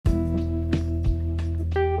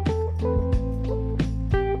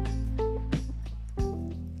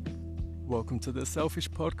to the Selfish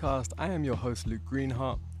Podcast. I am your host, Luke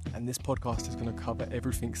Greenheart, and this podcast is going to cover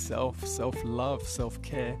everything self-love,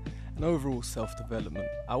 self-care, and overall self-development.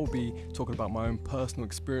 I will be talking about my own personal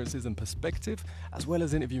experiences and perspective, as well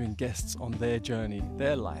as interviewing guests on their journey,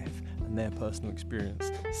 their life, and their personal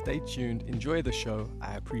experience. Stay tuned, enjoy the show.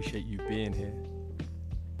 I appreciate you being here.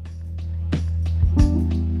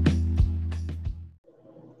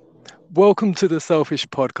 Welcome to the Selfish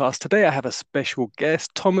Podcast. Today I have a special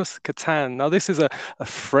guest, Thomas Katan. Now this is a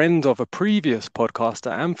friend of a previous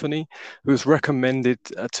podcaster, Anthony, who's recommended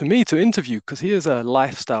to me to interview because he is a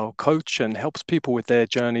lifestyle coach and helps people with their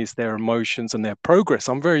journeys, their emotions and their progress.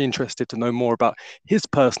 I'm very interested to know more about his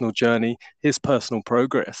personal journey, his personal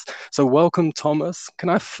progress. So welcome, Thomas. Can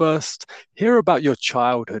I first hear about your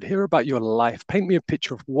childhood, hear about your life? Paint me a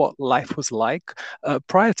picture of what life was like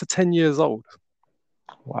prior to 10 years old.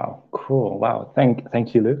 Wow, cool. Wow.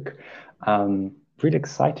 Thank you, Luke. Really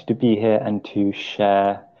excited to be here and to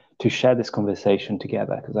share this conversation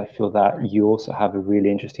together, because I feel that you also have a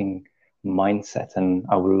really interesting mindset and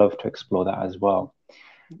I would love to explore that as well.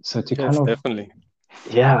 So to Yes, definitely.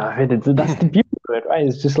 that's the beauty of it, right?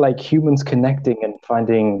 It's just like humans connecting and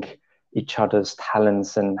finding each other's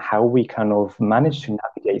talents and how we kind of manage to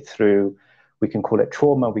navigate through. We can call it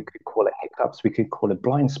trauma, we could call it hiccups, we could call it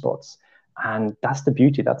blind spots. And that's the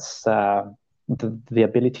beauty. That's the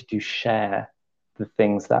ability to share the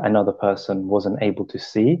things that another person wasn't able to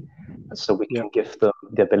see, so we can give them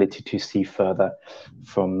the ability to see further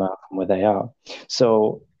from where they are.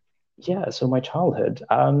 So my childhood,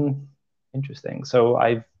 interesting. So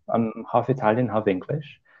I'm half Italian, half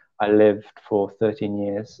English. I lived for 13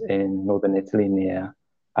 years in northern Italy near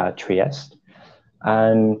Trieste,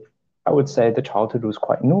 and I would say the childhood was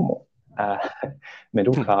quite normal,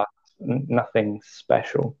 middle class. Nothing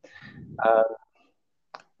special.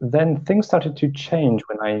 Then things started to change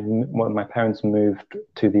when my parents moved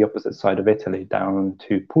to the opposite side of Italy, down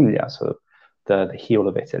to Puglia, so the heel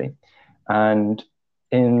of Italy. And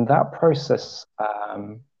in that process,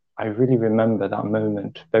 I really remember that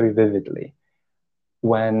moment very vividly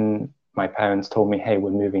when my parents told me, "Hey, we're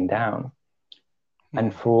moving down."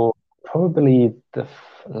 And for probably the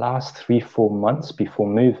last 3-4 months before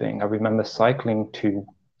moving, I remember cycling to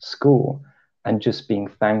school and just being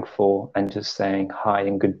thankful and just saying hi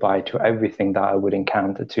and goodbye to everything that I would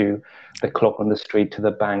encounter, to the clock on the street, to the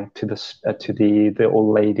bank, to the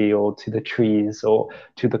old lady, or to the trees, or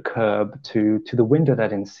to the curb, to the window that I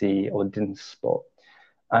didn't see or didn't spot.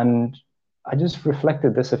 And I just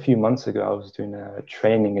reflected this a few months ago. I was doing a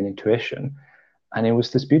training in intuition, and it was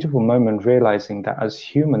this beautiful moment realizing that as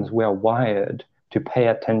humans, we are wired to pay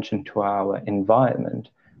attention to our environment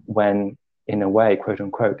when, in a way, quote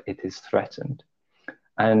unquote, it is threatened.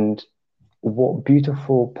 And what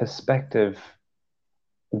beautiful perspective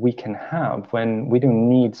we can have when we don't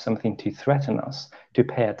need something to threaten us, to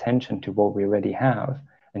pay attention to what we already have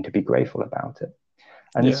and to be grateful about it.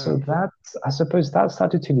 And so I suppose that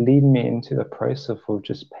started to lead me into the process of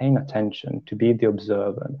just paying attention, to be the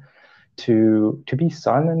observer, to be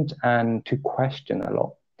silent and to question a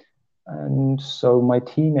lot. And so my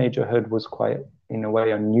teenagerhood was quite, in a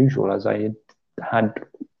way, unusual, as I had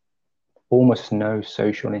almost no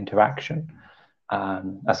social interaction,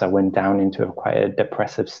 as I went down into quite a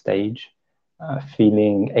depressive stage,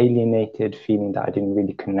 feeling alienated, feeling that I didn't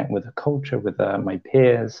really connect with the culture, with my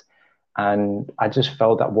peers. And I just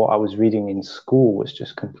felt that what I was reading in school was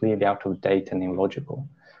just completely out of date and illogical.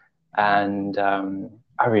 And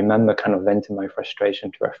I remember kind of venting my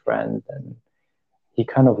frustration to a friend, and he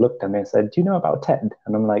kind of looked at me and said, "Do you know about TED?"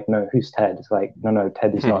 And I'm like, "No, who's TED?" It's like, no,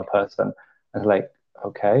 TED is not a person. I was like,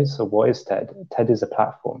 "Okay, so what is TED?" TED is a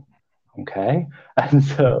platform. Okay. And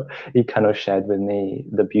so he kind of shared with me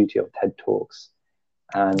the beauty of TED Talks.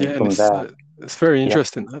 And from there, it's very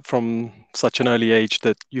interesting that from such an early age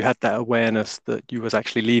that you had that awareness that you was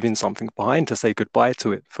actually leaving something behind to say goodbye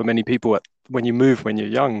to it. For many people, when you move when you're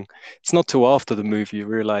young, it's not till after the move you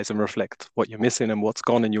realize and reflect what you're missing and what's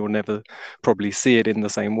gone, and you'll never probably see it in the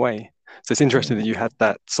same way. So it's interesting that you had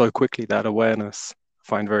that so quickly, that awareness. I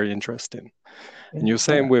find very interesting. And you're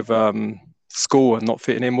saying with school and not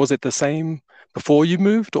fitting in, was it the same before you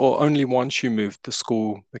moved, or only once you moved the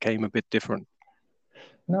school became a bit different?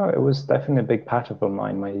 No, it was definitely a big part of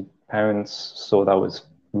mine. My parents saw that I was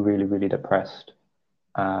really, really depressed.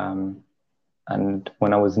 And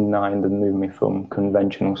when I was 9, they moved me from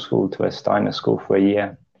conventional school to a Steiner school for a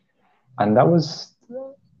year. And that was,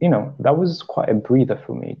 that was quite a breather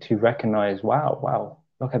for me to recognize, wow,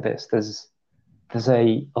 look at this. There's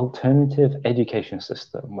a alternative education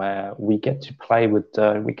system where we get to play with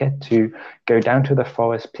dirt, we get to go down to the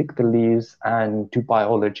forest, pick the leaves and do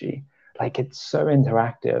biology. like it's so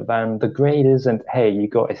interactive, and the grade isn't, hey, you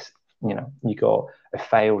got a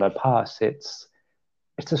fail or pass. It's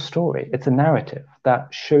a story, it's a narrative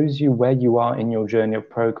that shows you where you are in your journey of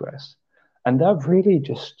progress. And that really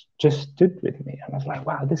just stood with me. And I was like,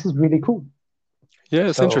 wow, this is really cool. Yeah,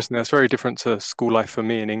 it's So interesting. That's very different to school life for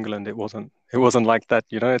me in England. It wasn't like that,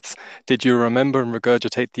 you know. It's did you remember and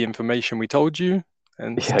regurgitate the information we told you?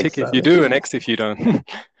 And it's yeah, tick if you exactly. do and X if you don't.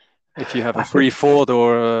 If you have a I free think thought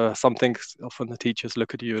or something, often the teachers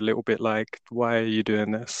look at you a little bit like, why are you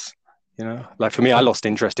doing this? You know, like for me, I that, lost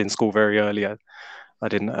interest in school very early. I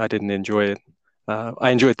didn't enjoy it. I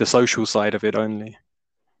enjoyed the social side of it only.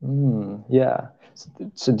 yeah.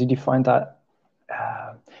 So did you find that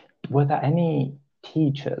uh, were there any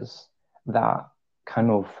teachers that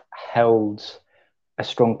kind of held a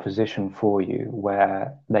strong position for you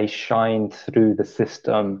where they shined through the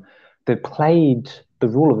system? They played the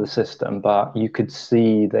role of the system, but you could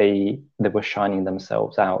see they were shining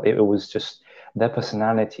themselves out. It was just their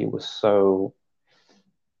personality was so,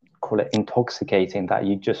 call it, intoxicating, that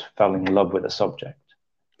you just fell in love with the subject.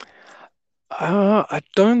 I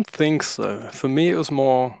don't think so. For me, it was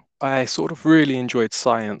more, I sort of really enjoyed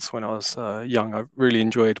science when I was young. I really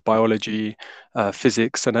enjoyed biology,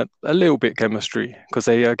 physics, and a little bit chemistry because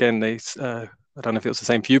I don't know if it was the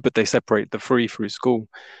same for you, but they separate the three through school.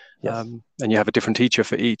 Yes. And you have a different teacher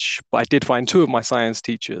for each. But I did find two of my science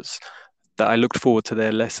teachers that I looked forward to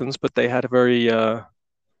their lessons, but they had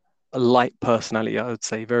a light personality, I would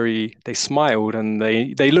say. They smiled and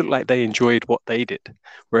they looked like they enjoyed what they did,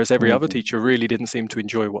 whereas every other Mhm. teacher really didn't seem to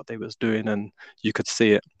enjoy what they was doing, and you could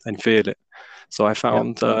see it and feel it. So I Yeah.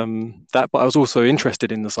 found that, but I was also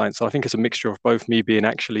interested in the science. So I think it's a mixture of both me being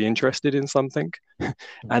actually interested in something and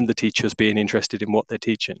Mhm. the teachers being interested in what they're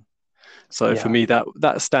teaching. So for Yeah. me,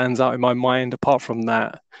 that stands out in my mind. Apart from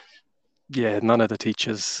that, yeah, none of the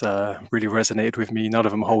teachers really resonated with me. None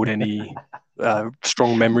of them hold any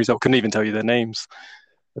strong memories. I couldn't even tell you their names.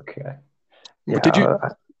 Okay. But Yeah.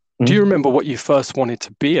 do you remember what you first wanted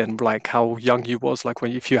to be and like how young you was, like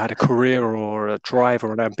when if you had a career or a drive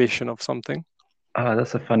or an ambition of something?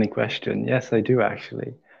 That's a funny question. Yes, I do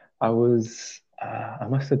actually. I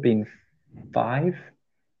must have been five.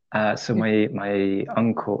 So my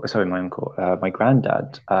uncle, my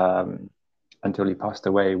granddad, until he passed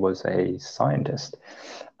away, was a scientist,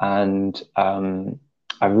 and I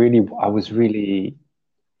was really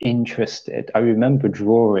interested. I remember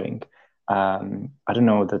drawing. I don't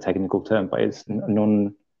know the technical term, but it's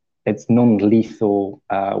non-lethal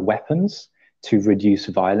weapons to reduce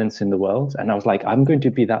violence in the world. And I was like, I'm going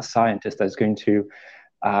to be that scientist that's going to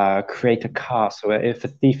create a car. So if a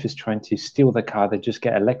thief is trying to steal the car, they just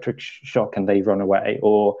get electric shock and they run away.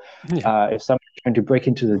 Or Yeah, if someone's trying to break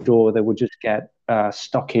into the door, they will just get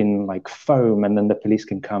stuck in like foam, and then the police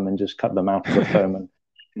can come and just cut them out of the foam and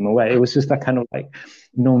them away. It was just that kind of like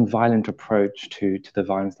non-violent approach to the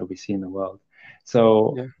violence that we see in the world.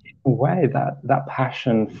 So yeah, in a way, that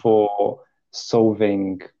passion for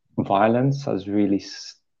solving violence has really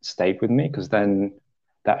stayed with me, because then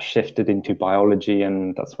that shifted into biology,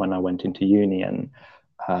 and that's when I went into uni and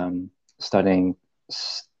um, studying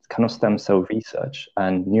kind of stem cell research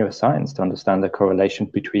and neuroscience to understand the correlation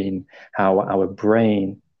between how our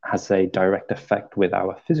brain has a direct effect with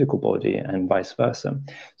our physical body and vice versa.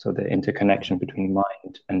 So the interconnection between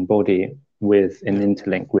mind and body with an yeah,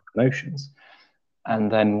 interlink with emotions.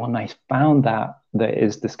 And then when I found that there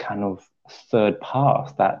is this kind of third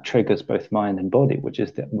path that triggers both mind and body, which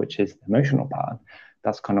is the emotional part,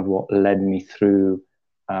 that's kind of what led me through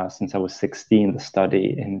since I was 16, the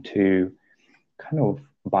study into kind of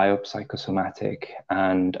biopsychosomatic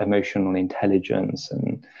and emotional intelligence,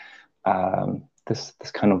 and this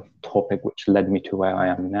kind of topic which led me to where I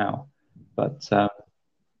am now. But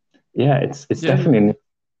yeah, it's yeah, definitely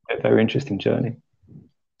a very interesting journey.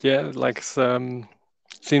 yeah. Like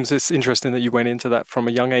seems it's interesting that you went into that from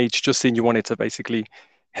a young age, just seeing you wanted to basically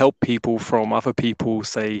help people from other people's,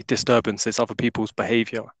 say, disturbances, other people's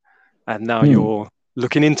behavior, and now Hmm. you're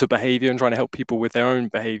looking into behavior and trying to help people with their own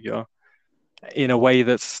behavior in a way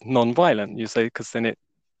that's non-violent, you say, because then it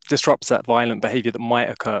disrupts that violent behavior that might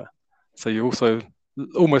occur. So you're also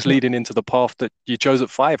almost Yeah. leading into the path that you chose at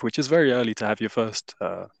 5, which is very early to have your first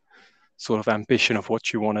sort of ambition of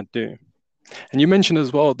what you want to do. And you mentioned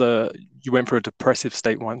as well that you went through a depressive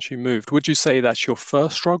state once you moved. Would you say that's your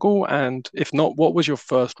first struggle? And if not, what was your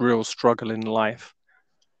first real struggle in life?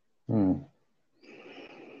 Hmm.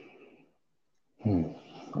 Hmm.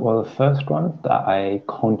 Well, the first one that I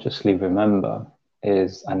consciously remember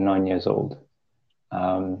is at 9 years old,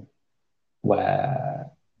 um, where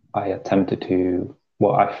I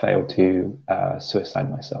failed to suicide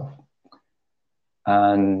myself.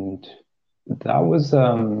 And that was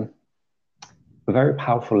a very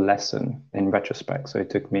powerful lesson in retrospect. So it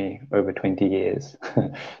took me over 20 years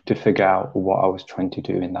to figure out what I was trying to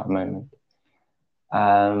do in that moment.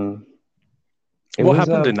 Um, it What was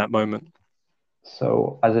happened in that moment?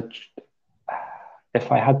 so as a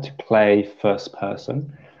if I had to play first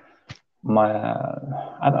person, my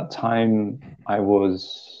at that time I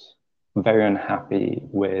was very unhappy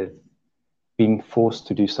with being forced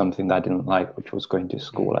to do something that I didn't like, which was going to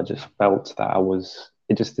school. I just felt that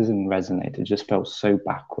it just didn't resonate. It just felt so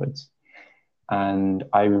backwards. And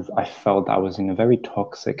I felt I was in a very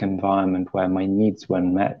toxic environment where my needs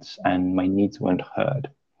weren't met and my needs weren't heard.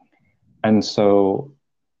 And so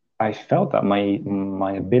I felt that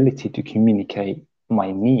my ability to communicate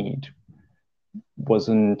my need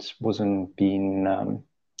wasn't being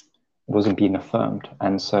affirmed.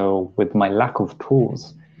 And so with my lack of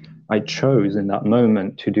tools, I chose in that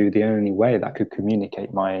moment to do the only way that could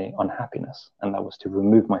communicate my unhappiness, and that was to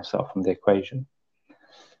remove myself from the equation.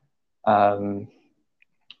 Um,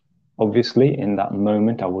 Obviously, in that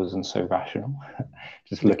moment, I wasn't so rational.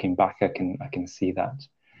 Just Yeah. looking back, I can see that,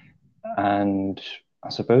 and I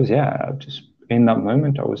suppose, yeah, just in that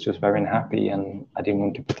moment, I was just very unhappy, and I didn't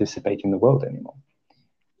want to participate in the world anymore.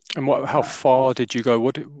 And how far did you go?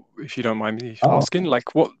 If you don't mind me Oh, asking,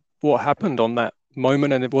 like what happened on that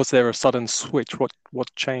moment? And was there a sudden switch?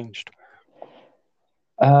 What changed?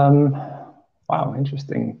 um, wow,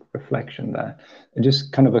 interesting reflection there. It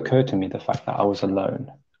just kind of occurred to me the fact that I was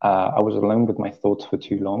alone. I was alone with my thoughts for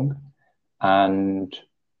too long, and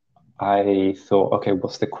I thought, okay,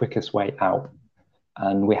 what's the quickest way out?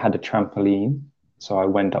 And we had a trampoline. So I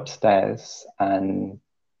went upstairs and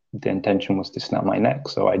the intention was to snap my neck.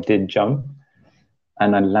 So I did jump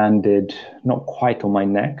and I landed not quite on my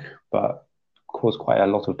neck, but caused quite a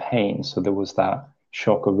lot of pain. So there was that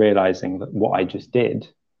shock of realizing that what I just did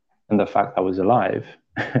and the fact I was alive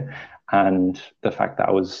and the fact that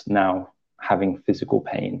I was now having physical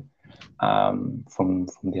pain from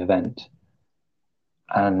the event.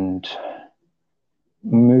 And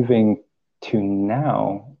moving to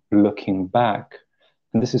now, looking back,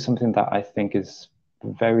 and this is something that I think is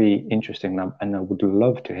very interesting, and I would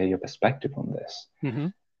love to hear your perspective on this. Hmm.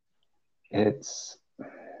 It's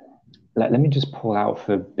let me just pull out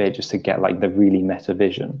for a bit just to get like the really meta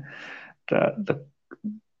vision. The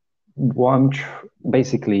what I'm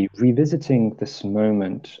basically revisiting this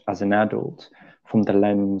moment as an adult from the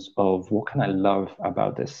lens of what can I love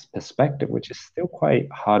about this perspective, which is still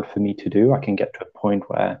quite hard for me to do. I can get to a point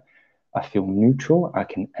where I feel neutral, I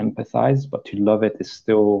can empathize, but to love it is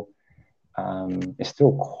still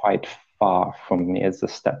quite far from me. It's a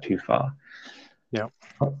step too far. Yeah.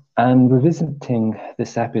 And revisiting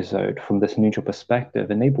this episode from this neutral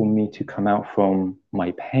perspective enabled me to come out from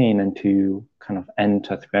my pain and to kind of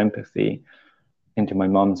enter through empathy into my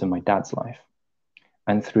mom's and my dad's life.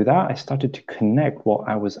 And through that, I started to connect what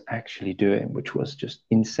I was actually doing, which was just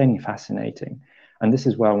insanely fascinating. And this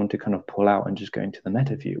is where I want to kind of pull out and just go into the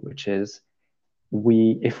meta view, which is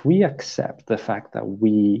if we accept the fact that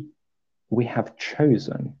we have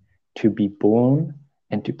chosen to be born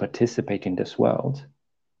and to participate in this world,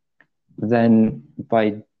 then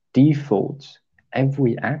by default,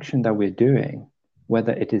 every action that we're doing,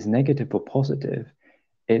 whether it is negative or positive,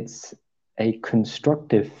 it's a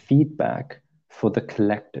constructive feedback for the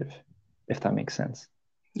collective, if that makes sense.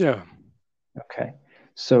 Yeah. Okay.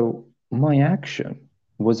 So my action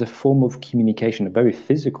was a form of communication, a very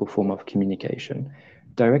physical form of communication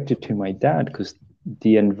directed to my dad because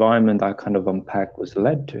the environment I kind of unpacked was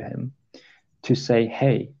led to him to say,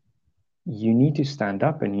 hey, you need to stand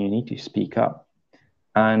up and you need to speak up.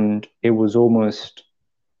 And it was almost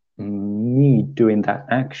me doing that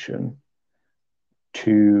action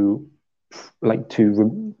to like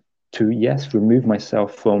to yes remove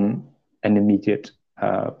myself from an immediate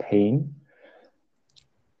pain,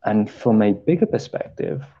 and from a bigger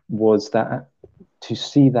perspective was that to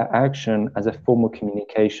see that action as a form of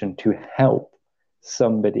communication to help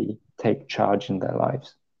somebody take charge in their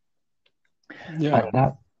lives. And Yeah.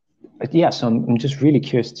 that yeah, so I'm just really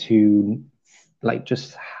curious to like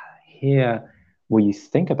just hear what you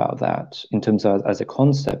think about that in terms of as a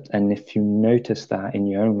concept, and if you notice that in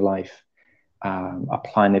your own life,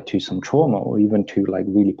 applying it to some trauma or even to like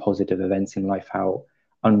really positive events in life, how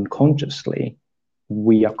unconsciously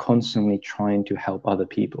we are constantly trying to help other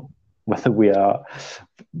people, whether we are,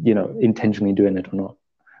 intentionally doing it or not.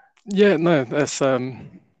 Yeah, no, that's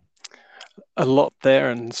a lot there,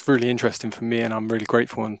 and it's really interesting for me. And I'm really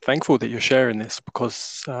grateful and thankful that you're sharing this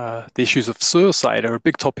because the issues of suicide are a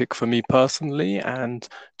big topic for me personally, and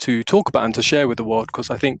to talk about and to share with the world. Because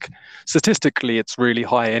I think statistically it's really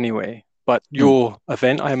high anyway. But Mm. your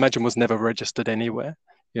event, I imagine, was never registered anywhere.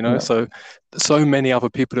 No. So many other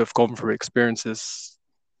people have gone through experiences.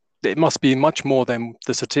 It must be much more than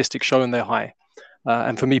the statistics showing they're high.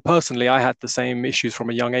 And for me personally, I had the same issues from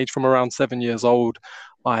a young age. From around 7 years old,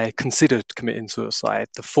 I considered committing suicide.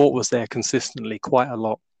 The thought was there consistently quite a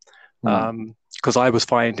lot Mm. because I was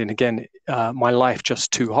finding, again, my life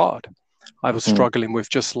just too hard. I was Mm. struggling with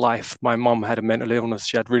just life. My mum had a mental illness.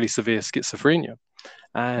 She had really severe schizophrenia,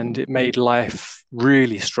 and Mm. it made life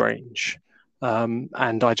really strange.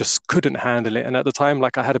 And I just couldn't handle it. And at the time,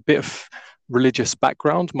 like I had a bit of religious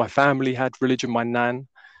background. My family had religion, my nan,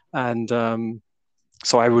 and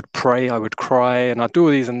so I would pray, I would cry, and I'd do all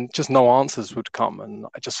these, and just no answers would come. And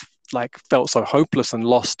I just like felt so hopeless and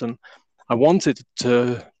lost. And I wanted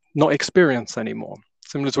to not experience anymore.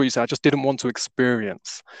 Similar to what you said, I just didn't want to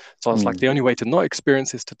experience. So I was like, Mm. the only way to not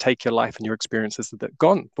experience is to take your life and your experiences that are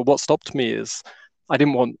gone. But what stopped me is I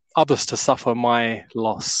didn't want others to suffer my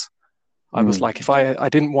loss. I was Mm. like, if I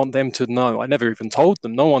didn't want them to know, I never even told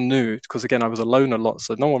them. No one knew because again, I was alone a lot.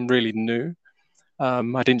 So no one really knew.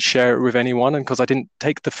 I didn't share it with anyone, and because I didn't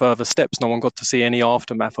take the further steps, no one got to see any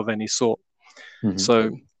aftermath of any sort. Mm.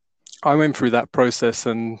 So I went through that process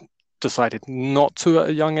and decided not to at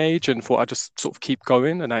a young age and thought I'd just sort of keep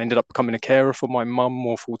going. And I ended up becoming a carer for my mum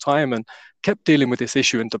more full time and kept dealing with this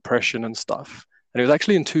issue and depression and stuff. And it was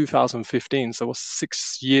actually in 2015, so it was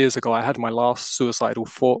 6 years ago, I had my last suicidal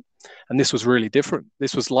thought. And this was really different.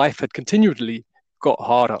 This was life had continually got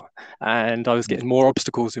harder, and I was getting more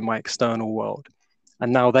obstacles in my external world.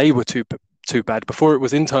 And now they were too bad. Before it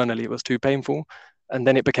was internally, it was too painful, and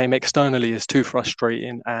then it became externally as too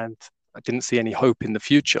frustrating, and I didn't see any hope in the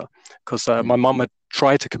future because my Mm. mum had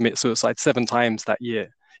tried to commit suicide 7 times that year.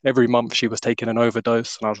 Every month she was taking an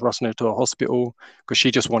overdose, and I was rushing her to a hospital because she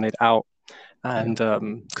just wanted out, Yeah. and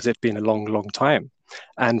because it'd been a long, long time.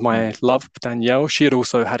 And Mm. my love, Danielle, she had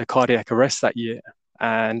also had a cardiac arrest that year,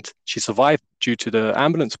 and she survived due to the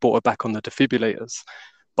ambulance brought her back on the defibrillators.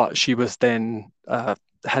 But she was then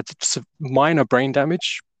had minor brain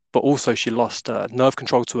damage, but also she lost nerve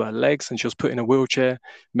control to her legs, and she was put in a wheelchair,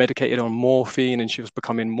 medicated on morphine, and she was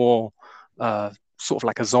becoming more sort of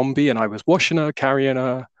like a zombie. And I was washing her, carrying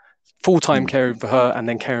her, full time Mm. caring for her, and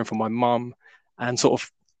then caring for my mum, and sort of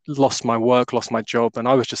lost my work, lost my job, and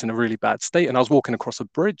I was just in a really bad state. And I was walking across a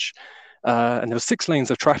bridge, and there were 6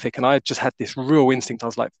 lanes of traffic, and I just had this real instinct. I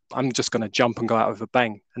was like, I'm just going to jump and go out with a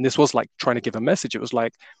bang. And this was like trying to give a message. It was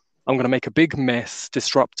like, I'm going to make a big mess,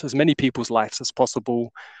 disrupt as many people's lives as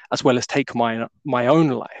possible, as well as take my own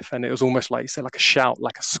life. And it was almost like, say, like a shout,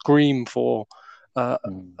 like a scream for uh,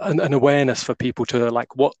 Mm. an awareness for people to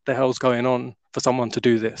like, what the hell's going on for someone to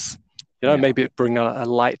do this? Yeah. Maybe it bring a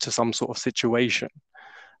light to some sort of situation.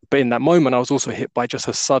 But in that moment, I was also hit by just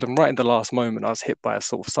a sudden, right in the last moment, I was hit by a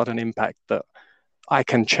sort of sudden impact that I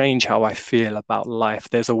can change how I feel about life.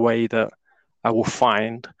 There's a way that I will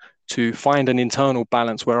find to find an internal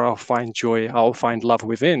balance where I'll find joy, I'll find love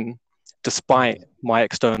within, despite Mm. my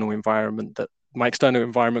external environment. That my external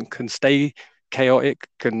environment can stay chaotic,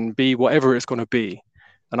 can be whatever it's going to be,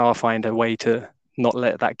 and I'll find a way to not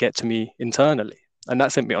let that get to me internally. And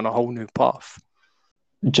that sent me on a whole new path.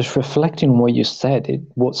 Just reflecting on what you said,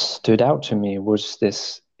 what stood out to me was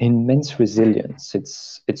this immense resilience.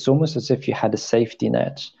 It's almost as if you had a safety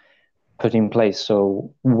net put in place.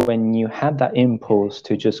 So when you had that impulse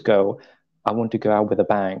to just go, I want to go out with a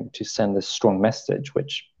bang to send a strong message,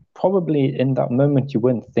 which probably in that moment you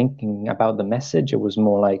weren't thinking about the message. It was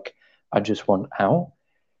more like, I just want out.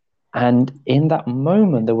 And in that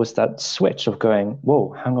moment, there was that switch of going,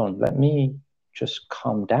 whoa, hang on, let me just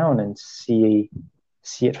calm down and see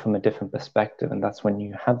it from a different perspective. And that's when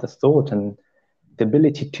you have the thought and the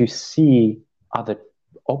ability to see other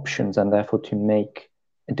options and therefore to make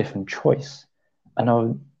a different choice. And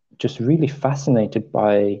I'm just really fascinated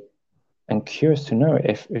by and curious to know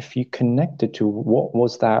if you connected to what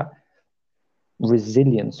was that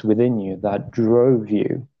resilience within you that drove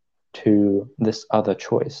you to this other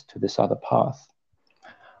choice, to this other path.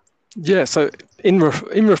 Yeah, so in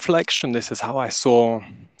reflection, this is how I saw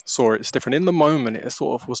it. It's different. In the moment, it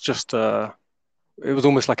sort of was just it was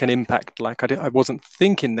almost like an impact. Like I wasn't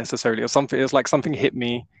thinking necessarily or something. It was like something hit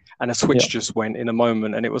me and a Yeah. switch just went in a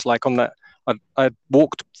moment. And it was like on that, I'd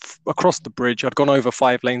walked across the bridge. I'd gone over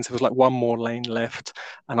 5 lanes. There was like one more lane left.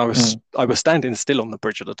 And Mm. I was standing still on the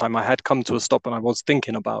bridge at the time. I had come to a stop and I was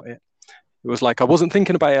thinking about it. It was like I wasn't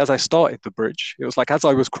thinking about it as I started the bridge. It was like as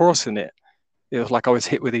I was crossing it, It was like I was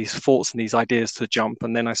hit with these thoughts and these ideas to jump,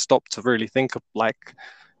 and then I stopped to really think of like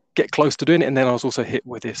get close to doing it. And then I was also hit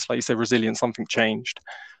with this, like you said, resilience. Something changed,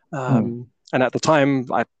 Mm. and at the time,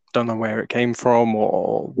 I don't know where it came from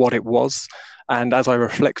or what it was. And as I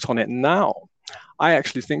reflect on it now, I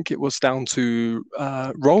actually think it was down to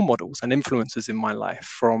role models and influences in my life.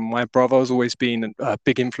 From my brother has always been a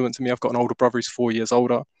big influence on me. I've got an older brother, he's 4 years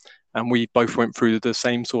older, and we both went through the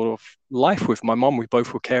same sort of life with my mum. We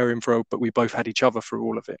both were caring for her, but we both had each other through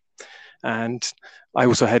all of it. And I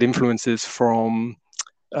also had influences from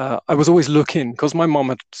I was always looking because my mum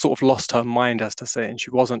had sort of lost her mind, as to say, and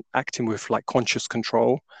she wasn't acting with like conscious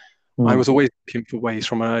control. I Mm. was always looking for ways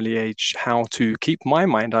from an early age how to keep my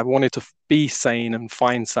mind. I wanted to be sane and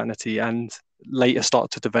find sanity, and later start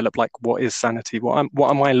to develop like what is sanity? What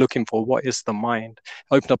am I looking for? What is the mind?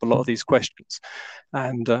 I opened up a lot of these questions,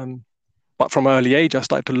 and but from early age, I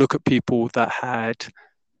started to look at people that had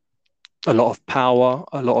a lot of power,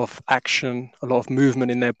 a lot of action, a lot of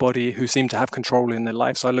movement in their body, who seem to have control in their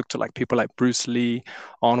life. So I looked at like people like Bruce Lee,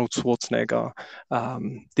 Arnold Schwarzenegger,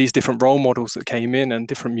 these different role models that came in, and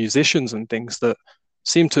different musicians and things that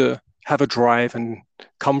seem to have a drive and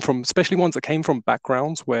come from, especially ones that came from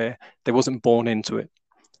backgrounds where they wasn't born into it.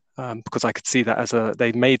 Because I could see that as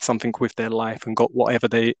they made something with their life and got whatever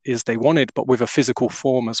they wanted, but with a physical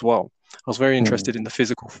form as well. I was very Mm. interested in the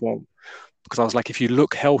physical form, because I was like, if you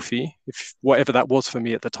look healthy, if whatever that was for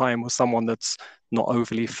me at the time was someone that's not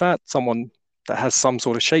overly fat, someone that has some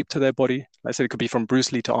sort of shape to their body. Like I said, it could be from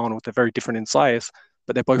Bruce Lee to Arnold. They're very different in size,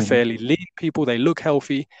 but they're both Mm. fairly lean people. They look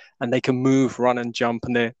healthy and they can move, run, and jump,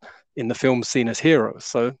 and they're in the film seen as heroes.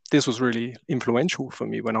 So this was really influential for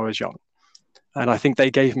me when I was young. And I think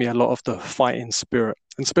they gave me a lot of the fighting spirit,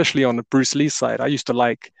 and especially on the Bruce Lee side. I used to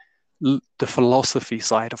like the philosophy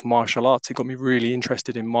side of martial arts. It got me really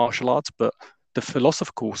interested in martial arts, but the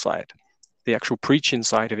philosophical side, the actual preaching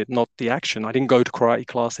side of it, not the action. I didn't go to karate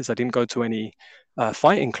classes. I didn't go to any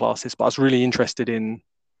fighting classes, but I was really interested in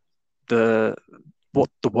the what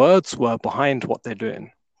the words were behind what they're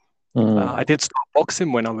doing. Mm. I did start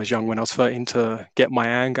boxing when I was young, when I was 13, to get my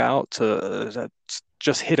anger out, to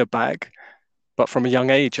just hit a bag. But from a young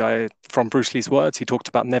age, from Bruce Lee's words, he talked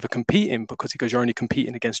about never competing, because he goes, you're only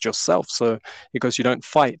competing against yourself. So he goes, you don't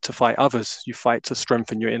fight to fight others. You fight to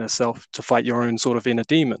strengthen your inner self, to fight your own sort of inner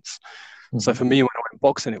demons. So Mm. for me, when I went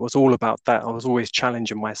boxing, it was all about that. I was always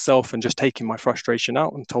challenging myself and just taking my frustration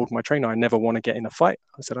out, and told my trainer, I never want to get in a fight.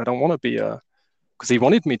 I said, I don't want to be because he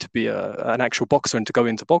wanted me to be an actual boxer and to go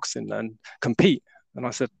into boxing and compete. And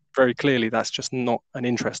I said very clearly, that's just not an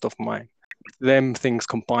interest of mine. Them things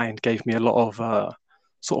combined gave me a lot of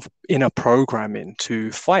sort of inner programming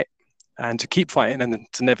to fight and to keep fighting, and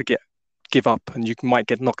to never give up. And you might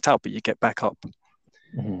get knocked out, but you get back up.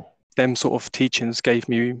 Mm. Them sort of teachings gave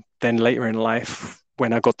me then later in life,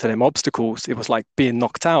 when I got to them obstacles, it was like being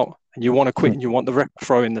knocked out and you want to quit Mm. and you want the rep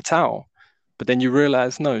throw in the towel. But then you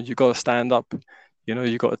realize, no, you got to stand up.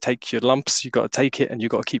 You got to take your lumps, you got to take it, and you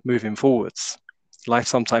got to keep moving forwards. Life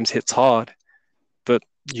sometimes hits hard, but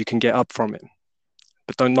you can get up from it.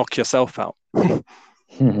 But don't knock yourself out. It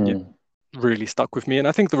Mm. really stuck with me. And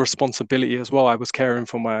I think the responsibility as well. I was caring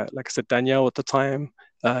for like I said, Danielle at the time.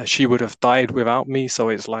 She would have died without me. So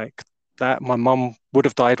it's like that. My mum would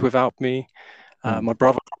have died without me. Mm. My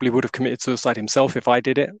brother probably would have committed suicide himself if I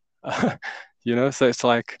did it. So it's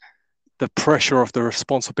like the pressure of the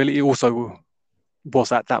responsibility also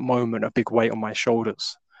was at that moment a big weight on my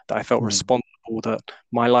shoulders, that I felt Mm. responsible, that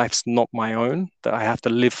my life's not my own, that I have to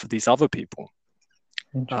live for these other people,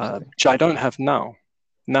 Interesting. which I don't have now.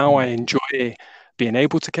 Now I Mm. enjoy being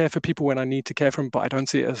able to care for people when I need to care for them, but I don't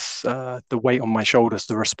see it as the weight on my shoulders,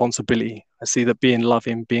 the responsibility. I see that being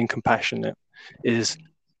loving, being compassionate is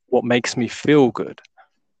what makes me feel good,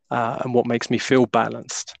 and what makes me feel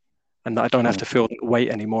balanced, and that I don't have Mm. to feel the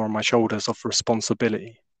weight anymore on my shoulders of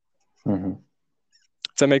responsibility. Mm.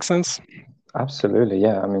 Does that make sense? Absolutely,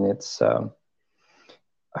 yeah. I mean,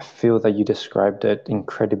 I feel that you described it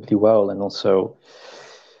incredibly well. And also,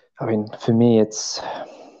 I mean, for me, it's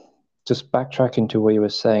just backtracking to what you were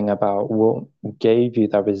saying about what gave you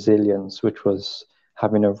that resilience, which was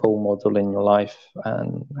having a role model in your life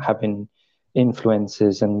and having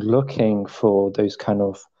influences and looking for those kind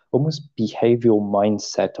of almost behavioral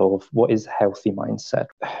mindset of what is a healthy mindset.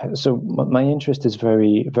 So my interest is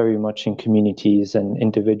very, very much in communities and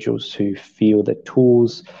individuals who feel that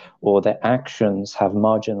tools or their actions have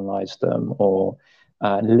marginalized them or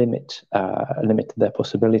limit their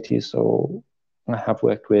possibilities. So I have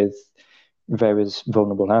worked with various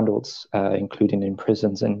vulnerable adults, including in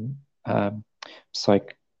prisons and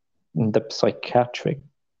psych the psychiatric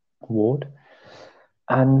ward.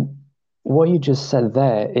 And what you just said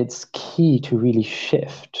there, it's key to really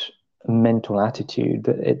shift mental attitude.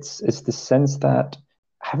 It's the sense that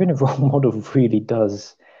having a role model really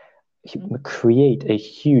does create a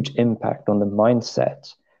huge impact on the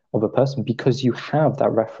mindset of a person because you have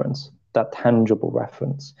that reference, that tangible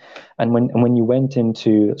reference. And when you went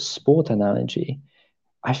into sport analogy,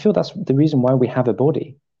 I feel that's the reason why we have a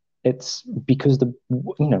body. It's because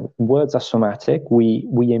words are somatic. We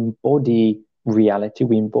embody reality.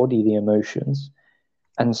 We embody the emotions.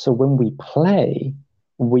 And so when we play,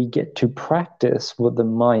 we get to practice what the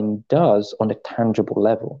mind does on a tangible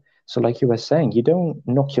level. So like you were saying, you don't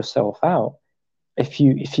knock yourself out. If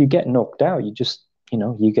you get knocked out, you just,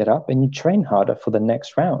 you get up and you train harder for the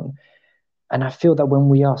next round. And I feel that when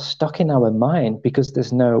we are stuck in our mind, because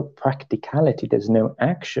there's no practicality, there's no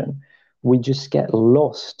action, we just get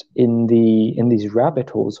lost in these rabbit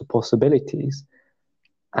holes of possibilities.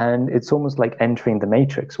 And it's almost like entering the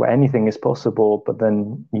matrix where anything is possible, but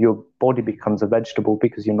then your body becomes a vegetable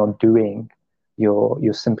because you're not doing,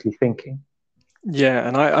 you're simply thinking. Yeah,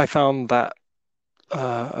 and I found that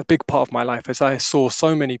a big part of my life is I saw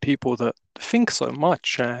so many people that think so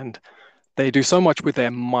much and they do so much with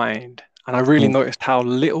their mind. And I really Mm, noticed how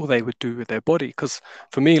little they would do with their body. Because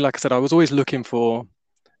for me, like I said, I was always looking for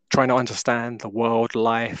trying to understand the world,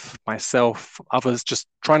 life, myself, others, just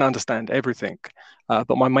trying to understand everything.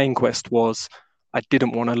 But my main quest was I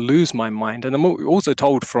didn't want to lose my mind. And I'm also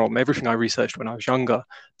told from everything I researched when I was younger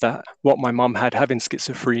that what my mum had, having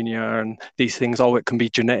schizophrenia and these things, oh, it can be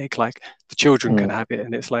genetic, like the children can mm, have it.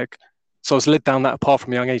 And it's like, so I was led down that path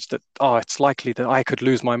from a young age that, oh, it's likely that I could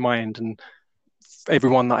lose my mind. And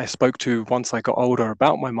everyone that I spoke to once I got older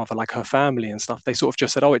about my mother, like her family and stuff, they sort of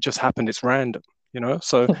just said, oh, it just happened. It's random, you know?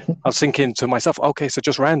 So I was thinking to myself, okay, so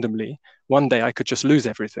just randomly, one day I could just lose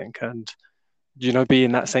everything and, be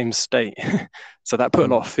in that same state. So that put a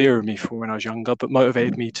lot mm, of fear in me from when I was younger, but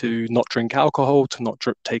motivated me to not drink alcohol, to not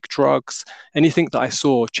take drugs. Anything that I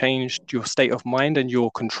saw changed your state of mind and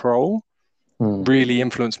your control mm, really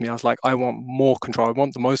influenced me. I was like, I want more control. I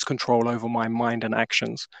want the most control over my mind and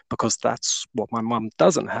actions because that's what my mum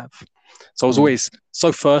doesn't have. So I was mm, always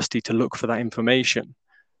so thirsty to look for that information.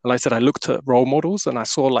 And like I said, I looked at role models and I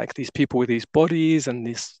saw like these people with these bodies and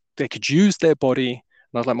this they could use their body.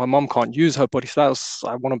 And I was like, my mum can't use her body. So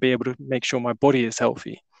I want to be able to make sure my body is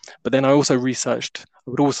healthy. But then I also researched,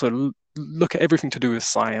 I would also look at everything to do with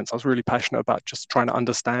science. I was really passionate about just trying to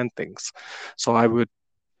understand things. So I would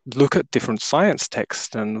look at different science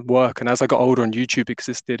texts and work. And as I got older and YouTube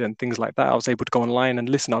existed and things like that, I was able to go online and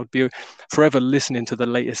listen. I would be forever listening to the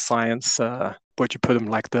latest science. Where'd you put them?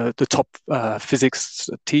 Like the top physics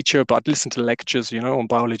teacher, but I'd listen to lectures, on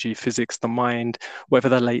biology, physics, the mind, whatever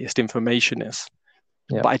the latest information is.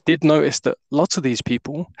 yeah. But I did notice that lots of these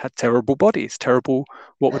people had terrible bodies, terrible,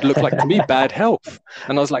 what would look like to me bad health.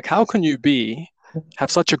 And I was like, how can you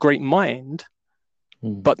have such a great mind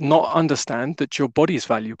Mm, but not understand that your body is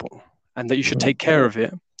valuable and that you should mm, take care of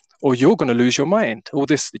it, or you're going to lose your mind. All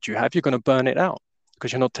this that you have, you're going to burn it out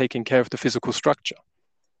because you're not taking care of the physical structure.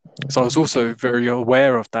 So I was mm, also very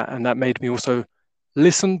aware of that, and that made me also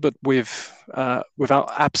listen, but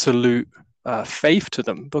without absolute faith to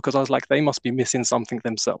them, because I was like, they must be missing something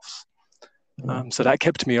themselves. mm, So that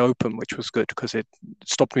kept me open, which was good because it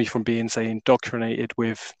stopped me from being, say, indoctrinated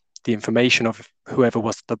with the information of whoever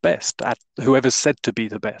was the best, at whoever's said to be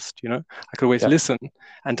the best. I could always yeah. listen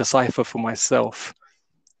and decipher for myself.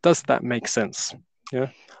 Does that make sense? Yeah.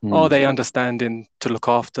 Are Mm, they understanding to look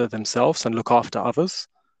after themselves and look after others?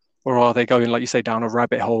 Or are they going, like you say, down a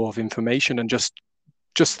rabbit hole of information and just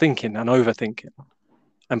thinking and overthinking?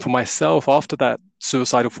 And for myself, after that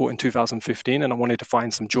suicidal thought in 2015, and I wanted to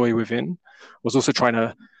find some joy within, I was also trying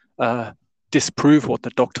to uh, disprove what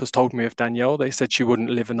the doctors told me of Danielle. They said she wouldn't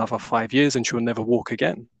live another 5 years and she will never walk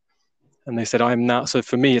again. And they said, I'm now, so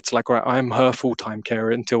for me, it's like, right, I'm her full time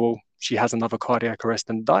carer until she has another cardiac arrest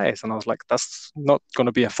and dies. And I was like, that's not going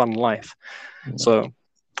to be a fun life. no. So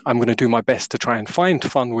I'm going to do my best to try and find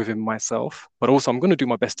fun within myself, but also I'm going to do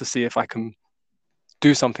my best to see if I can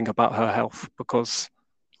do something about her health because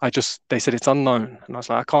they said it's unknown. And I was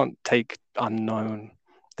like, I can't take unknown.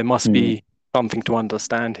 There must Mm, be something to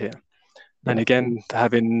understand here. And yeah. again,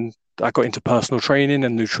 I got into personal training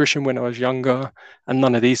and nutrition when I was younger, and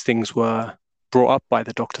none of these things were brought up by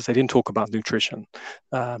the doctors. They didn't talk about nutrition.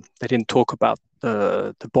 They didn't talk about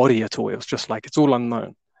the body at all. It was just like, it's all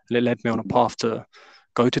unknown. And it led me on a path to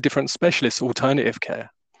go to different specialists, alternative care.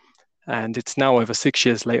 And it's now over 6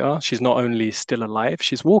 years later. She's not only still alive,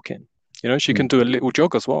 she's walking. She can Mm, do a little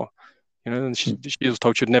jog as well. And she, mm, she was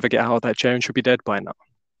told she'd never get out of that chair and she'll be dead by now.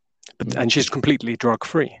 And mm, she's completely drug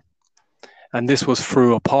free. And this was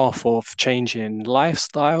through a path of changing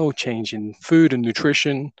lifestyle, changing food and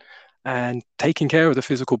nutrition, and taking care of the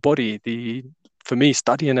physical body. For me,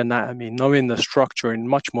 studying anatomy, knowing the structure in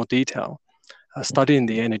much more detail, studying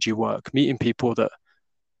the energy work, meeting people that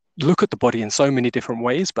look at the body in so many different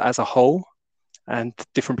ways, but as a whole, and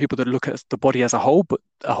different people that look at the body as a whole, but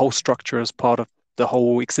a whole structure as part of the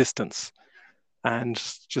whole existence. And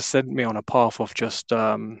just set me on a path of just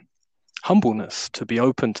humbleness, to be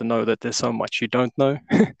open to know that there's so much you don't know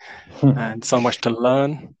and so much to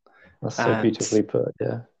learn. That's so And beautifully put.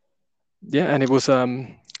 Yeah. yeah, and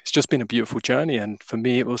it's just been a beautiful journey. And for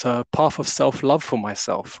me, it was a path of self-love for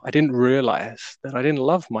myself. I didn't realize that I didn't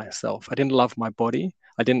love myself. I didn't love my body.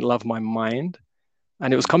 I didn't love my mind.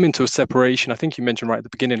 And it was coming to a separation. I think you mentioned right at the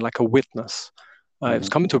beginning, like a witness. It was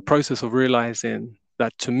Mm-hmm. coming to a process of realizing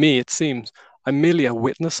that, to me, it seems I'm merely a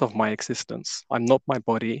witness of my existence. I'm not my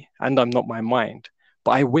body and I'm not my mind,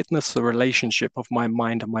 but I witness the relationship of my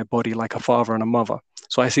mind and my body like a father and a mother.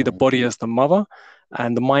 So I see the body as the mother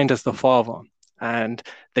and the mind as the father. And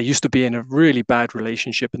they used to be in a really bad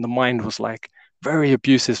relationship, and the mind was like very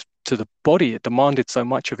abusive to the body. It demanded so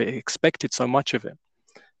much of it, it expected so much of it.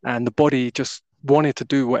 And the body just wanted to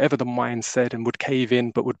do whatever the mind said and would cave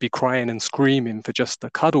in, but would be crying and screaming for just a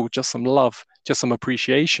cuddle, just some love, just some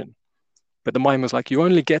appreciation. But the mind was like, you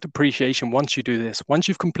only get appreciation once you do this, once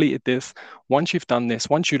you've completed this, once you've done this,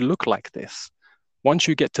 once you look like this, once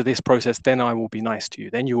you get to this process, then I will be nice to you,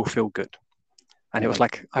 then you will feel good. And it was Mm-hmm.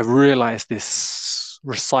 like, I realized this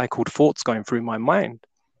recycled thoughts going through my mind,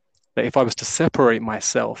 that if I was to separate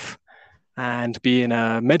myself and be in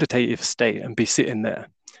a meditative state and be sitting there,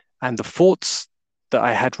 and the thoughts that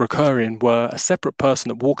I had recurring were a separate person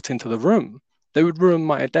that walked into the room, they would ruin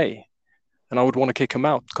my day. And I would want to kick them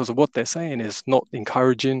out because of what they're saying is not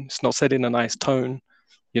encouraging. It's not said in a nice tone.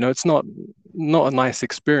 It's not a nice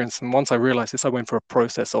experience. And once I realized this, I went through a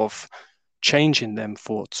process of changing them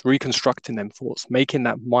thoughts, reconstructing them thoughts, making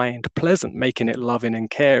that mind pleasant, making it loving and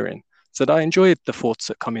caring. So that I enjoyed the thoughts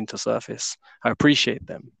that come into surface. I appreciate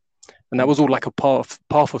them. And that was all like a path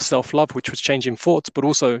of self-love, which was changing thoughts, but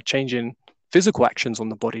also changing physical actions on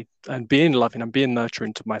the body and being loving and being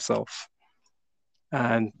nurturing to myself.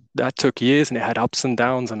 And that took years, and it had ups and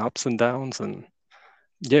downs and ups and downs. And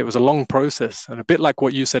yeah, it was a long process. And a bit like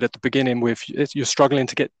what you said at the beginning, with you're struggling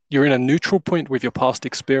to you're in a neutral point with your past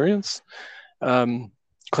experience.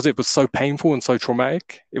 Because it was so painful and so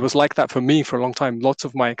traumatic. It was like that for me for a long time. Lots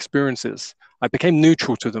of my experiences, I became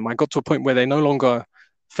neutral to them. I got to a point where they no longer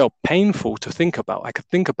felt painful to think about. I could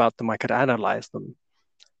think about them, I could analyze them,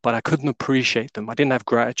 but I couldn't appreciate them. I didn't have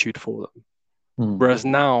gratitude for them. Whereas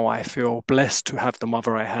now I feel blessed to have the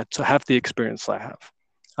mother I had, to have the experience I have.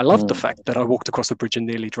 I love the fact that I walked across a bridge and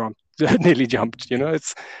nearly jumped. Nearly jumped.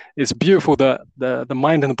 It's beautiful that the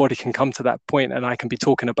mind and the body can come to that point, and I can be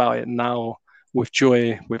talking about it now with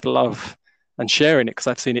joy, with love, and sharing it because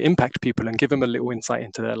I've seen it impact people and give them a little insight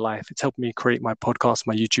into their life. It's helped me create my podcast,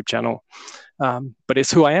 my YouTube channel, but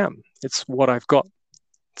it's who I am. It's what I've got.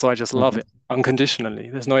 So I just love Mm-hmm. it unconditionally.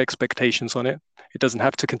 There's no expectations on it. It doesn't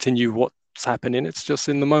have to continue what's happening. It's just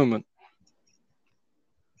in the moment.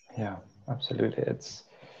 Yeah, absolutely. It's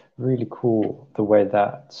really cool the way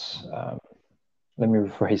that, let me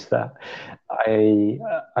rephrase that.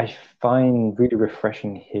 I find really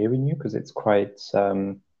refreshing hearing you because it's quite,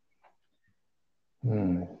 that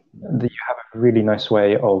you have a really nice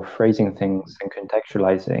way of phrasing things and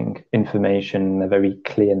contextualizing information in a very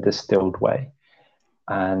clear and distilled way.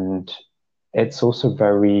 And it's also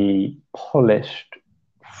very polished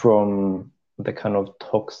from the kind of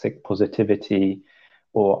toxic positivity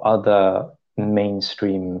or other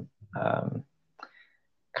mainstream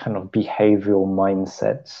kind of behavioral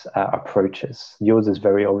mindset approaches. Yours is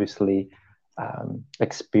very obviously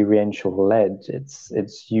experiential led.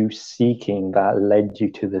 It's you seeking that led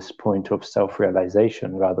you to this point of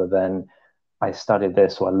self-realization rather than I studied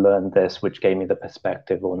this or I learned this, which gave me the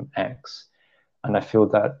perspective on X. And I feel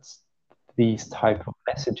that these type of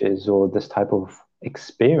messages or this type of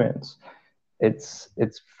experience, it's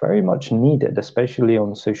very much needed, especially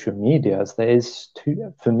on social media, as there is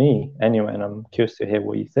too, for me anyway, and I'm curious to hear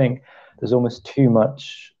what you think, there's almost too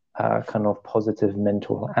much kind of positive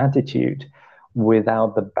mental attitude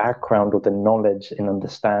without the background or the knowledge in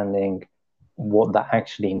understanding what that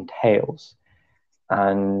actually entails.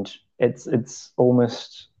 And it's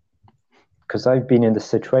almost because I've been in the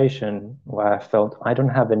situation where I felt I don't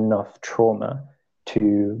have enough trauma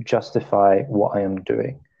to justify what I am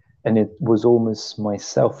doing. And it was almost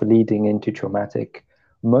myself leading into traumatic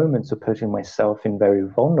moments of putting myself in very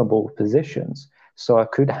vulnerable positions. So I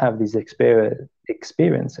could have these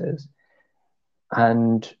experiences.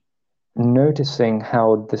 And noticing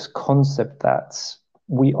how this concept that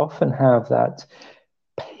we often have that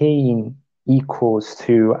pain equals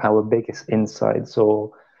to our biggest insights,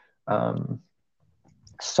 or um,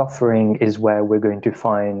 suffering is where we're going to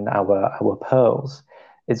find our pearls.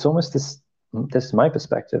 It's almost this is my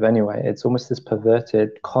perspective anyway, it's almost this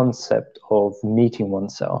perverted concept of meeting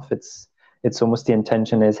oneself. It's almost the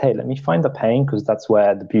intention is, hey, let me find the pain because that's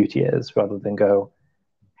where the beauty is, rather than go,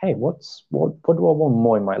 hey, what do I want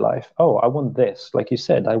more in my life? Oh, I want this. Like you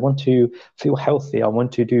said, I want to feel healthy. I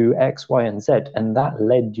want to do X, Y, and Z. And that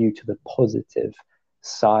led you to the positive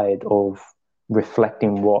side of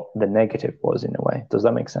reflecting what the negative was in a way. Does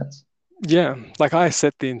that make sense? Yeah, like I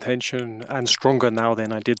set the intention and stronger now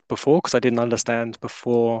than I did before because I didn't understand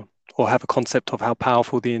before or have a concept of how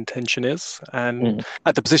powerful the intention is. And Mm-hmm.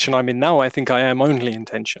 at the position I'm in now, I think I am only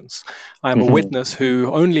intentions. I am a Mm-hmm. witness who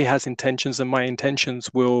only has intentions, and my intentions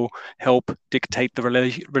will help dictate the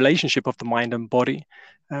relationship of the mind and body.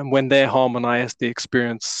 And when they're harmonized, the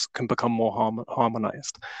experience can become more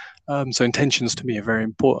harmonized. So intentions to me are very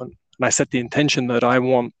important. And I set the intention that I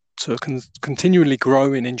want to continually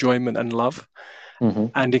grow in enjoyment and love, Mm-hmm.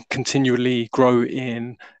 and continually grow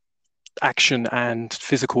in action and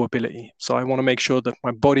physical ability. So I want to make sure that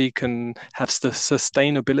my body can have the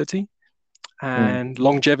sustainability Mm. and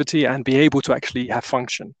longevity and be able to actually have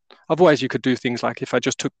function. Otherwise, you could do things like if I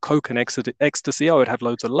just took coke and ecstasy, I would have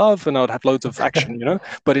loads of love and I would have loads of action,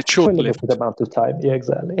 but it's For a short limited lived. amount of time. Yeah,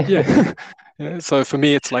 exactly. Yeah. Yeah. So for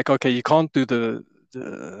me, it's like, okay, you can't do the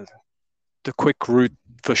the quick route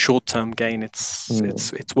for short-term gain. It's Mm.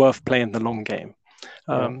 it's it's worth playing the long game.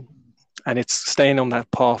 Yeah. Um, and it's staying on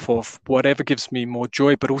that path of whatever gives me more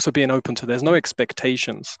joy, but also being open to there's no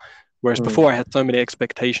expectations. Whereas Mm. before I had so many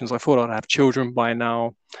expectations, I thought I'd have children by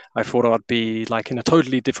now. I thought I'd be like in a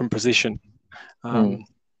totally different position. Um, Mm.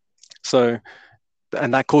 so,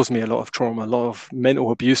 and that caused me a lot of trauma, a lot of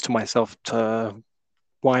mental abuse to myself. To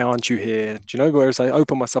why aren't you here? Do you know? Whereas I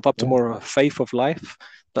open myself up to Yeah. more of a faith of life,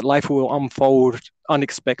 that life will unfold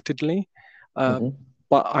unexpectedly. Uh, Mm-hmm.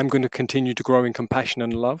 but I'm going to continue to grow in compassion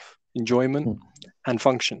and love, enjoyment, Mm. and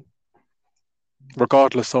function,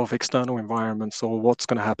 regardless of external environments or what's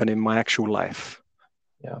going to happen in my actual life.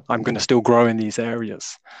 Yeah. I'm going to still grow in these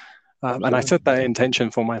areas. And I Absolutely. set that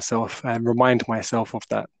intention for myself and remind myself of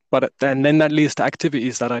that. But then that leads to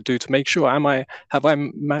activities that I do to make sure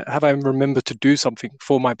have I remembered to do something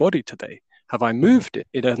for my body today? Have I Mm-hmm. moved it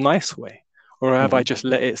in a nice way, or have I Mm-hmm. just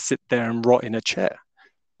let it sit there and rot in a chair?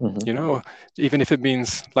 Mm-hmm. You know, even if it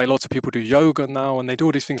means like lots of people do yoga now and they do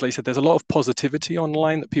all these things. Like you said, there's a lot of positivity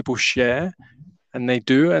online that people share, and they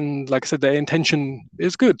do. And like I said, their intention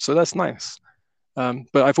is good, so that's nice.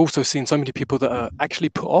 But I've also seen so many people that are actually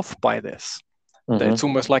put off by this, that it's Mm-hmm.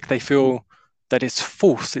 almost like they feel that it's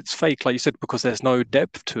false, it's fake, like you said, because there's no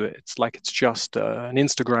depth to it. It's like it's just an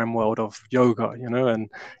Instagram world of yoga, and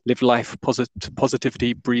live life.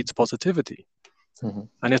 Positivity breeds positivity. Mm-hmm.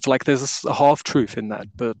 And it's like there's a half truth in that.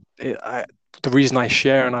 But the reason I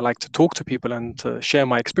share and I like to talk to people and to share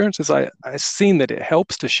my experiences, I've seen that it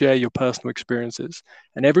helps to share your personal experiences.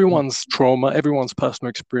 And everyone's trauma, everyone's personal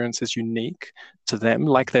experience is unique to them,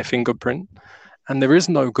 like their fingerprint. And there is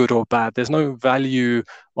no good or bad. There's no value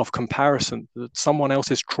of comparison. That someone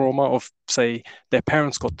else's trauma of, say, their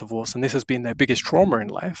parents got divorced and this has been their biggest trauma in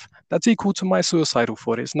life, that's equal to my suicidal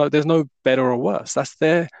thought. There's no better or worse. That's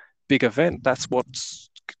their big event. That's what's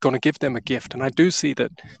going to give them a gift. And I do see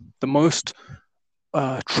that the most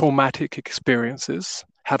traumatic experiences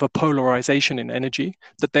have a polarization in energy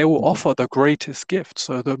that they will Mm-hmm. offer the greatest gift.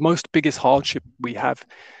 So the most biggest hardship we have,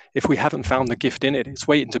 if we haven't found the gift in it, it's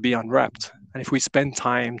waiting to be unwrapped. And if we spend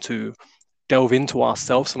time to delve into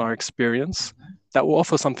ourselves and our experience, that will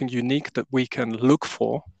offer something unique that we can look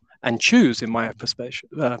for and choose. In my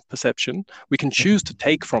perception, we can choose to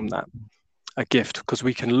take from that a gift because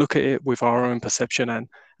we can look at it with our own perception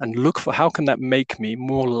and look for how can that make me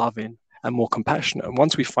more loving and more compassionate. And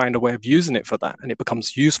once we find a way of using it for that and it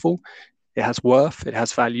becomes useful, it has worth, it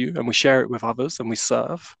has value, and we share it with others and we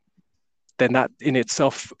serve, then that in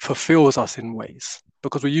itself fulfills us in ways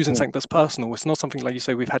because we're using Mm-hmm. something that's personal. It's not something like you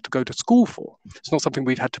say we've had to go to school for. It's not something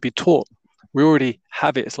we've had to be taught. We already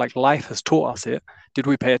have it. It's like life has taught us it. Did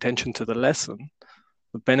we pay attention to the lesson?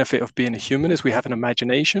 The benefit of being a human is we have an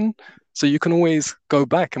imagination. So you can always go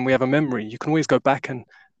back and we have a memory. You can always go back and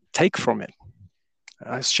take from it.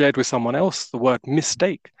 I shared with someone else the word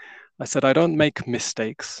mistake. I said, I don't make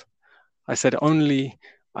mistakes. I said, only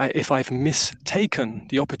if I've mistaken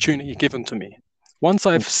the opportunity given to me. Once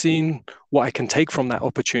I've seen what I can take from that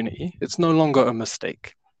opportunity, it's no longer a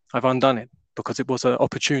mistake. I've undone it because it was an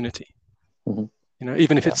opportunity. Mm-hmm.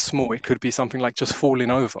 Even if Yeah. it's small, it could be something like just falling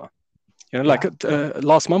over. Like Yeah.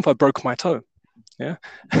 last month I broke my toe. Yeah.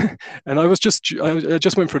 And I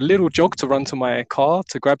just went for a little jog to run to my car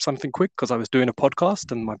to grab something quick because I was doing a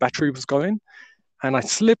podcast and my battery was going. And I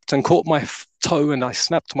slipped and caught my toe and I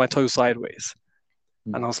snapped my toe sideways.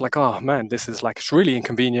 And I was like, oh man, this is like, it's really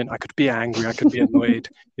inconvenient. I could be angry. I could be annoyed.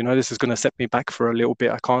 This is going to set me back for a little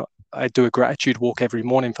bit. I do a gratitude walk every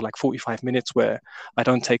morning for like 45 minutes where I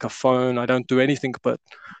don't take a phone. I don't do anything but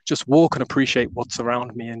just walk and appreciate what's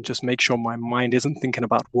around me and just make sure my mind isn't thinking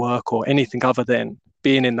about work or anything other than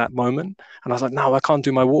being in that moment. And I was like, no, I can't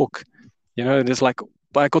do my walk. And it's like,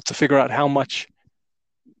 but I got to figure out how much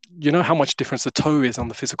difference the toe is on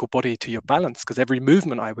the physical body to your balance, because every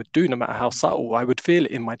movement I would do, no matter how subtle, I would feel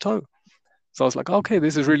it in my toe. So I was like, okay,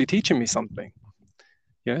 this is really teaching me something.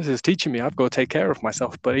 This is teaching me I've got to take care of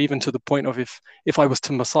myself. But even to the point of if I was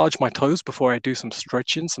to massage my toes before I do some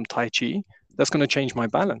stretching, some Tai Chi, that's going to change my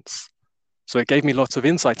balance. So it gave me lots of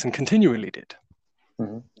insights and continually did.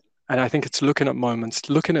 Mm-hmm. And I think it's looking at moments,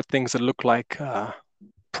 looking at things that look like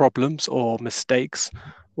problems or mistakes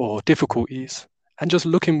or difficulties, and just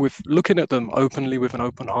looking at them openly with an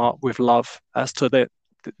open heart, with love as to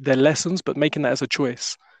their lessons, but making that as a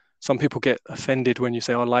choice. Some people get offended when you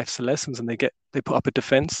say, "Oh, life's the lessons," and they put up a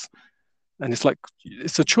defense, and it's like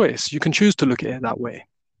it's a choice. You can choose to look at it that way.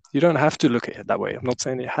 You don't have to look at it that way. I'm not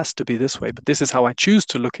saying it has to be this way, but this is how I choose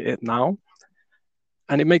to look at it now,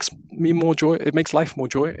 and it makes me more joy. It makes life more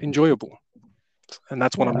enjoyable, and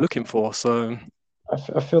that's what I'm Yeah. looking for. So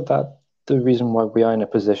I feel that the reason why we are in a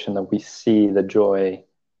position that we see the joy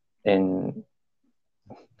in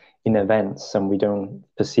events and we don't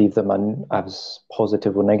perceive them as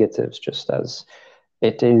positive or negatives, just as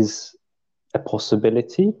it is a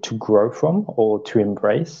possibility to grow from or to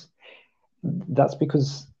embrace. That's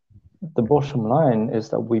because the bottom line is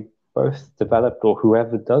that we both developed, or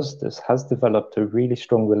whoever does this has developed, a really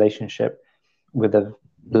strong relationship with the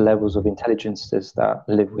levels of intelligences that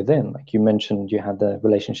live within. Like you mentioned, you had the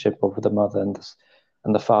relationship of the mother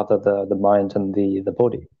and the father, the mind and the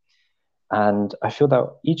body. And I feel that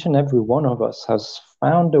each and every one of us has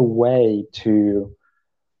found a way to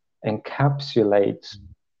encapsulate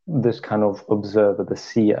this kind of observer, the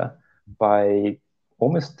seer, by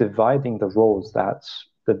almost dividing the roles that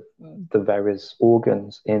the various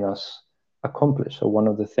organs in us accomplish. So one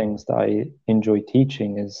of the things that I enjoy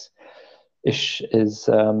teaching is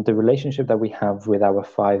the relationship that we have with our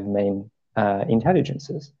five main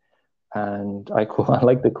intelligences. And I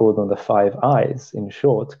like to call them the five eyes in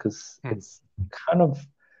short, because it's kind of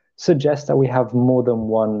suggests that we have more than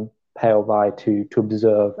one pair of eye to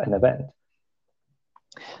observe an event.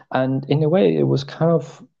 And in a way, it was kind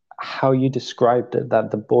of how you described it,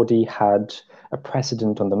 that the body had a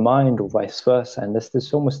precedent on the mind or vice versa. And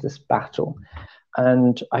there's almost this battle.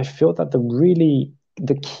 And I feel that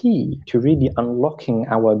the key to really unlocking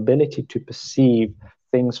our ability to perceive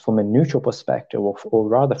things from a neutral perspective, or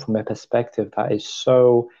rather from a perspective that is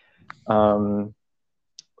so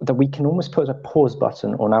that we can almost put a pause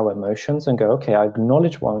button on our emotions and go, okay, I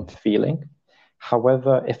acknowledge what I'm feeling.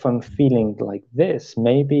 However, if I'm feeling like this,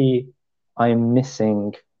 maybe I'm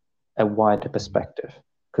missing a wider perspective.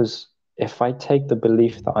 Because if I take the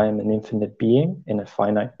belief that I am an infinite being in a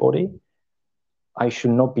finite body, I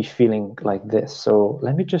should not be feeling like this. So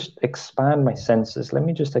let me just expand my senses. Let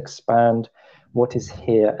me just expand what is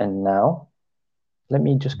here and now. Let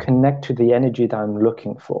me just connect to the energy that I'm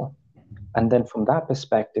looking for. And then from that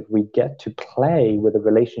perspective, we get to play with the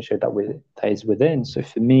relationship that is within. So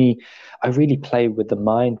for me, I really play with the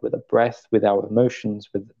mind, with the breath, with our emotions,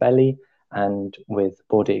 with the belly, and with the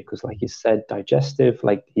body. Because like you said, digestive,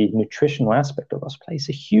 like the nutritional aspect of us, plays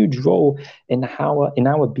a huge role in our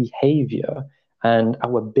behavior and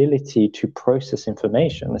our ability to process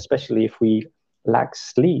information, especially if we lack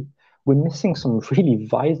sleep. We're missing some really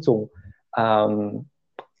vital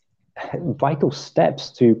steps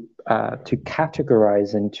to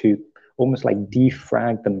categorize and to almost like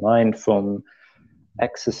defrag the mind from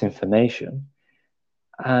excess information,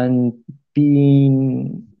 and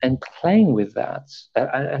playing with that.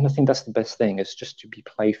 And I think that's the best thing, is just to be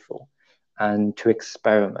playful and to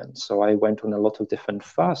experiment. So I went on a lot of different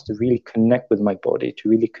fasts to really connect with my body, to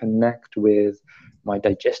really connect with my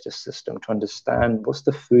digestive system, to understand what's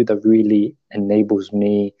the food that really enables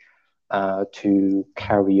me to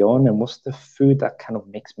carry on, and what's the food that kind of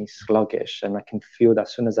makes me sluggish, and I can feel that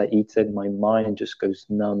as soon as I eat it, my mind just goes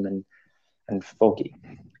numb and foggy.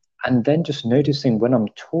 And then just noticing when I'm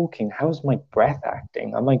talking, how's my breath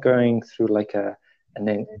acting? Am I going through like and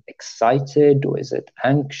then excited, or is it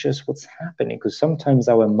anxious? What's happening? Because sometimes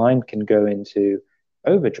our mind can go into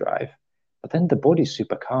overdrive, but then the body's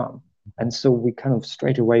super calm. And so we kind of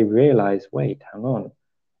straight away realize, wait, hang on.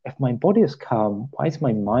 If my body is calm, why is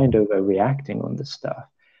my mind overreacting on this stuff?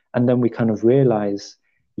 And then we kind of realize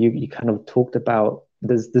you kind of talked about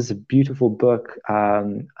there's a beautiful book,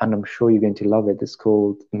 and I'm sure you're going to love it. It's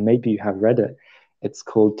called, maybe you have read it. It's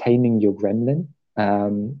called Taming Your Gremlin,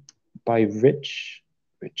 by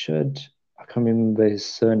Richard. I can't remember his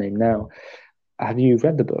surname now. Have you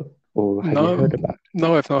read the book or have you No, heard about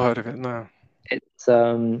no, I've not heard of it. No. it?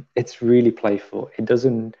 It's really playful. It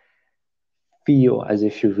doesn't feel as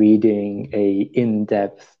if you're reading a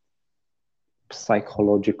in-depth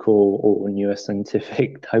psychological or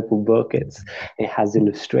neuroscientific type of book. It has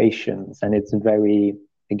illustrations and it's very,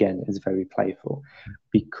 again, it's very playful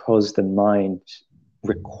because the mind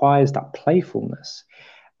requires that playfulness.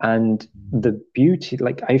 And the beauty,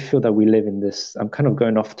 like I feel that we live in this, I'm kind of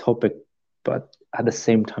going off topic, but at the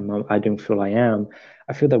same time, I don't feel I am.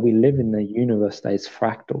 I feel that we live in a universe that is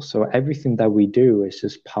fractal. So everything that we do is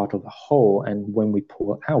just part of a whole. And when we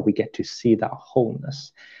pull it out, we get to see that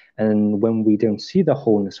wholeness. And when we don't see the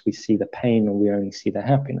wholeness, we see the pain and we only see the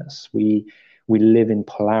happiness. We live in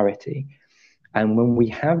polarity. And when we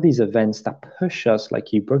have these events that push us,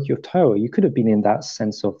 like you broke your toe, you could have been in that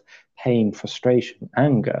sense of pain, frustration,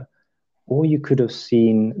 anger, or you could have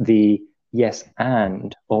seen the yes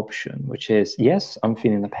and option, which is yes, I'm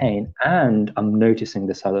feeling the pain and I'm noticing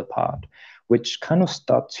this other part, which kind of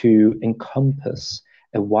start to encompass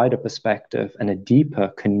a wider perspective and a deeper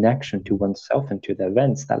connection to oneself and to the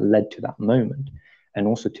events that led to that moment and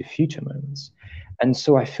also to future moments. And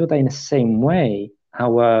so I feel that in the same way,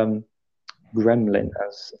 our gremlin,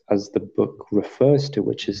 as the book refers to,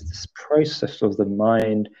 which is this process of the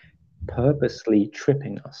mind purposely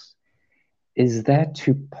tripping us, is there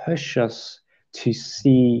to push us to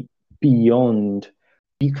see beyond.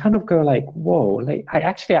 You kind of go like, whoa, like I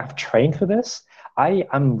actually have trained for this. I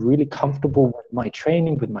am really comfortable with my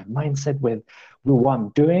training, with my mindset, with what I'm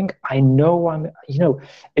doing. I know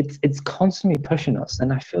it's constantly pushing us.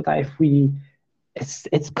 And I feel that if we it's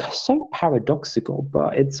so paradoxical,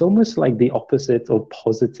 but it's almost like the opposite of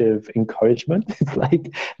positive encouragement. It's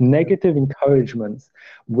like negative encouragement,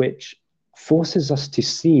 which forces us to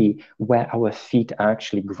see where our feet are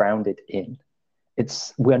actually grounded in.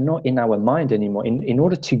 It's we're not in our mind anymore. In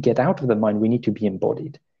order to get out of the mind, we need to be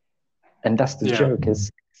embodied. And that's the Yeah. joke,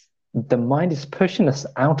 is the mind is pushing us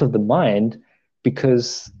out of the mind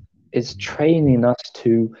because it's training us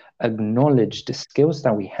to acknowledge the skills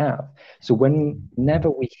that we have. So whenever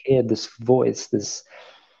we hear this voice,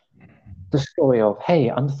 the story of, hey,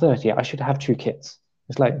 I'm 30, I should have two kids.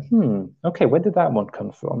 It's like, okay, where did that one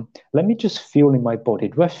come from? Let me just feel in my body.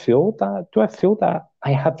 Do I feel that? Do I feel that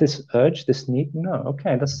I have this urge, this need? No,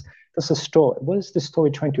 okay, that's a story. What is this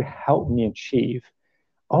story trying to help me achieve?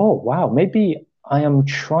 Oh, wow, maybe I am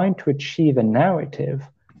trying to achieve a narrative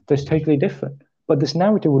that's totally different. But this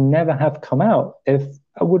narrative would never have come out if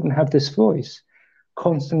I wouldn't have this voice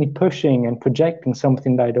constantly pushing and projecting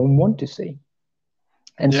something that I don't want to see.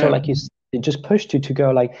 And so, Yeah. like it just pushed you to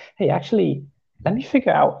go like, hey, actually, let me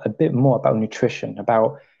figure out a bit more about nutrition,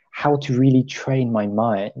 about how to really train my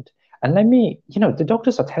mind. And let me, the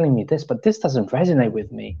doctors are telling me this, but this doesn't resonate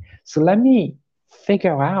with me. So let me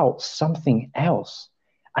figure out something else.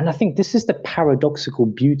 And I think this is the paradoxical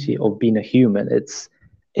beauty of being a human.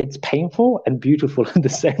 It's painful and beautiful at the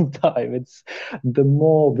same time. It's the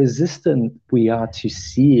more resistant we are to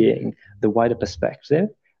seeing the wider perspective,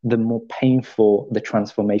 the more painful the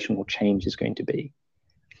transformational change is going to be.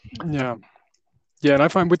 Yeah. Yeah, and I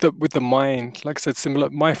find with the mind, like I said, similar.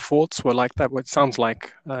 My thoughts were like that. What it sounds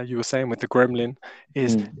like you were saying with the gremlin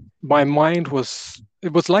is Mm. my mind was.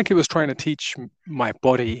 It was like it was trying to teach my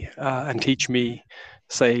body and teach me,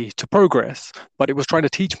 say, to progress, but it was trying to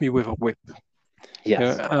teach me with a whip. You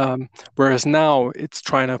Yes. know, whereas now it's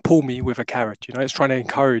trying to pull me with a carrot. You know, it's trying to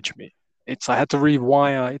encourage me. It's I had to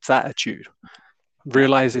rewire its attitude, Yeah.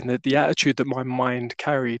 realizing that the attitude that my mind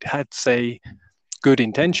carried had, say, good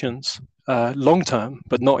intentions long term,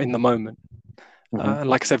 but not in the moment. Hmm. And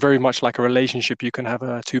like I said, very much like a relationship, you can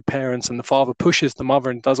have two parents, and the father pushes the mother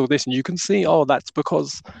and does all this, and you can see, oh, that's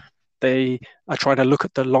because they are trying to look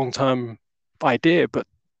at the long term idea. But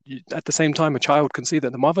at the same time, a child can see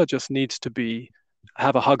that the mother just needs to be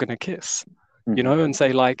have a hug and a kiss, you Hmm. know, and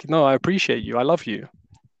say like, no, I appreciate you, I love you,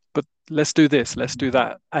 but let's do this, let's do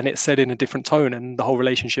that, and it's said in a different tone, and the whole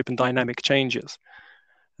relationship and dynamic changes.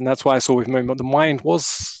 And that's why I saw with Moonbot, the mind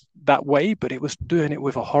was that way, but it was doing it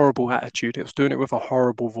with a horrible attitude. It was doing it with a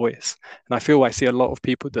horrible voice. And I feel I see a lot of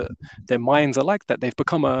people that their minds are like that. They've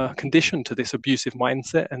become a condition to this abusive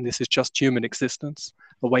mindset, and this is just human existence,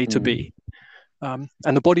 a way to Mm. be. and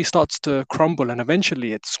the body starts to crumble, and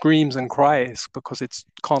eventually it screams and cries because it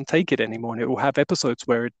can't take it anymore, and it will have episodes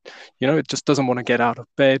where it just doesn't want to get out of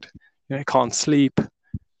bed. It can't sleep.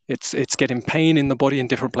 It's getting pain in the body in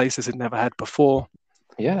different places it never had before.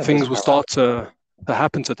 Yeah, Things that's will how. start to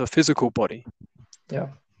happen to the physical body. Yeah.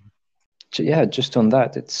 Yeah, just on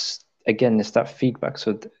that, it's that feedback.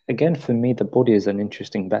 So again, for me, the body is an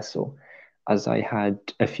interesting vessel, as I had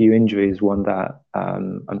a few injuries, one that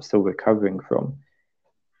I'm still recovering from.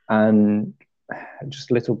 And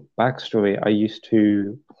just a little backstory, I used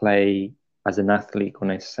to play as an athlete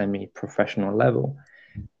on a semi-professional level,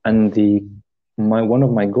 and the my one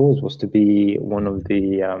of my goals was to be one of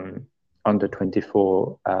the under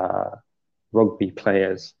 24 rugby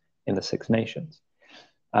players in the Six Nations.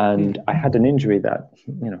 And I had an injury that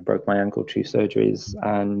broke my ankle, 2 surgeries,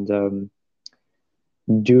 and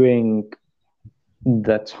during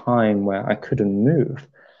the time where I couldn't move,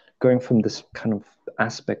 going from this kind of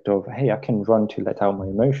aspect of, hey, I can run to let out my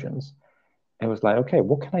emotions, it was like, okay,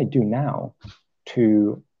 what can I do now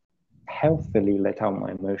to healthily let out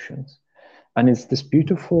my emotions? And it's this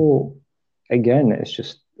beautiful, again, it's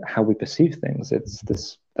just how we perceive things.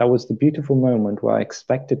 That was the beautiful moment where I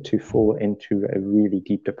expected to fall into a really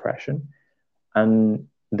deep depression. And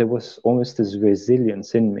there was almost this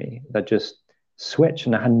resilience in me that just switched,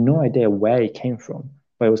 and I had no idea where it came from.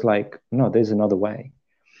 But it was like, no, there's another way.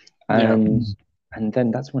 Yeah, And and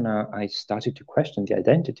then that's when I started to question the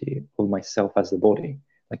identity of myself as the body.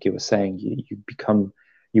 Like you were saying,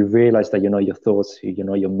 you realize that you're not your thoughts, you're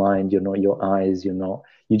not your mind, you're not your eyes, you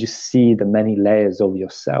just see the many layers of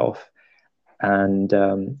yourself. And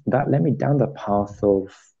that led me down the path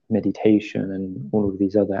of meditation and all of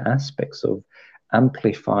these other aspects of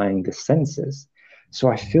amplifying the senses. So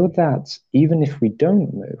I feel that even if we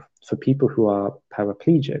don't move, for people who are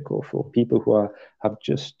paraplegic or for people have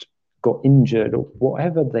just got injured or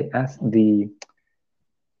whatever the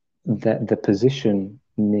positioning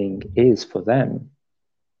is for them,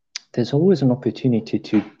 there's always an opportunity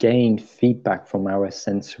to gain feedback from our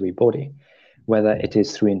sensory body, whether it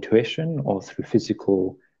is through intuition or through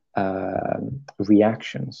physical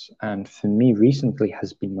reactions. And for me, recently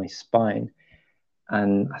has been my spine.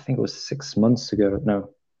 And I think it was 6 months ago,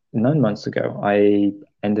 no, 9 months ago, I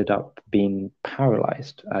ended up being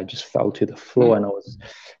paralyzed. I just fell to the floor and I was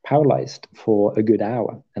paralyzed for a good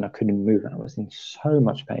hour and I couldn't move. And I was in so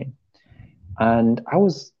much pain. And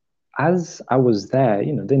as I was there,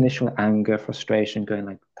 the initial anger, frustration, going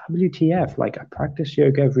like, WTF, like I practice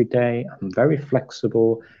yoga every day. I'm very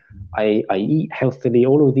flexible. I eat healthily.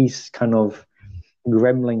 All of these kind of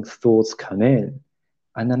gremlin thoughts come in.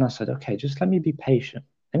 And then I said, okay, just let me be patient.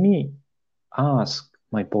 Let me ask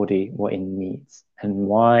my body what it needs and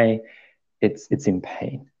why it's in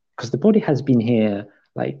pain. Because the body has been here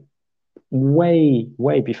like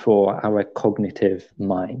way before our cognitive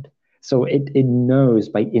mind. So it knows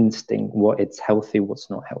by instinct what it's healthy, what's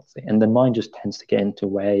not healthy. And the mind just tends to get into a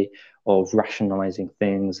way of rationalizing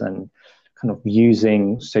things and kind of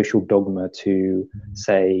using social dogma to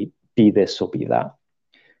say, be this or be that.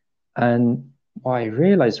 And what I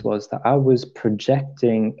realized was that I was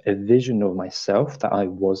projecting a vision of myself that I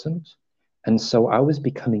wasn't. And so I was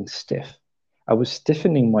becoming stiff. I was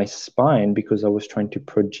stiffening my spine because I was trying to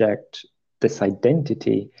project this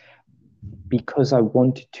identity because I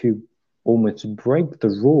wanted to almost break the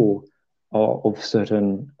rule of a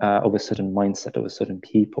certain mindset of a certain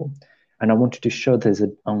people. And I wanted to show there's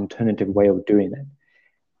an alternative way of doing it.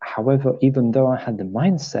 However, even though I had the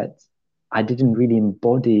mindset, I didn't really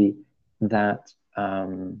embody that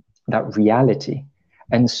reality.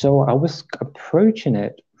 And so I was approaching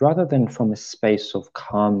it rather than from a space of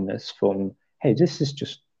calmness, from, hey, this is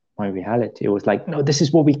just my reality. It was like, no, this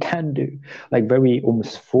is what we can do, like very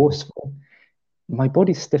almost forceful. My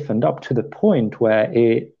body stiffened up to the point where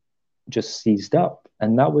it just seized up.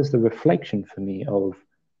 And that was the reflection for me of,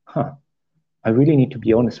 I really need to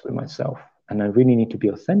be honest with myself and I really need to be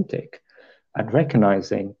authentic at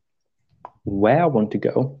recognizing where I want to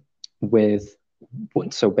go with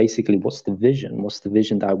so basically what's the vision? What's the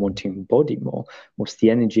vision that I want to embody more? What's the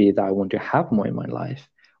energy that I want to have more in my life?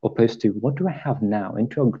 Opposed to what do I have now?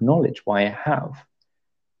 And to acknowledge why I have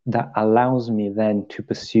that allows me then to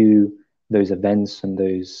pursue those events and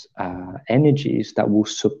those energies that will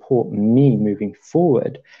support me moving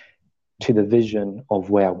forward to the vision of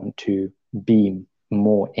where I want to be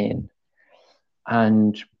more in.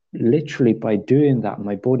 And literally by doing that,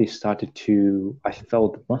 my body I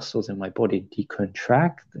felt the muscles in my body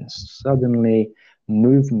decontract, and suddenly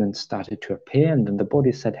movement started to appear. And then the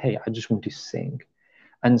body said, hey, I just want to sing.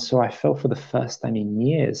 And so I felt for the first time in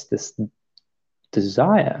years this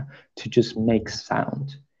desire to just make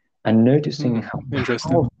sound and noticing how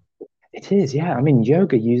Interesting. powerful it is. Yeah, I mean,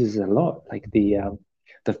 yoga uses a lot, like the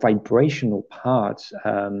vibrational part,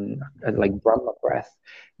 like Brahma breath,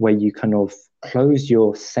 where you kind of close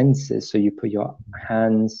your senses. So you put your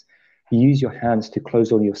hands, you use your hands to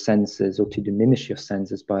close all your senses or to diminish your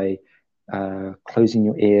senses by closing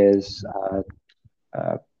your ears,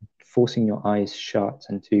 uh, forcing your eyes shut,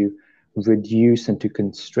 and to reduce and to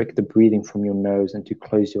constrict the breathing from your nose and to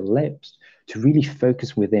close your lips, to really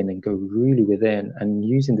focus within and go really within, and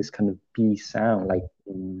using this kind of B sound, like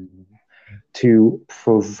to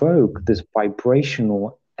provoke this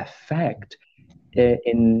vibrational effect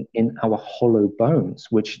in our hollow bones,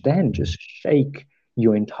 which then just shake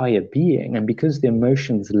your entire being. And because the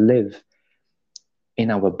emotions live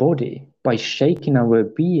in our body, by shaking our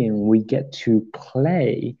being, we get to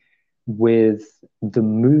play with the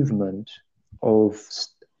movement of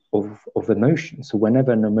of emotion. So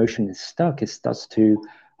whenever an emotion is stuck, it starts to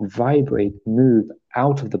vibrate, move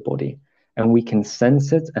out of the body, and we can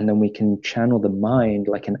sense it, and then we can channel the mind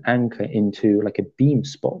like an anchor into like a beam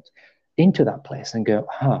spot into that place and go,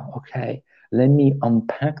 okay, let me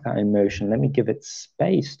unpack that emotion, let me give it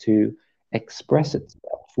space to express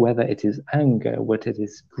itself, whether it is anger, whether it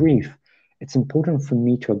is grief. It's important for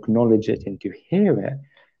me to acknowledge it and to hear it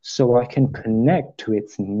so I can connect to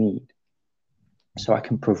its need. So I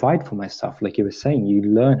can provide for myself. Like you were saying, you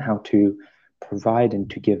learn how to provide and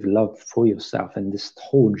to give love for yourself. And this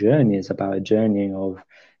whole journey is about a journey of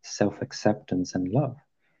self acceptance and love.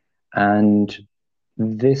 And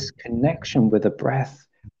this connection with the breath,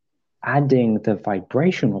 adding the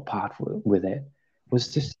vibrational part with it,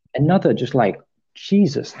 was just another, just like,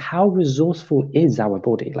 Jesus, how resourceful is our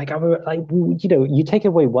body? Like you take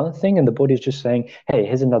away one thing and the body is just saying, hey,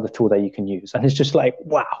 here's another tool that you can use. And it's just like,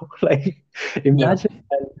 wow, like Yeah. imagine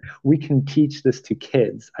when we can teach this to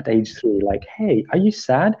kids at age 3, like, hey, are you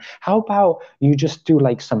sad? How about you just do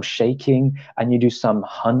like some shaking and you do some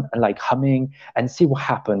humming and see what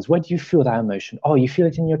happens. Where do you feel that emotion? Oh, you feel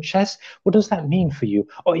it in your chest? What does that mean for you?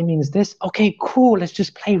 Oh, it means this. Okay, cool. Let's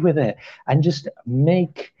just play with it and just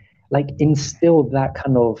instill that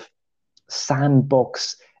kind of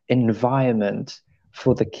sandbox environment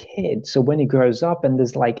for the kid. So when he grows up and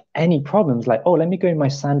there's like any problems, like, oh, let me go in my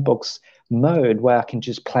sandbox mode where I can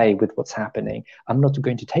just play with what's happening. I'm not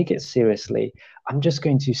going to take it seriously. I'm just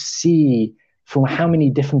going to see from how many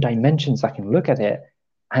different dimensions I can look at it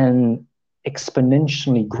and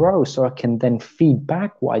exponentially grow so I can then feed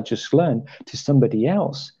back what I just learned to somebody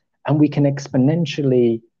else. And we can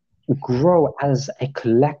exponentially grow as a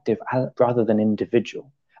collective rather than individual.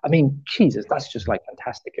 I mean, Jesus, that's just like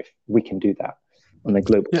fantastic if we can do that on a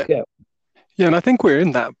global Yeah. scale. Yeah, and I think we're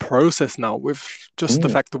in that process now with just the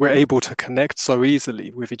Mm, fact that we're able to connect so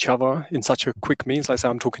easily with each other in such a quick means. Like, say,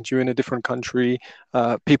 I'm talking to you in a different country,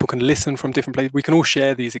 people can listen from different places. We can all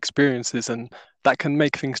share these experiences, and that can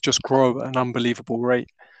make things just grow at an unbelievable rate.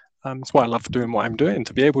 That's why I love doing what I'm doing,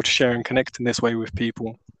 to be able to share and connect in this way with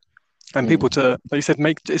people. And mm, people to, like you said,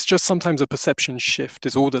 make it's just sometimes a perception shift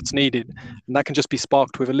is all that's needed. And that can just be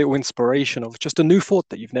sparked with a little inspiration of just a new thought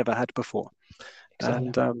that you've never had before. exactly.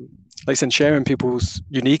 And like I said, sharing people's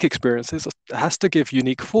unique experiences has to give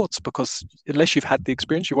unique thoughts, because unless you've had the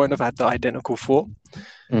experience, you won't have had the identical thought.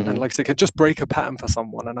 And Hmm. like I said, it can just break a pattern for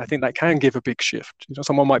someone. And I think that can give a big shift. You know,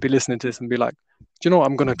 someone might be listening to this and be like, do you know what?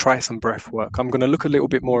 I'm going to try some breath work. I'm going to look a little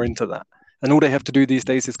bit more into that. And all they have to do these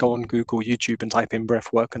days is go on Google, YouTube, and type in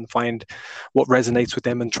breath work and find what resonates with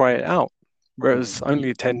them and try it out. Whereas Hmm.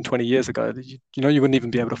 only 10, 20 years ago, you wouldn't even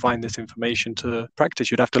be able to find this information to practice.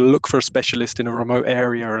 You'd have to look for a specialist in a remote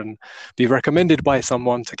area and be recommended by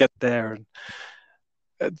someone to get there.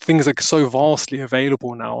 And things are so vastly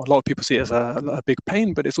available now. A lot of people see it as a big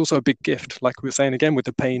pain, but it's also a big gift, like we were saying again with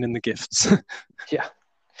the pain and the gifts. Yeah,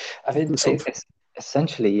 I mean, sort of, it's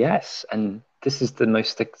essentially yes. And this is the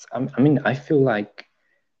most, I mean, I feel like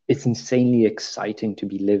it's insanely exciting to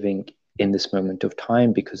be living in this moment of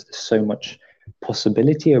time because there's so much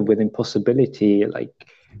possibility, or within possibility, like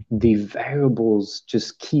the variables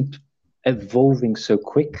just keep evolving so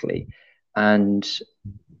quickly. And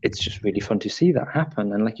it's just really fun to see that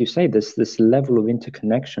happen. And like you say, this level of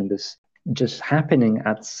interconnection, this just happening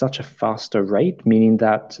at such a faster rate, meaning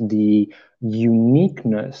that the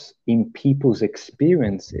uniqueness in people's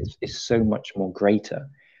experiences is so much more greater.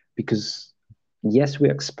 Because yes,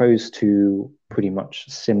 we're exposed to pretty much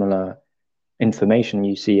similar information.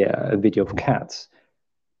 You see a video of cats,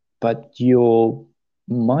 but your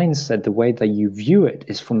mindset, the way that you view it,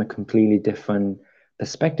 is from a completely different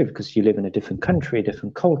perspective because you live in a different country,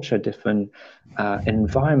 different culture, different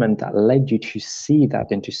environment that led you to see that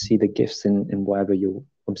and to see the gifts in whatever you're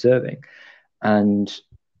observing. And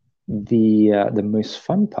the most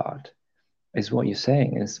fun part is what you're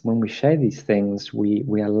saying is when we share these things,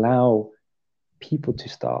 we allow people to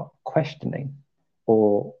start questioning,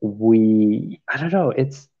 or I don't know,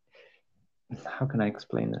 it's, how can I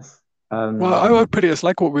explain this? Well, I would put it as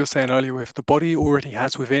like what we were saying earlier with the body already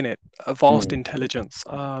has within it a vast mm, intelligence.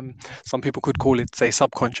 Some people could call it, say,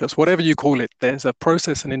 subconscious, whatever you call it. There's a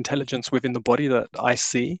process and intelligence within the body that I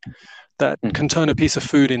see that can mm, turn a piece of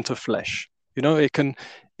food into flesh.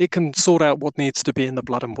 It can sort out what needs to be in the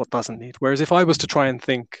blood and what doesn't need. Whereas if I was to try and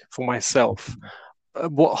think for myself,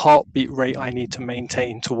 what heartbeat rate I need to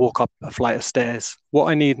maintain to walk up a flight of stairs, what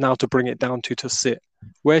I need now to bring it down to sit,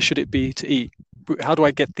 where should it be to eat? How do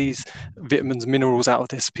I get these vitamins, minerals out of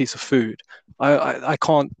this piece of food? I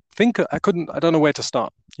can't think, I don't know where to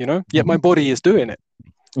start, yet my mm, body is doing it.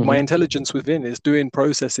 My mm, intelligence within is doing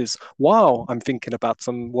processes while I'm thinking about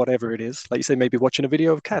some whatever it is. Like you say, maybe watching a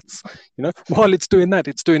video of cats, while it's doing that,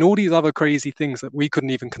 it's doing all these other crazy things that we couldn't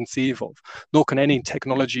even conceive of, nor can any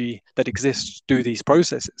technology that exists do these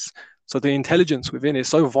processes. So the intelligence within is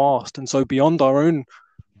so vast and so beyond our own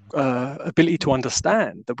ability to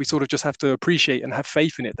understand that we sort of just have to appreciate and have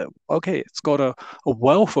faith in it that, okay, it's got a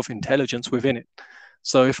wealth of intelligence within it.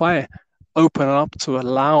 So if I open up to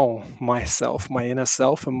allow myself, my inner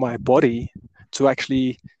self, and my body to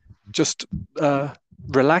actually just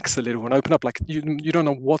relax a little and open up, like you don't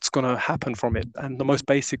know what's going to happen from it. And the most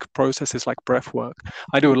basic process is like breath work.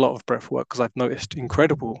 I do a lot of breath work because I've noticed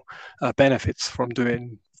incredible benefits from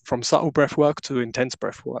doing from subtle breath work to intense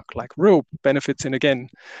breath work, like real benefits in, again,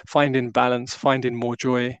 finding balance, finding more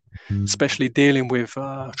joy, especially dealing with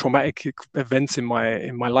traumatic events in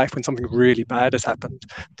my life. When something really bad has happened,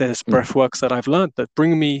 there's mm, breath works that I've learned that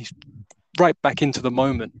bring me right back into the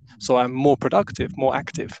moment, so I'm more productive, more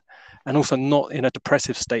active, and also not in a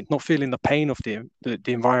depressive state, not feeling the pain of the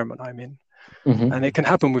environment I'm in. And mm, it can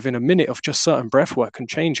happen within a minute of just certain breath work and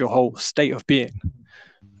change your whole state of being.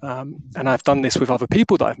 And I've done this with other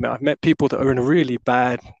people that I've met. I've met people that are in a really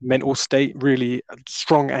bad mental state, really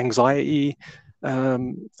strong anxiety.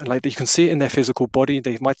 And like you can see it in their physical body.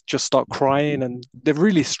 They might just start crying and they're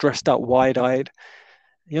really stressed out, wide eyed,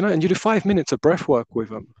 and you do 5 minutes of breath work with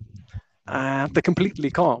them and they're completely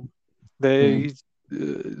calm. mm, They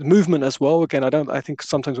movement as well. Again, I think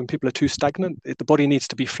sometimes when people are too stagnant, the body needs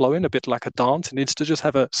to be flowing a bit like a dance. It needs to just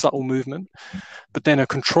have a subtle movement, but then a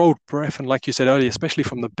controlled breath. And like you said earlier, especially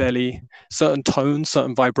from the belly, certain tones,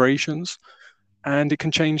 certain vibrations, and it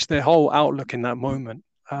can change their whole outlook in that moment.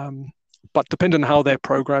 But depending on how they're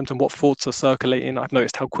programmed and what thoughts are circulating, I've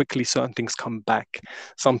noticed how quickly certain things come back.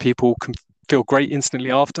 Some people can feel great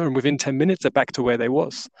instantly after, and within 10 minutes, they're back to where they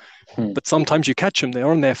was. mm, But sometimes you catch them,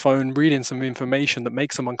 they're on their phone reading some information that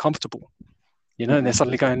makes them uncomfortable, and they're mm,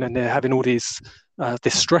 suddenly going and they're having all this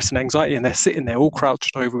stress and anxiety, and they're sitting there all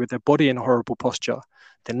crouched over with their body in a horrible posture,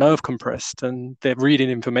 their nerve compressed, and they're reading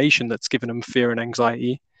information that's giving them fear and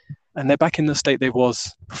anxiety, and they're back in the state they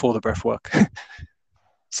was before the breath work.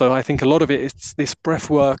 So I think a lot of it is this breath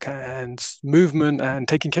work and movement and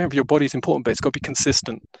taking care of your body is important, but it's got to be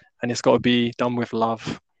consistent and it's got to be done with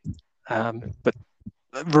love. But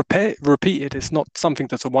repeated is not something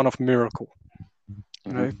that's a one-off miracle.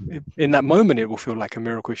 mm. In that moment, it will feel like a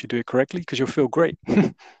miracle if you do it correctly because you'll feel great.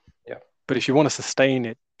 Yeah. But if you want to sustain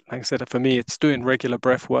it, like I said, for me, it's doing regular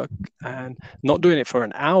breath work and not doing it for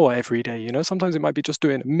an hour every day. Sometimes it might be just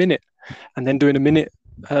doing a minute and then doing a minute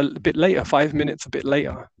a bit later, 5 minutes a bit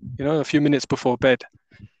later, a few minutes before bed,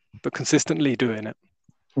 but consistently doing it.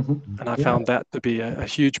 And I Yeah, found that to be a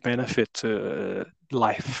huge benefit to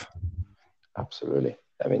life. absolutely.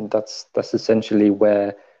 I mean, that's essentially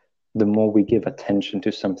where the more we give attention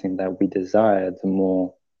to something that we desire, the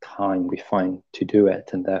more time we find to do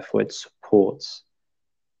it, and therefore it supports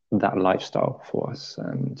that lifestyle for us.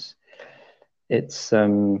 And it's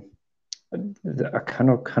I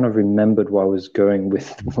kind of remembered what I was going with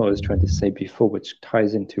what I was trying to say before, which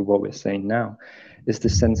ties into what we're saying now, is the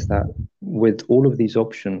sense that with all of these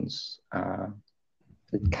options,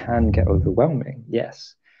 it can get overwhelming,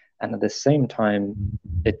 yes. And at the same time,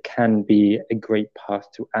 it can be a great path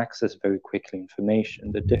to access very quickly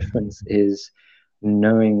information. The difference is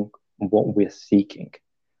knowing what we're seeking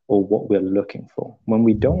or what we're looking for. When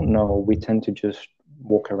we don't know, we tend to just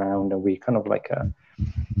walk around and we kind of like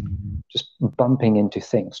just bumping into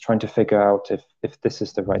things, trying to figure out if this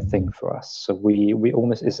is the right thing for us. So we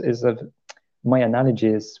almost is a my analogy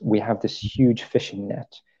is we have this huge fishing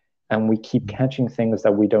net and we keep catching things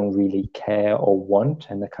that we don't really care or want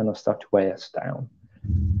and they kind of start to weigh us down.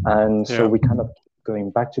 And so Yeah. we kind of keep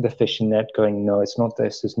going back to the fishing net, going, no, it's not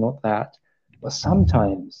this, it's not that. But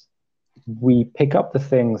sometimes we pick up the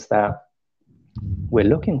things that we're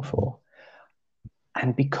looking for.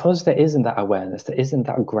 And because there isn't that awareness, there isn't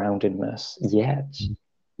that groundedness yet,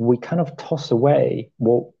 we kind of toss away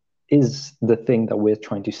what is the thing that we're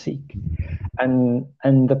trying to seek. And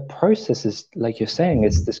the process is, like you're saying,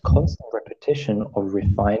 it's this constant repetition of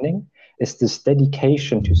refining. It's this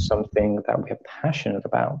dedication to something that we are passionate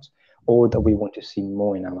about or that we want to see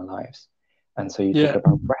more in our lives. And so you talk Yeah.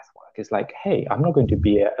 about breath work. It's like, hey, I'm not going to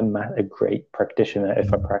be a great practitioner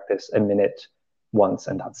if I practice a minute once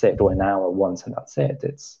and that's it, or an hour once and that's it.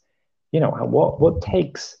 It's, what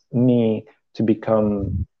takes me to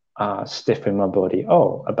become stiff in my body?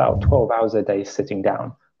 Oh, about 12 hours a day sitting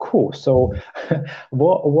down. Cool. So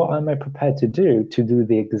what am I prepared to do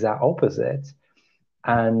the exact opposite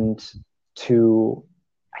and to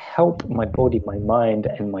help my body, my mind,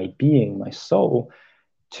 and my being, my soul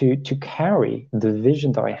to carry the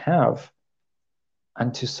vision that I have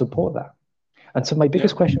and to support that. And so my Yeah.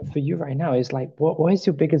 biggest question for you right now is like, what is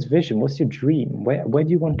your biggest vision? What's your dream? Where do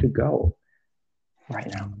you want to go right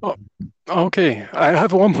now? Oh, okay. I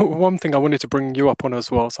have one thing I wanted to bring you up on as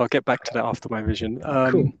well, so I'll get back to that after my vision.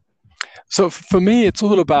 Cool. So for me, it's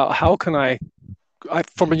all about how can I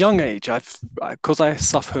from a young age, because I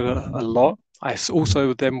suffered a lot.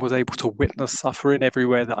 Also then was able to witness suffering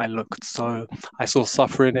everywhere that I looked. So I saw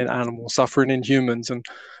suffering in animals, suffering in humans, and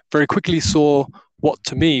very quickly saw what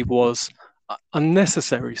to me was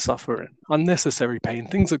unnecessary suffering, unnecessary pain,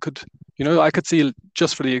 things that could, I could see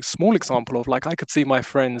just for the small example of like, I could see my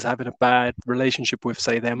friends having a bad relationship with,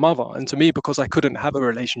 say, their mother. And to me, because I couldn't have a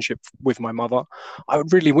relationship with my mother, I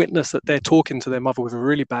would really witness that they're talking to their mother with a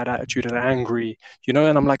really bad attitude and angry, and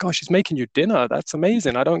I'm like, oh, she's making you dinner. That's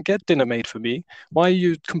amazing. I don't get dinner made for me. Why are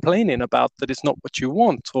you complaining about that it's not what you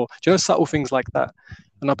want? Or, subtle things like that.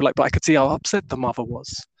 And I'd be like, but I could see how upset the mother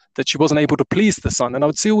was that she wasn't able to please the son. And I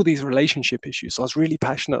would see all these relationship issues. So I was really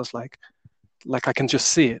passionate. I was like I can just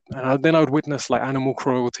see it. And then I would witness like animal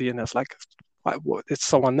cruelty, and it's like, it's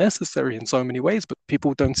so unnecessary in so many ways, but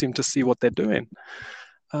people don't seem to see what they're doing.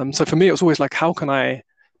 So for me, it was always like, how can I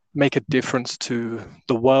make a difference to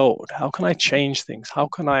the world? How can I change things? How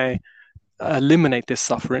can I eliminate this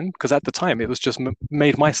suffering? Because at the time, it was just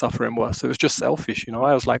made my suffering worse. It was just selfish.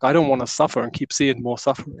 I was like, I don't want to suffer and keep seeing more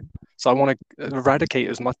suffering. So I want to eradicate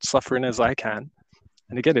as much suffering as I can.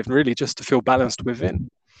 And again, it really just to feel balanced within.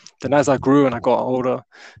 Then as I grew and I got older,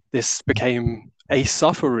 this became a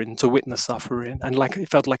suffering to witness suffering. And like it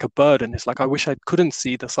felt like a burden. It's like I wish I couldn't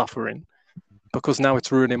see the suffering because now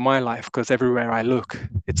it's ruining my life because everywhere I look,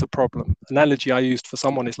 it's a problem. Analogy I used for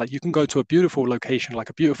someone is like you can go to a beautiful location, like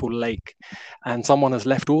a beautiful lake, and someone has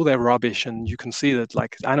left all their rubbish, and you can see that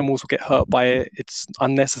like animals will get hurt by it. It's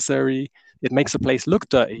unnecessary. It makes the place look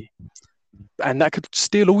dirty. And that could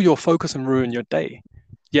steal all your focus and ruin your day.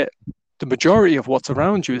 Yet the majority of what's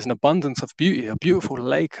around you is an abundance of beauty, a beautiful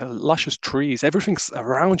lake, luscious trees, everything's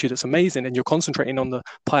around you that's amazing, and you're concentrating on the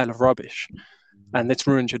pile of rubbish, and it's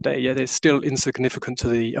ruined your day. Yet it's still insignificant to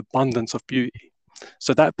the abundance of beauty.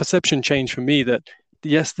 So that perception changed for me that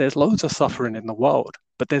yes, there's loads of suffering in the world,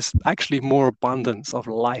 but there's actually more abundance of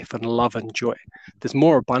life and love and joy. There's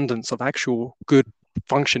more abundance of actual good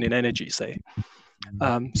functioning energy, say.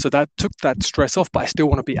 So that took that stress off, but I still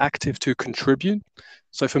want to be active to contribute.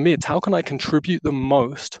 So for me, it's how can I contribute the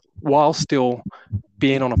most while still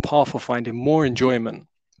being on a path of finding more enjoyment,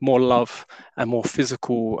 more love, and more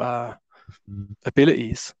physical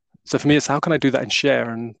abilities. So for me, it's how can I do that and share?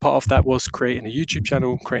 And part of that was creating a YouTube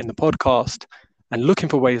channel, creating the podcast, and looking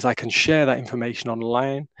for ways I can share that information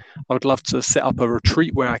online. I would love to set up a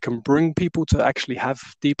retreat where I can bring people to actually have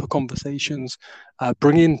deeper conversations,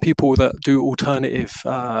 bring in people that do alternative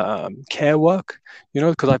care work,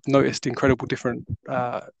 because I've noticed incredible different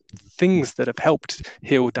things that have helped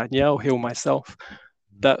heal Danielle, heal myself,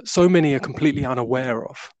 that so many are completely unaware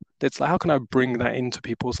of. It's like, how can I bring that into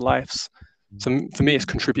people's lives? So for me, it's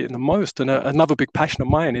contributing the most. And another big passion of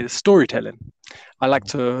mine is storytelling. I like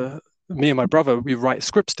to, me and my brother, we write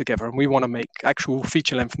scripts together and we want to make actual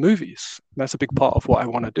feature-length movies. That's a big part of what I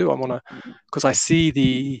want to do. I want to, because I see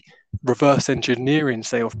the reverse engineering,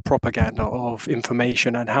 say, of propaganda, of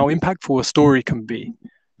information, and how impactful a story can be.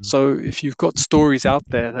 So if you've got stories out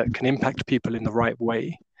there that can impact people in the right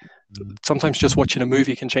way, sometimes just watching a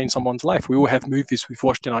movie can change someone's life. We all have movies we've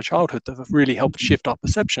watched in our childhood that have really helped shift our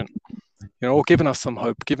perception, or given us some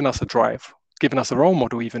hope, given us a drive, given us a role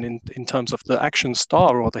model, even in terms of the action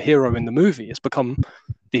star or the hero in the movie. It's become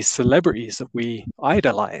these celebrities that we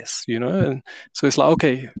idolize, and so it's like,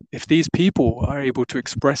 okay, if these people are able to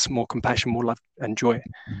express more compassion, more love and joy,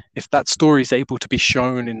 if that story is able to be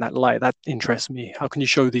shown in that light, that interests me. How can you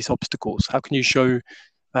show these obstacles? How can you show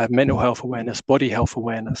mental health awareness, body health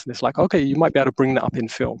awareness? And it's like, okay, you might be able to bring that up in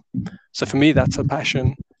film. So for me, that's a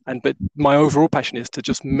passion. But my overall passion is to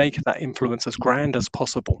just make that influence as grand as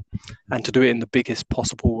possible, and to do it in the biggest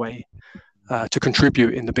possible way, to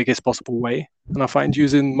contribute in the biggest possible way. And I find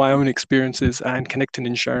using my own experiences and connecting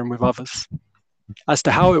and sharing with others. As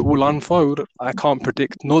to how it will unfold, I can't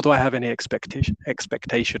predict, nor do I have any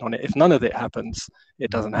expectation on it. If none of it happens,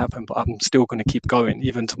 it doesn't happen, but I'm still going to keep going,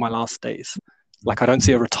 even to my last days. Like, I don't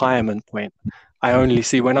see a retirement point. I only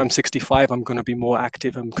see when I'm 65, I'm going to be more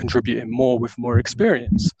active and contributing more with more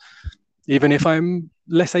experience, even if I'm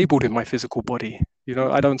less able in my physical body.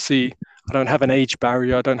 I don't have an age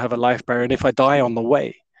barrier. I don't have a life barrier. And if I die on the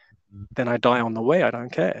way, then I die on the way. I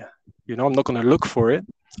don't care. I'm not going to look for it.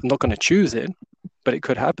 I'm not going to choose it, but it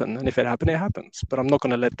could happen. And if it happens, it happens. But I'm not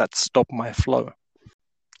going to let that stop my flow.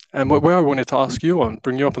 And where I wanted to ask you on,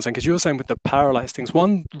 bring you up on something, because you were saying with the paralyzed things,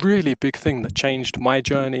 one really big thing that changed my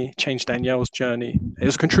journey, changed Danielle's journey,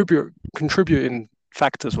 is contributing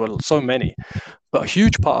factors were so many, but a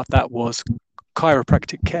huge part of that was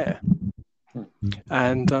chiropractic care.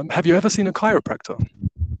 And have you ever seen a chiropractor?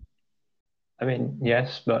 I mean,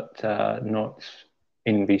 yes, but not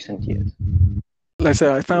in recent years. Like I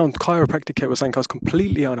said, I found chiropractic care was something I was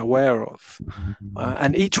completely unaware of.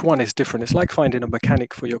 And each one is different. It's like finding a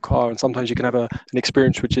mechanic for your car. And sometimes you can have an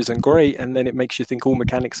experience which isn't great, and then it makes you think all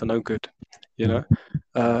mechanics are no good.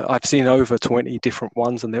 I've seen over 20 different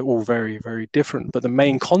ones, and they're all very, very different. But the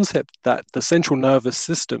main concept that the central nervous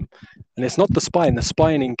system, and it's not the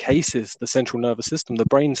spine encases the central nervous system, the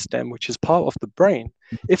brain stem, which is part of the brain,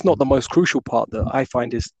 if not the most crucial part that I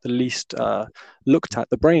find is the least looked at.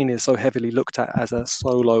 The brain is so heavily looked at as a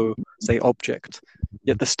solo, say, object.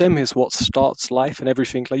 Yet the stem is what starts life, and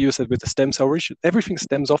everything, like you said, with the stem cell research, everything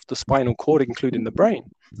stems off the spinal cord, including the brain,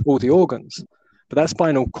 all the organs. But that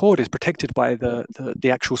spinal cord is protected by the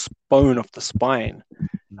actual bone of the spine.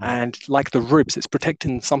 And like the ribs, it's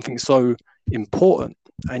protecting something so important.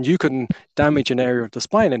 And you can damage an area of the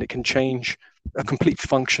spine and it can change a complete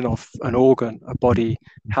function of an organ, a body,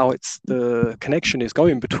 how the connection is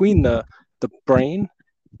going between the brain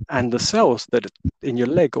and the cells that in your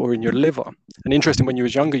leg or in your liver. And interesting, when you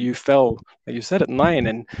was younger, you fell, like you said, at 9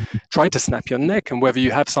 and tried to snap your neck, and whether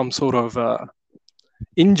you have some sort of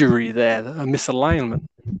injury there, a misalignment,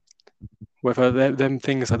 whether them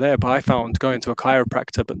things are there. But I found going to a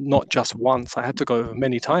chiropractor, but not just once, I had to go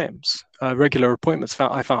many times, regular appointments,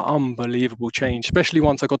 I found unbelievable change, especially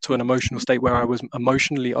once I got to an emotional state where I was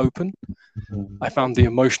emotionally open. I found the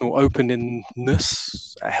emotional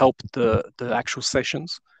openness helped the actual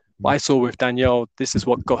sessions. But I saw with Danielle, this is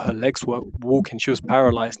what got her legs walking. She was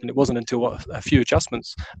paralyzed, and it wasn't until a few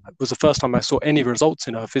adjustments, it was the first time I saw any results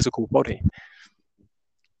in her physical body.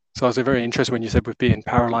 So I was very interested when you said with being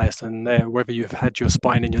paralyzed and whether you've had your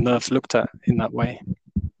spine and your nerves looked at in that way.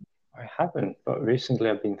 I haven't, but recently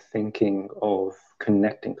I've been thinking of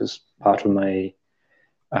connecting, because part of my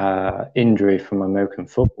injury from American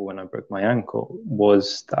football when I broke my ankle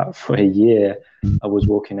was that for a year I was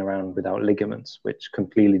walking around without ligaments, which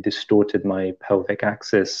completely distorted my pelvic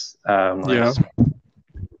axis.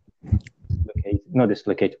 Not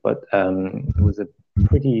dislocated, but it was a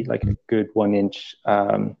pretty, like a good 1 inch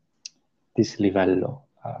dislivello,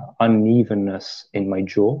 unevenness in my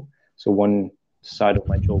jaw. So one side of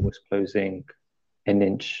my jaw was closing 1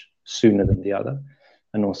 inch sooner than the other,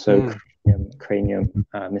 and also cranium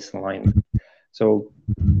misalignment. So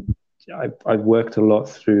I've worked a lot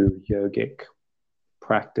through yogic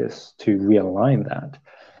practice to realign that,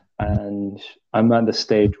 and I'm at the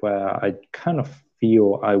stage where I kind of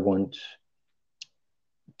feel I want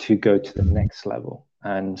to go to the next level.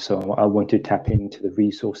 And so I want to tap into the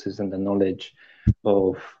resources and the knowledge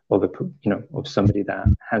of somebody that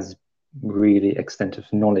has really extensive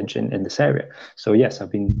knowledge in this area. So yes,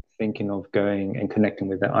 I've been thinking of going and connecting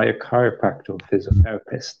with a chiropractor or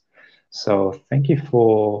physiotherapist. So thank you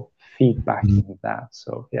for feedbacking that.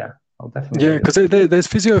 So yeah, I'll definitely. Yeah, because there's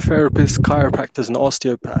physiotherapists, chiropractors, and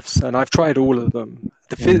osteopaths, and I've tried all of them.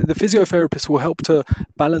 The physiotherapists will help to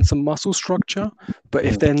balance the muscle structure, but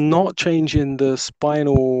if they're not changing the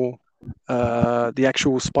spinal, the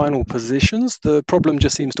actual spinal positions, the problem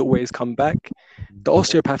just seems to always come back. The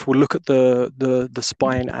osteopath will look at the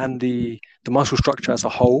spine and the muscle structure as a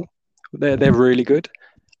whole. They're really good.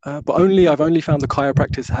 but I've only found the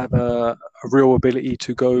chiropractors have a real ability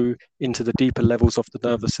to go into the deeper levels of the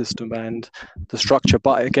nervous system and the structure.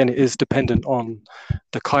 But again, it is dependent on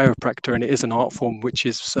the chiropractor, and it is an art form which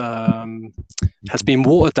is has been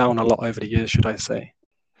watered down a lot over the years, should I say?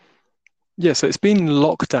 Yeah, so it's been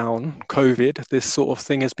lockdown, COVID. This sort of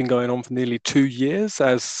thing has been going on for nearly 2 years,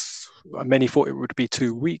 as many thought it would be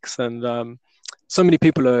 2 weeks. And so many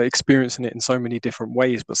people are experiencing it in so many different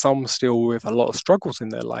ways, but some still with a lot of struggles in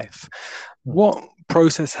their life. What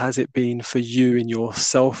process has it been for you in your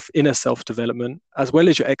inner self development, as well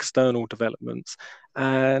as your external developments?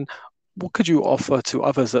 And what could you offer to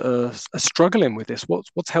others that are struggling with this?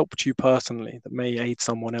 What's helped you personally that may aid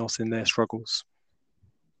someone else in their struggles?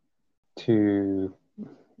 To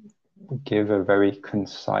give a very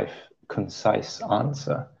concise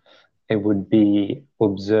answer, it would be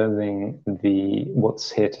observing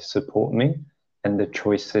what's here to support me and the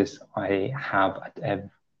choices I have at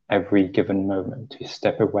every given moment, to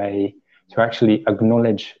step away, to actually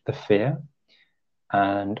acknowledge the fear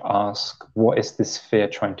and ask, what is this fear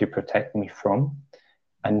trying to protect me from?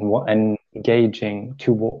 And gauging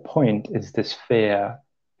to what point is this fear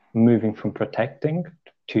moving from protecting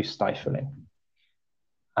to stifling.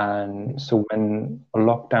 And so when a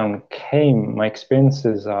lockdown came, my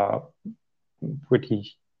experiences are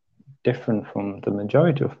pretty different from the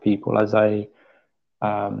majority of people. The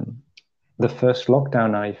first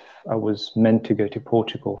lockdown, I was meant to go to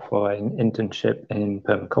Portugal for an internship in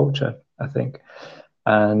permaculture, I think,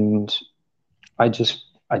 and I just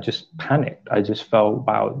panicked. I just felt,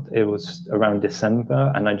 wow, it was around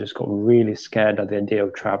December, and I just got really scared at the idea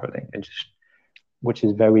of traveling. Which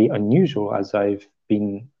is very unusual, as I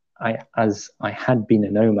had been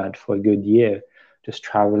a nomad for a good year, just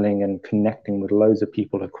traveling and connecting with loads of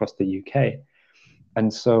people across the UK.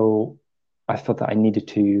 And so I felt that I needed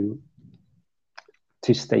to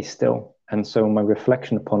stay still. And so my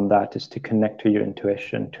reflection upon that is to connect to your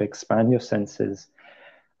intuition, to expand your senses.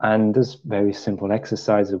 And there's very simple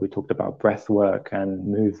exercises. We talked about breath work and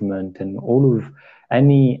movement and all of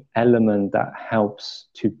any element that helps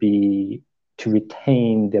to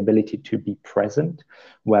retain the ability to be present,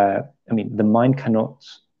 where, I mean, the mind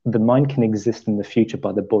can exist in the future,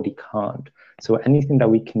 but the body can't. So anything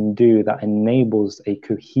that we can do that enables a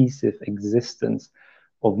cohesive existence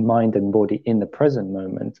of mind and body in the present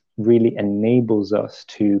moment really enables us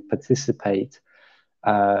to participate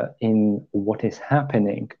in what is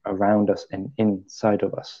happening around us and inside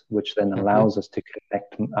of us, which then allows us to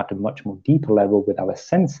connect at a much more deeper level with our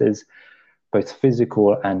senses, both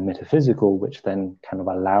physical and metaphysical, which then kind of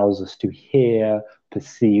allows us to hear,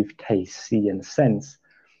 perceive, taste, see, and sense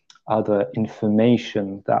other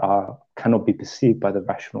information that cannot be perceived by the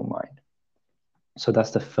rational mind. So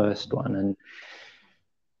that's the first one. And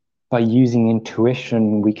by using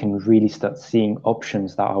intuition, we can really start seeing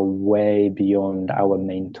options that are way beyond our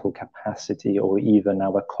mental capacity or even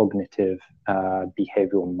our cognitive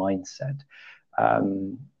behavioral mindset.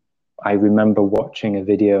 I remember watching a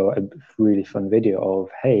really fun video of,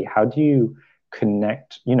 hey, how do you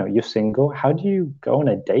connect? You're single. How do you go on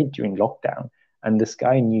a date during lockdown? And this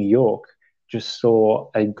guy in New York just saw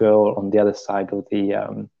a girl on the other side of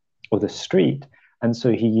the street. And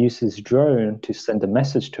so he used his drone to send a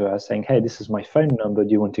message to her saying, hey, this is my phone number.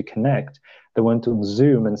 Do you want to connect? They went on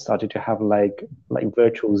Zoom and started to have like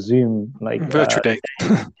virtual Zoom, virtual date.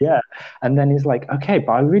 Yeah. And then he's like, okay,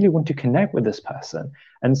 but I really want to connect with this person.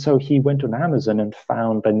 And so he went on Amazon and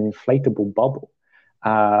found an inflatable bubble,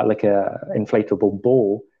 like a inflatable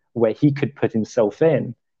ball where he could put himself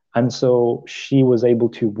in. And so she was able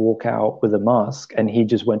to walk out with a mask, and he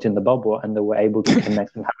just went in the bubble, and they were able to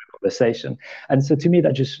connect and have a conversation. And so to me,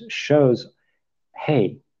 that just shows,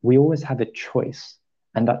 hey, we always have a choice.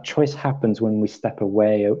 And that choice happens when we step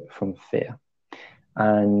away from fear.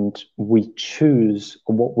 And we choose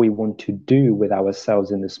what we want to do with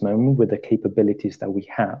ourselves in this moment, with the capabilities that we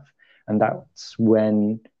have. And that's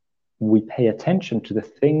when we pay attention to the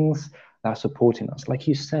things that are supporting us. Like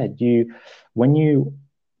you said,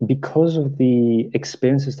 because of the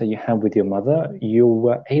experiences that you had with your mother, you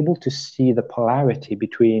were able to see the polarity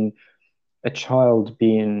between a child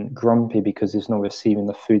being grumpy because he's not receiving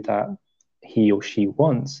the food that he or she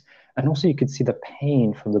wants. And also you could see the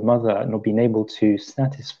pain from the mother not being able to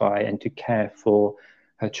satisfy and to care for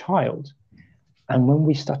her child. And when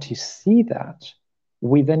we start to see that,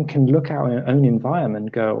 we then can look at our own environment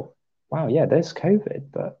and go, wow, yeah, there's COVID,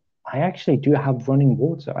 but I actually do have running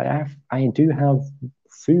water. I do have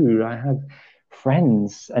food. I have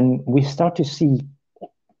friends. And we start to see,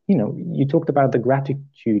 you talked about the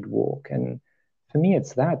gratitude walk. And for me,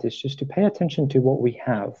 it's just to pay attention to what we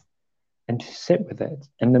have and to sit with it.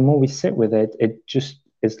 And the more we sit with it, it just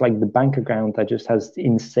is like the bank account that just has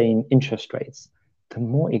insane interest rates. The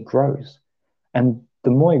more it grows. And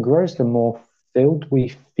the more it grows, the more filled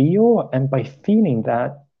we feel. And by feeling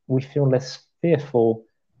that, we feel less fearful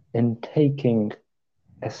in taking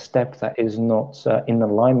a step that is not in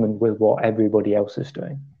alignment with what everybody else is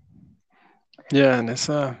doing. Yeah, and it's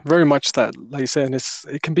very much that, like you say, and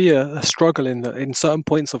it can be a struggle in certain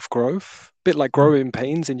points of growth, a bit like Mm. growing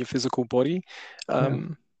pains in your physical body. Yeah.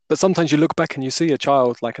 But sometimes you look back and you see a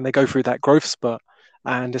child like, and they go through that growth spurt,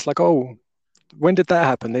 and it's like, oh, when did that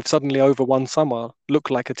happen? They've suddenly over one summer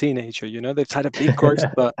looked like a teenager. They've had a big growth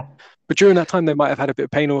spurt, but during that time they might have had a bit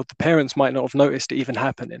of pain, or the parents might not have noticed it even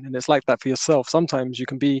happening. And it's like that for yourself. Sometimes you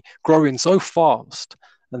can be growing so fast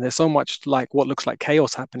and there's so much like what looks like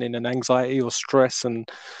chaos happening and anxiety or stress and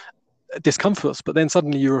discomforts, but then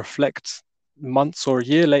suddenly you reflect months or a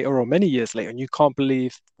year later or many years later and you can't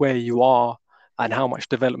believe where you are and how much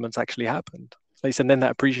development's actually happened. Like you said, then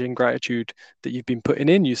that appreciation gratitude that you've been putting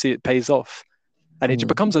in, you see it pays off, and it Mm.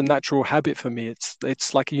 becomes a natural habit for me.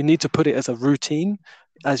 It's like you need to put it as a routine,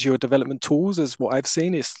 as your development tools. As what I've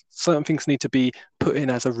seen is certain things need to be put in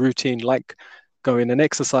as a routine, like going and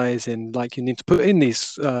exercising. Like you need to put in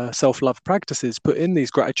these self-love practices, put in these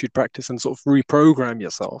gratitude practice, and sort of reprogram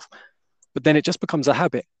yourself. But then it just becomes a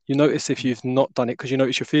habit. You notice if you've not done it because you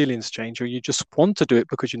notice your feelings change, or you just want to do it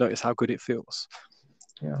because you notice how good it feels.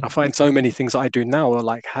 Yeah. I find so many things that I do now are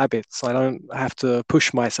like habits. I don't have to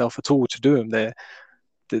push myself at all to do them.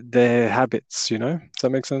 Their habits. Does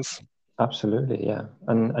that make sense? Absolutely. Yeah.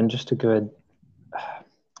 And just to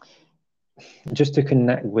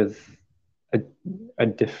connect with a, a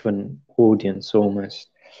different audience almost,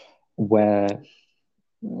 where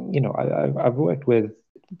I've worked with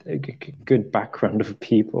a good background of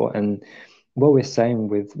people, and what we're saying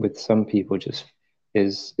with some people just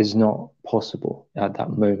is not possible at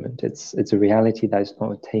that moment. It's a reality that is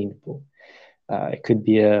not attainable. It could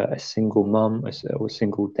be a single mum or a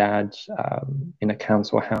single dad in a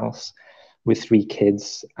council house with three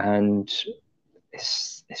kids, and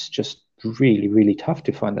it's just really really tough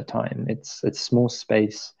to find the time. It's small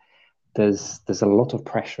space. There's a lot of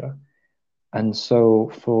pressure, and so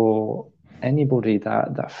for anybody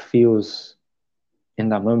that feels in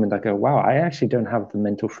that moment, I go, wow, I actually don't have the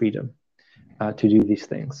mental freedom to do these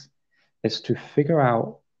things. Is to figure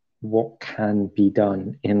out what can be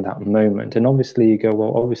done in that moment. And obviously, you go,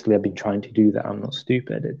 well, obviously, I've been trying to do that. I'm not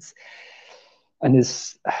stupid. It's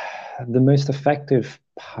the most effective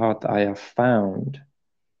part I have found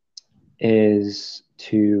is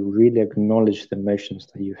to really acknowledge the emotions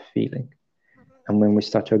that you're feeling. And when we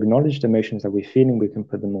start to acknowledge the emotions that we're feeling, we can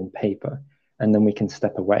put them on paper and then we can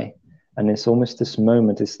step away. And it's almost this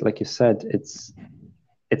moment, it's like you said, it's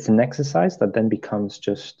an exercise that then becomes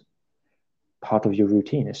just part of your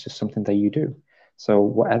routine. It's just something that you do. So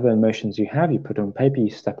whatever emotions you have, you put on paper,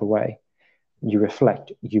 you step away, you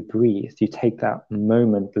reflect, you breathe, you take that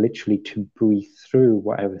moment literally to breathe through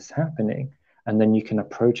whatever's happening. And then you can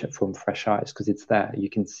approach it from fresh eyes because it's there, you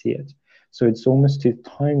can see it. So it's almost to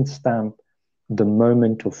timestamp the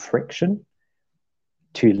moment of friction,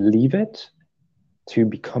 to leave it, to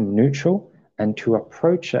become neutral, and to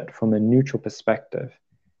approach it from a neutral perspective.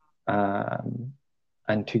 Um,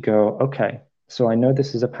 and to go, okay, so I know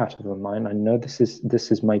this is a pattern of mine. I know this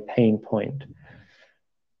is my pain point.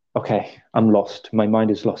 Okay, I'm lost. My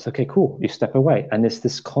mind is lost. Okay, cool. You step away, and it's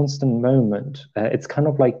this constant moment. It's kind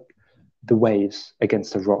of like the waves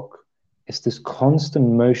against a rock. It's this constant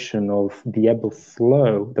motion of the ebb or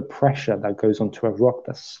flow, the pressure that goes onto a rock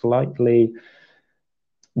that slightly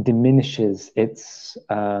diminishes its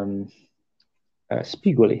spigoli.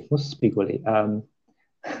 What's spigoli?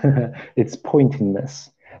 Its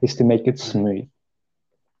pointiness is to make it Mm. smooth.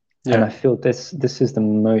 And I Yeah. feel this is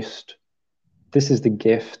the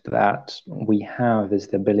gift that we have, is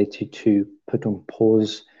the ability to put on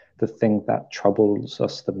pause the thing that troubles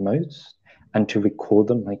us the most and to record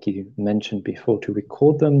them, like you mentioned before, to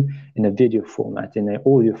record them in a video format, in an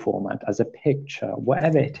audio format, as a picture,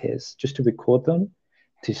 whatever it is, just to record them,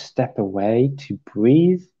 to step away, to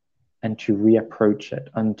breathe, and to reapproach it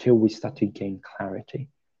until we start to gain clarity.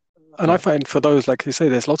 And I Yeah. find for those, like you say,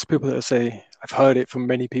 there's lots of people that say, I've heard it from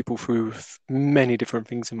many people through many different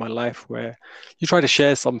things in my life where you try to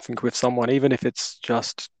share something with someone, even if it's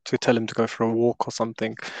just to tell them to go for a walk or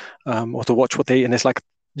something, or to watch what they eat. And it's like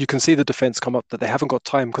you can see the defense come up that they haven't got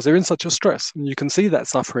time because they're in such a stress. And you can see that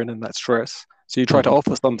suffering and that stress. So you try to Mm-hmm.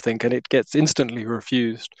 offer something and it gets instantly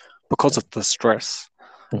refused because Yeah. of the stress.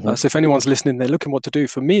 Mm-hmm. So if anyone's listening, they're looking what to do.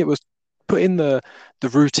 For me, it was put in the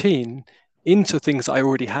routine into things I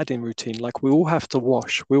already had in routine. Like we all have to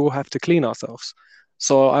wash, we all have to clean ourselves.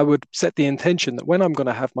 So I would set the intention that when I'm going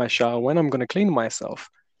to have my shower, when I'm going to clean myself,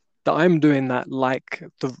 that I'm doing that like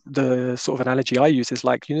the sort of analogy I use is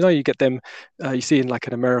like, you get them, you see in like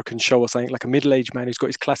an American show or something, like a middle-aged man who's got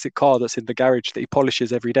his classic car that's in the garage that he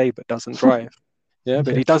polishes every day but doesn't drive. Yeah,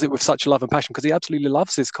 but he Yes. does it with such love and passion because he absolutely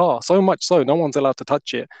loves his car so much so no one's allowed to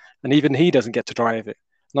touch it, and even he doesn't get to drive it.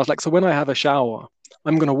 And I was like, so when I have a shower,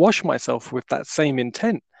 I'm going to wash myself with that same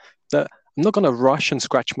intent. That I'm not going to rush and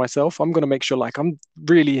scratch myself. I'm going to make sure like I'm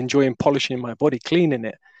really enjoying polishing my body, cleaning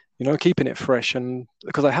it, keeping it fresh, and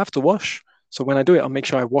because I have to wash. So when I do it, I'll make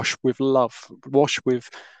sure I wash with love, wash with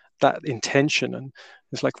that intention. And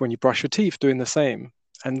it's like when you brush your teeth, doing the same.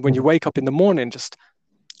 And when you Mhm. wake up in the morning, just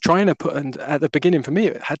trying to put, and at the beginning for me,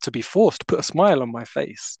 it had to be forced, put a smile on my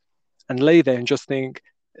face and lay there and just think,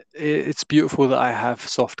 it's beautiful that I have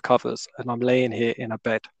soft covers and I'm laying here in a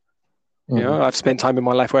bed. Mhm. I've spent time in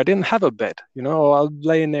my life where I didn't have a bed, or I'm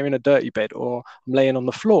laying there in a dirty bed or I'm laying on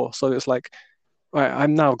the floor. So it's like, all right, I've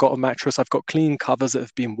now got a mattress, I've got clean covers that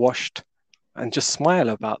have been washed, and just smile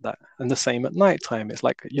about that. And the same at night time. It's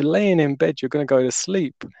like you're laying in bed, you're going to go to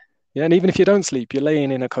sleep. Yeah. And even if you don't sleep, you're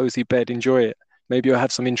laying in a cozy bed, enjoy it. Maybe you'll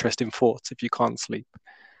have some interesting thoughts if you can't sleep.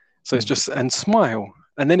 So it's Mhm. just, and smile.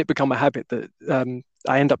 And then it become a habit that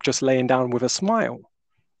I end up just laying down with a smile.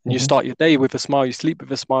 And you Mhm. start your day with a smile, you sleep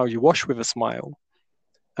with a smile, you wash with a smile.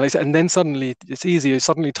 And then suddenly it's easier.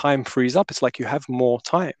 Suddenly time frees up. It's like you have more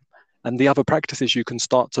time. And the other practices you can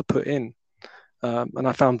start to put in. And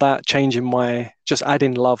I found that changing just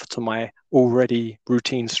adding love to my already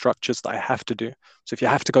routine structures that I have to do. So if you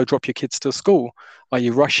have to go drop your kids to school, are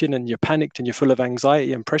you rushing and you're panicked and you're full of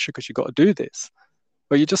anxiety and pressure because you've got to do this?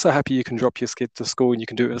 Or you're just so happy you can drop your kid to school and you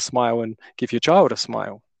can do it with a smile and give your child a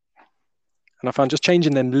smile. And I found just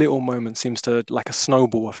changing them little moments seems to like a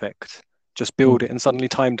snowball effect, just build Mhm. it. And suddenly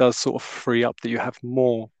time does sort of free up that you have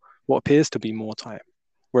more, what appears to be more time.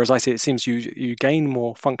 Whereas I say it seems you gain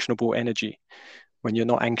more functionable energy when you're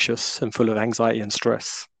not anxious and full of anxiety and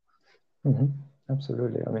stress. Mhm.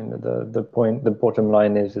 Absolutely. I mean, the bottom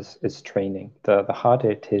line is training. The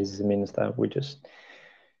harder it is, it means that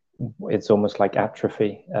it's almost like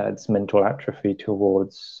atrophy. It's mental atrophy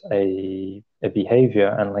towards a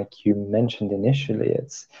behavior. And like you mentioned initially,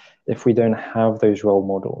 it's if we don't have those role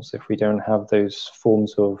models, if we don't have those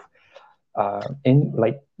forms of in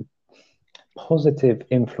like positive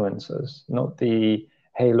influences, not the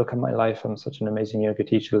hey, look at my life, I'm such an amazing yoga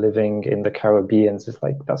teacher living in the Caribbean. It's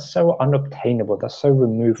like that's so unobtainable, that's so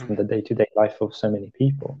removed from the day-to-day life of so many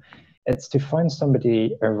people. It's to find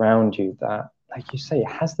somebody around you that, like you say,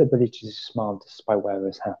 has the ability to smile despite whatever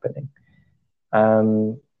is happening.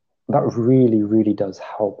 um that really, really does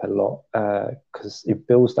help a lot, because it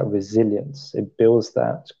builds that resilience, it builds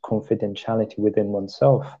that confidentiality within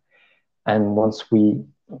oneself. And once we,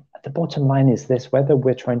 the bottom line is this, whether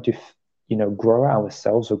we're trying to, grow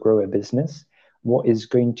ourselves or grow a business, what is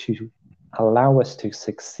going to allow us to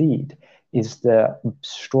succeed is the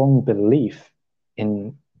strong belief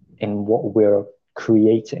in what we're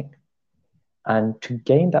creating. And to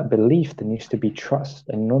gain that belief, there needs to be trust.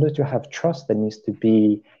 And in order to have trust, there needs to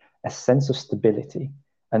be a sense of stability.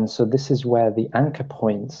 And so this is where the anchor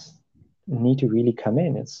points need to really come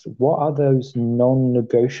in. It's what are those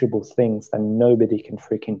non-negotiable things that nobody can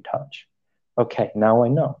freaking touch? Okay, now I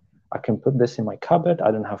know. I can put this in my cupboard.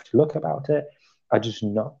 I don't have to look about it. I just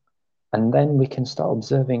know. And then we can start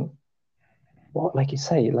observing what, like you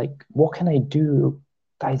say, like what can I do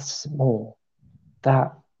that is small,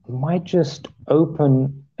 that might just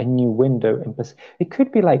open a new window in it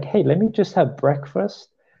could be like, hey, let me just have breakfast.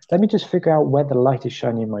 Let me just figure out where the light is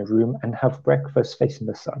shining in my room and have breakfast facing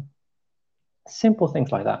the sun. Simple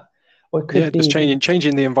things like that. Or it Yeah, could just be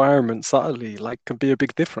changing the environment subtly, like can be a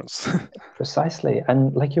big difference. precisely.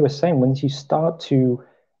 And like you were saying, once you start to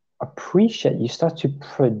appreciate, you start to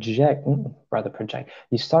project, rather project,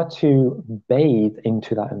 you start to bathe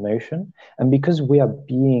into that emotion. And because we are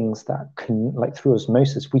beings that can, like through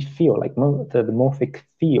osmosis, we feel like the morphic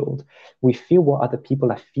field, we feel what other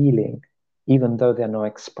people are feeling, even though they're not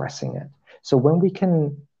expressing it. So when we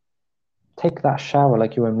can take that shower,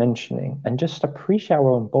 like you were mentioning, and just appreciate our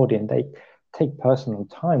own body and take personal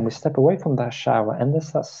time, we step away from that shower, and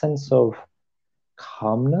there's that sense of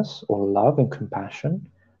calmness or love and compassion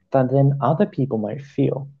that then other people might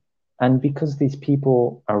feel. And because these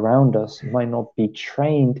people around us might not be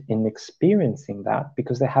trained in experiencing that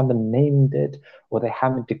because they haven't named it or they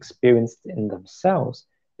haven't experienced it in themselves,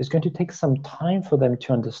 it's going to take some time for them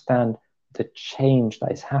to understand the change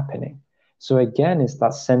that is happening. So, again, it's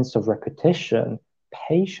that sense of repetition,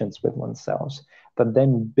 patience with oneself, that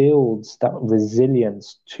then builds that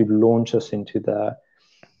resilience to launch us into the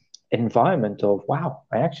environment of, wow,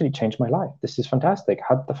 I actually changed my life. This is fantastic.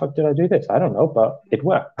 How the fuck did I do this? I don't know, but it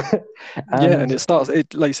worked. Yeah, and And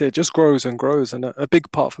it like you said, it just grows and grows. And a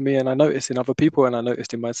big part for me, and I noticed in other people and I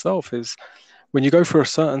noticed in myself, is when you go through a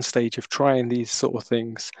certain stage of trying these sort of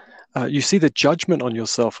things, you see the judgment on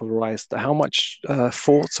yourself arise, how much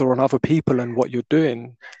thoughts are on other people and what you're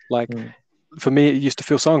doing. Like mm, for me, it used to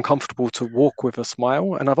feel so uncomfortable to walk with a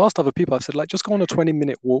smile. And I've asked other people, I've said, like, just go on a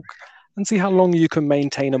 20-minute walk and see how long you can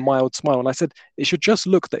maintain a mild smile. And I said, it should just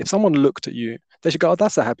look that if someone looked at you, they should go, oh,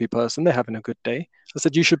 that's a happy person. They're having a good day. I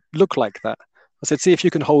said, you should look like that. I said, see if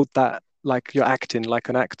you can hold that like you're acting like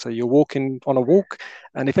an actor. You're walking on a walk.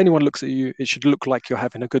 And if anyone looks at you, it should look like you're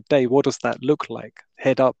having a good day. What does that look like?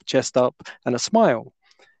 Head up, chest up, and a smile.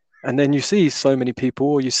 And then you see so many people,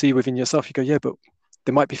 or you see within yourself, you go, yeah, but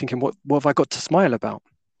they might be thinking, what have I got to smile about?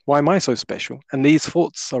 Why am I so special? And these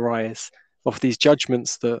thoughts arise of these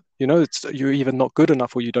judgments that, you're either not good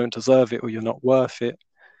enough or you don't deserve it or you're not worth it.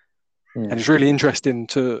 And mm. it's really interesting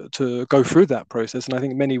to go through that process. And I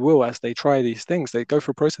think many will, as they try these things, they go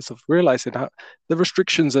through a process of realizing how the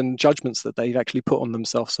restrictions and judgments that they've actually put on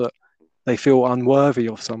themselves, that they feel unworthy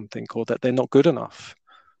of something or that they're not good enough,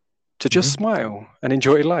 to just Mhm. smile and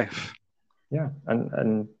enjoy life. Yeah,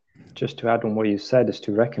 and just to add on what you said is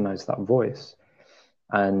to recognize that voice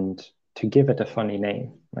and to give it a funny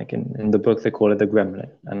name. Like in the book, they call it the gremlin,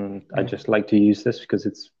 and I Mm. just like to use this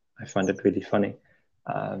because I find it really funny.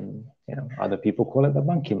 Other people call it the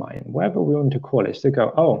monkey mind. Whatever we want to call it, is to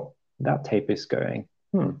go, oh, that tape is going.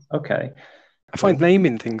 Okay. I find So,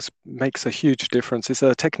 naming things makes a huge difference. It's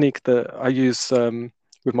a technique that I use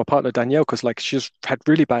with my partner Danielle, because like she's had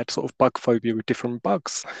really bad sort of bug phobia with different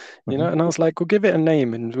bugs, mhm. and I was like, well, give it a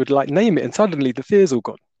name, and would like name it, and suddenly the fear's all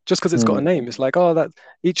gone just because it's got a Mm, name. It's like, oh, that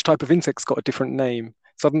each type of insect's got a different name.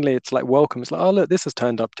 Suddenly it's like welcome. It's like, oh, look, this has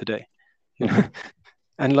turned up today, you know. mhm.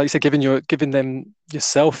 And like you said, giving them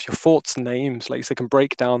yourself, your thoughts, names, like you said, can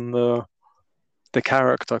break down the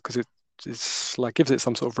character, because it's like gives it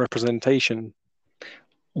some sort of representation.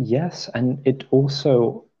 Yes, and it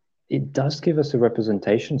does give us a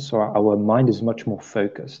representation, so our mind is much more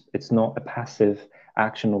focused. It's not a passive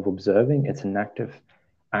action of observing, it's an active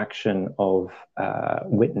action of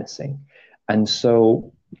witnessing. And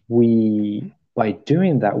so by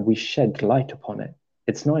doing that, we shed light upon it.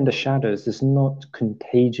 It's not in the shadows, it's not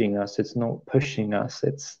contaging us, it's not pushing us.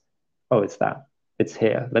 It's that. It's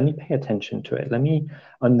here. Let me pay attention to it. Let me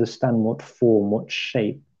understand what form, what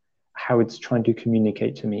shape, how it's trying to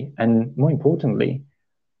communicate to me. And more importantly,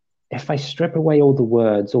 if I strip away all the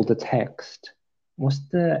words, all the text, what's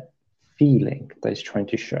the feeling that it's trying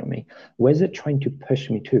to show me? Where's it trying to push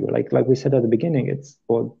me to? Like we said at the beginning, it's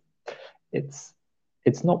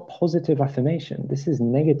it's not positive affirmation. This is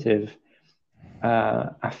negative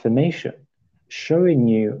affirmation, showing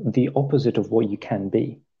you the opposite of what you can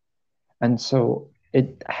be. And so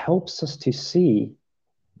it helps us to see,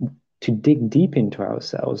 to dig deep into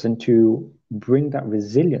ourselves and to bring that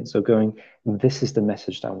resilience of going, this is the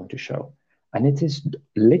message that I want to show. And it is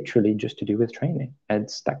literally just to do with training.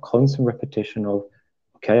 It's that constant repetition of,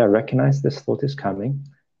 okay, I recognize this thought is coming.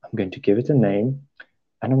 I'm going to give it a name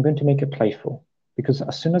and I'm going to make it playful. Because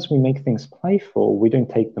as soon as we make things playful, we don't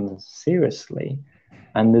take them seriously.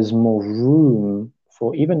 And there's more room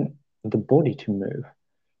for even the body to move.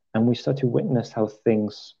 And we start to witness how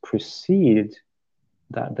things proceed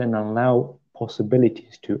that then allow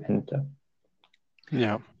possibilities to enter.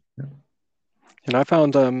 Yeah. I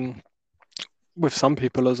found with some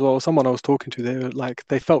people as well, someone I was talking to, they were like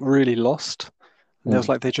they felt really lost. And they was Mm,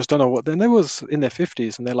 like they just don't know what. Then they was in their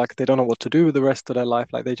 50s and they're like they don't know what to do with the rest of their life.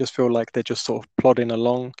 Like they just feel like they're just sort of plodding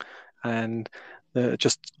along, and they're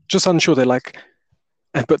just unsure. They're like,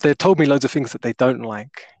 but they told me loads of things that they don't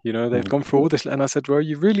like. They've mm, gone through all this, and I said, well,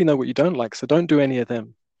 you really know what you don't like, so don't do any of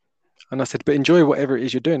them. And I said, but enjoy whatever it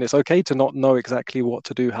is you're doing. It's okay to not know exactly what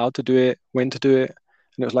to do, how to do it, when to do it.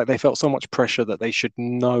 And it was like they felt so much pressure that they should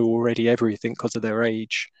know already everything because of their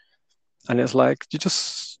age. And it's like you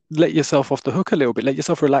just let yourself off the hook a little bit, let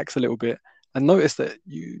yourself relax a little bit, and notice that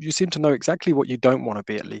you seem to know exactly what you don't want to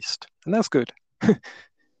be, at least. And that's good.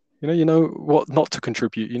 You know what not to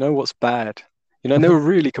contribute, you know what's bad. And they were a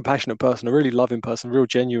really compassionate person, a really loving person, a real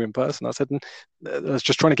genuine person. I said, and I was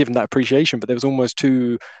just trying to give them that appreciation, but they was almost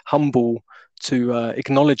too humble to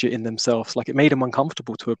acknowledge it in themselves. Like it made them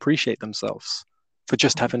uncomfortable to appreciate themselves for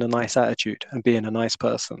just having a nice attitude and being a nice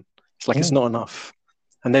person. It's like it's mm. not enough.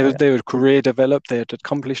 And they were I, they were career developed. They had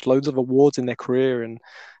accomplished loads of awards in their career, and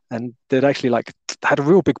they'd actually like had a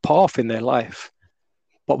real big path in their life,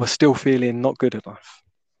 but were still feeling not good enough.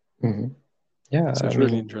 mhm. Yeah, So I it's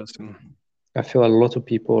really mean, interesting. I feel a lot of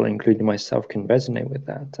people, including myself, can resonate with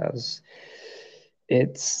that as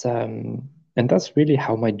it's and that's really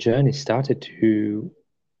how my journey started to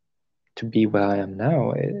be where I am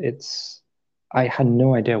now. It's I had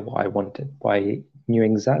no idea what I wanted, but I knew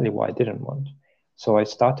exactly what I didn't want. So I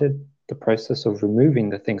started the process of removing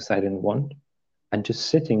the things I didn't want and just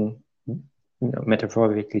sitting,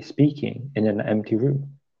 metaphorically speaking, in an empty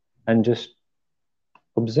room and just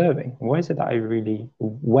observing. What is it that I really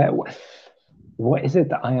where what is it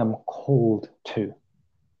that I am called to?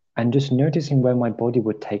 And just noticing where my body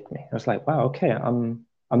would take me. I was like, wow, okay, I'm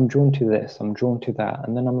drawn to this, I'm drawn to that.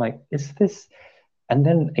 And then I'm like, is this, and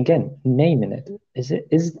then again, naming it.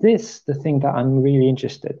 Is this the thing that I'm really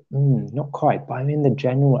interested? Not quite, but I'm in the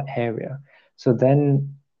general area. So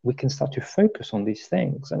then we can start to focus on these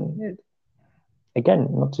things. And again,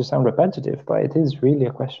 not to sound repetitive, but it is really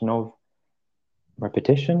a question of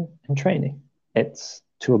repetition and training. It's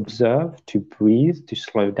to observe, to breathe, to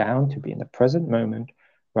slow down, to be in the present moment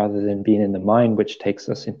rather than being in the mind, which takes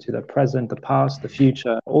us into the present, the past, the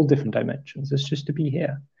future, all different dimensions. It's just to be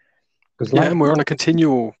here. Because Yeah, life, and we're on a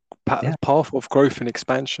continual yeah. path of growth and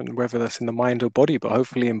expansion, whether that's in the mind or body, but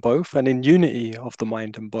hopefully in both and in unity of the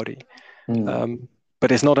mind and body. Mm, Um,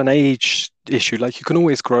 but it's not an age issue. Like you can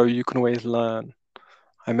always grow, you can always learn.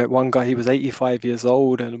 I met one guy, he was 85 years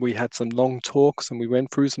old, and we had some long talks and we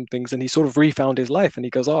went through some things, and he sort of refound his life. And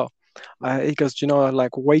he goes, oh, he goes, I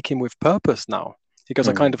like waking with purpose now. He goes,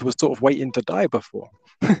 I mm, kind of was sort of waiting to die before.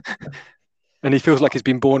 And he feels like he's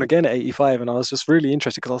been born again at 85. And I was just really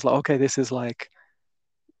interested because I was like, okay, this is like,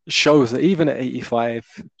 shows that even at 85,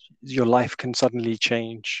 your life can suddenly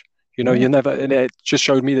change. yeah. You're never, and it just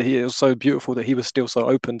showed me that he was so beautiful that he was still so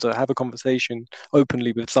open to have a conversation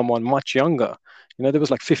openly with someone much younger. There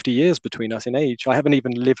was like 50 years between us in age. I haven't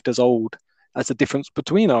even lived as old as the difference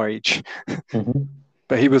between our age, Hmm.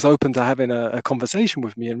 but he was open to having a conversation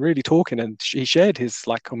with me and really talking. And he shared his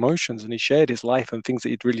like emotions and he shared his life and things that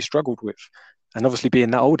he'd really struggled with. And obviously,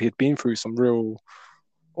 being that old, he'd been through some real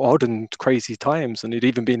odd and crazy times, and he'd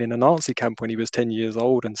even been in a Nazi camp when he was 10 years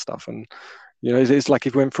old and stuff. And it's like he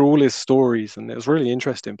went through all his stories, and it was really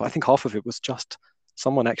interesting. But I think half of it was just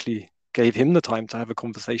someone actually gave him the time to have a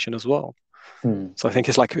conversation as well. Mm, So I think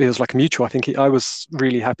it was like mutual. I think I was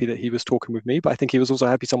really happy that he was talking with me, but I think he was also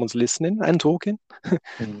happy someone's listening and talking.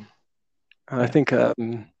 mm, And I yeah. think,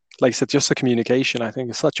 like I said, just the communication, I think,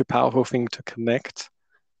 is such a powerful thing to connect.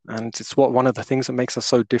 And it's one of the things that makes us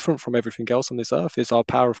so different from everything else on this earth is our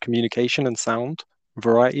power of communication and sound,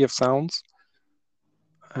 variety of sounds.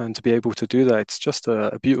 And to be able to do that, it's just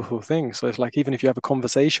a beautiful thing. So it's like even if you have a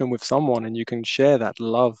conversation with someone and you can share that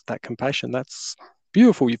love, that compassion, that's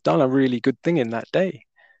beautiful. You've done a really good thing in that day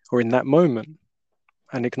or in that moment,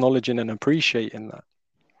 and acknowledging and appreciating that.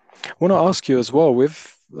 I want to ask you as well,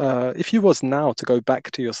 with if you was now to go back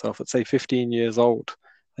to yourself at say 15 years old,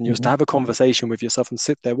 and you was to Mhm. have a conversation with yourself and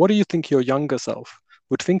sit there, what do you think your younger self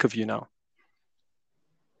would think of you now?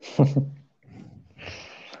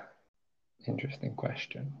 Interesting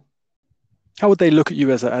question. How would they look at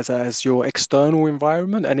you as your external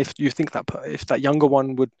environment? And if you think that if that younger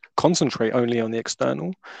one would concentrate only on the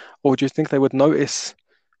external, or do you think they would notice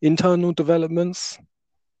internal developments?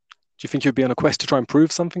 Do you think you'd be on a quest to try and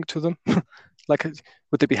prove something to them? Like,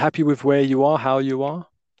 would they be happy with where you are, how you are?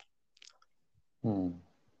 Hmm.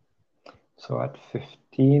 So at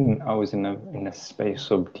 15, I was in a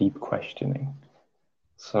space of deep questioning.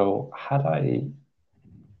 So had I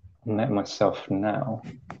met myself now,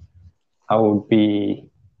 I would be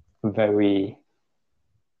very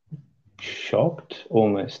shocked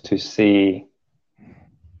almost to see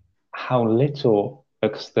how little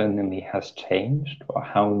externally has changed or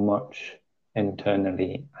how much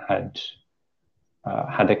internally had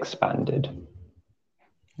expanded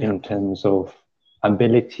Yeah, in terms of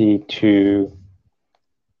ability to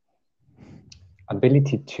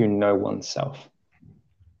ability to know oneself.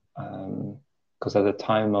 Because at the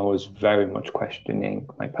time I was very much questioning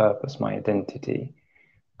my purpose, my identity.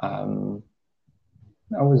 Um,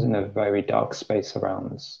 I was in a very dark space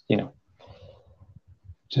around,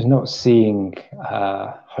 just not seeing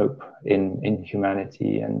hope in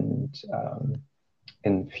humanity and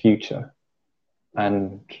in the future.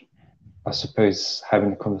 And I suppose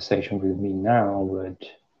having a conversation with me now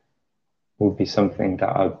would be something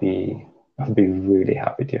that I'd be really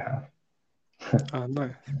happy to have. I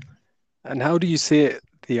know. And how do you see it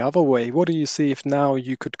the other way? What do you see if now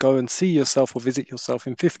you could go and see yourself or visit yourself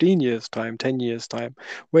in 15 years' time, 10 years' time?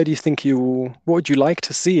 Where do you think you will, what would you like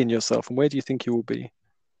to see in yourself and where do you think you will be?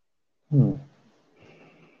 Hmm.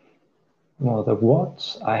 Well, the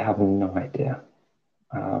what, I have no idea.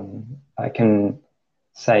 I can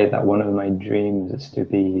say that one of my dreams is to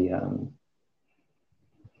be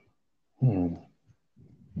hmm,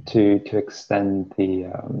 to extend the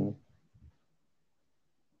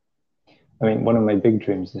I mean, one of my big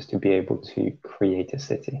dreams is to be able to create a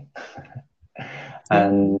city. Yeah.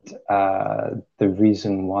 And the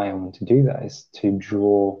reason why I want to do that is to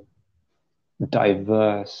draw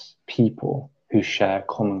diverse people who share a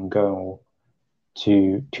common goal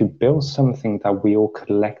to build something that we all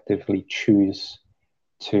collectively choose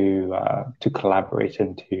to collaborate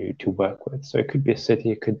and to work with. So it could be a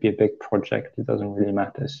city, it could be a big project. It doesn't really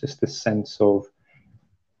matter. It's just a sense of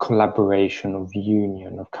collaboration, of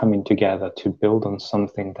union, of coming together to build on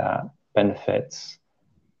something that benefits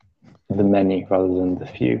the many rather than the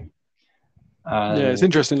few. Yeah, it's And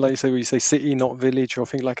interesting, like you say, when you say city, not village, or I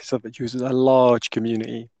think, like I said, that uses a large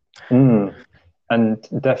community. mm, and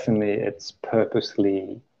definitely, it's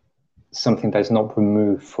purposely something that's not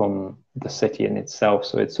removed from the city in itself.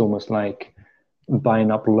 So it's almost like buying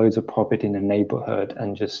up loads of property in a neighborhood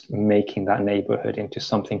and just making that neighborhood into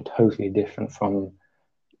something totally different from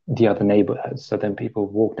the other neighborhoods. So then people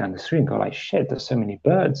walk down the street and go like, shit, there's so many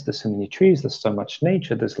birds, there's so many trees, there's so much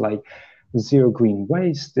nature, there's like zero green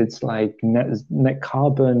waste, it's like net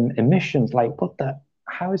carbon emissions. Like, what the,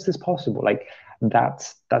 how is this possible? Like,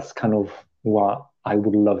 that's kind of what I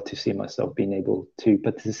would love to see myself being able to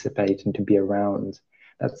participate and to be around.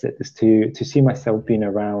 That's it, is to see myself being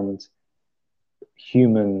around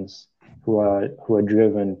humans who are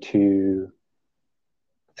driven to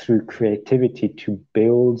through creativity to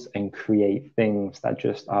build and create things that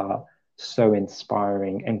just are so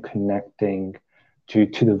inspiring and connecting to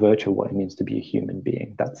the virtual what it means to be a human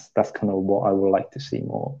being. That's kind of what I would like to see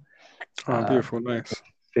more Oh, uh, beautiful, nice.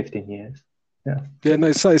 15 years. Yeah. Yeah, no,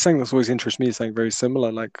 it's something that's always interested me, is something very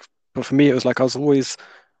similar. Like, but for me, it was like I was always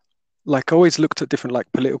like I always looked at different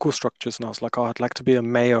like political structures, and I was like, oh, I'd like to be a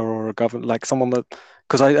mayor or a governor, like someone that,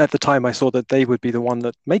 because I at the time I saw that they would be the one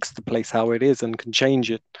that makes the place how it is and can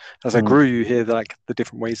change it. As I grew, Mm. you hear like the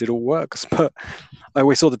different ways it all works. But I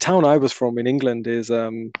always saw the town I was from in England is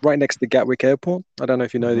right next to Gatwick Airport. I don't know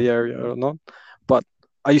if you know Hmm. the area or not, but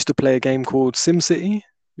I used to play a game called SimCity.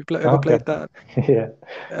 Ever Okay. played that? Yeah.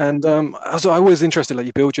 And so I was interested, like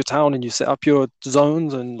you build your town and you set up your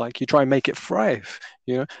zones and like you try and make it thrive,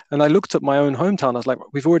 you know. And I looked at my own hometown. I was like,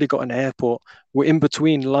 we've already got an airport. We're in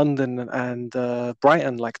between London and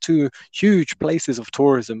Brighton, like two huge places of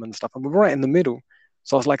tourism and stuff, and we're right in the middle.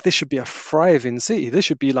 So I was like, this should be a thriving city. This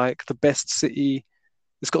should be like the best city.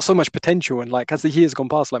 It's got so much potential. And like as the years gone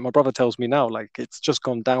past, like my brother tells me now, like it's just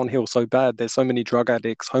gone downhill so bad. There's so many drug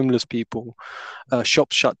addicts, homeless people,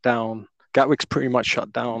 shops shut down. Gatwick's pretty much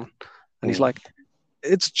shut down, and he's Mm. like,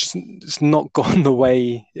 it's not gone the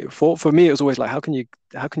way it thought. For me, it was always like, how can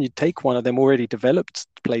you take one of them already developed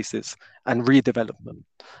places and redevelop them?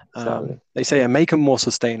 Exactly. They say and make them more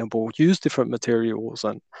sustainable, use different materials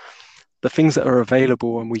and the things that are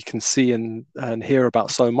available and we can see and hear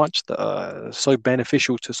about so much that are so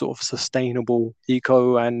beneficial to sort of sustainable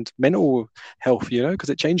eco and mental health, you know, because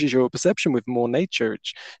it changes your perception with more nature. It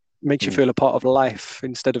makes you Mm. feel a part of life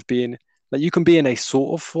instead of being like you can be in a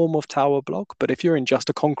sort of form of tower block, but if you're in just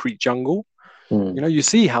a concrete jungle, you Mm. know, you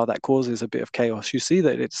see how that causes a bit of chaos. You see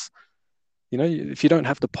that it's, you know, if you don't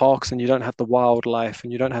have the parks and you don't have the wildlife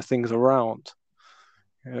and you don't have things around,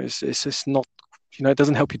 you know, it's just not, you know, it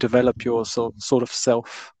doesn't help you develop your sort of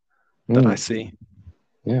self that I Mm. see.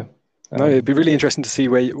 Yeah. No, it'd Um, be really interesting to see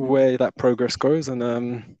where that progress goes, and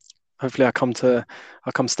hopefully I come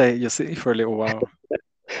stay at your city for a little while.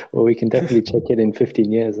 well, we can definitely check it in 15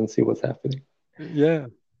 years and see what's happening. Yeah.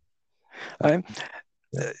 Uh, Um,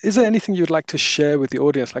 yeah. is there anything you'd like to share with the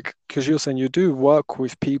audience? Like, because you're saying you do work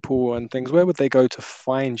with people and things, where would they go to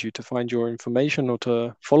find you, to find your information, or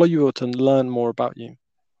to follow you, or to learn more about you?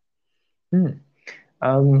 Mm.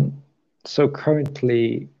 Um, so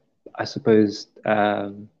currently, I suppose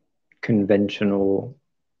conventional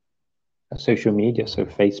social media, so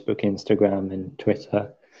Facebook, Instagram, and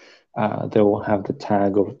Twitter, they all have the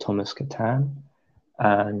tag of Thomas Katan.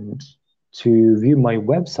 And to view my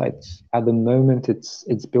website, at the moment,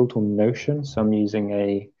 it's built on Notion, so I'm using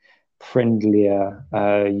a friendlier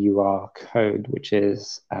UR code, which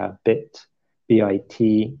is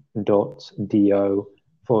bit.do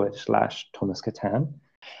Thomas Katan.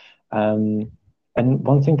 Um, and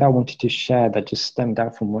one thing that I wanted to share that just stemmed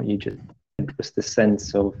out from what you just said was the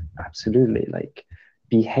sense of absolutely like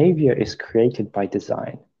behavior is created by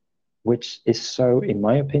design, which is so, in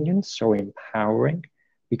my opinion, so empowering.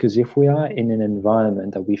 Because if we are in an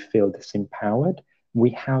environment that we feel disempowered,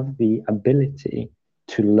 we have the ability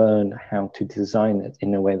to learn how to design it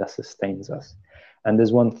in a way that sustains us. And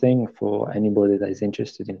there's one thing for anybody that is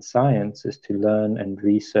interested in science is to learn and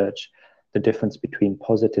research the difference between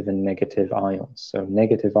positive and negative ions. So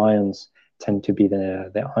negative ions tend to be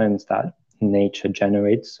the ions that nature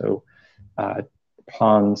generates. So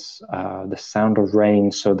plants, the sound of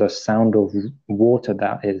rain, so the sound of water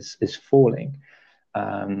that is falling.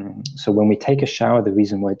 So when we take a shower, the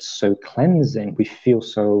reason why it's so cleansing, we feel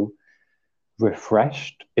so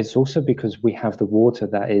refreshed, it's also because we have the water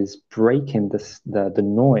that is breaking the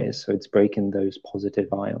noise. So it's breaking those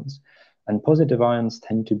positive ions. And positive ions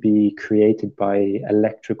tend to be created by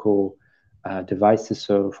electrical devices,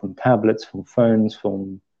 so from tablets, from phones,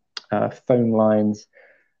 from phone lines.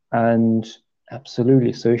 And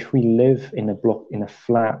absolutely, so if we live in a block, in a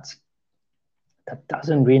flat that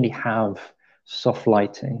doesn't really have soft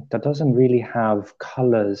lighting, that doesn't really have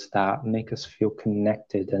colors that make us feel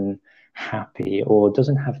connected and happy, or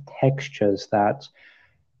doesn't have textures that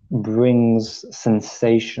brings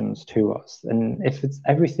sensations to us. And if it's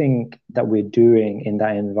everything that we're doing in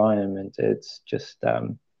that environment, it's just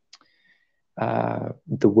the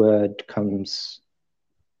word comes,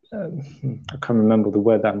 I can't remember the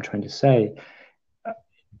word that I'm trying to say.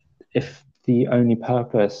 If the only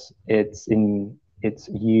purpose it's in its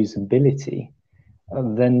usability,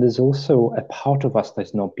 then there's also a part of us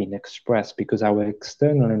that's not being expressed, because our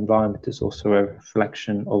external environment is also a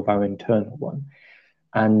reflection of our internal one.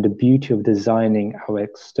 And the beauty of designing our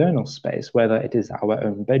external space, whether it is our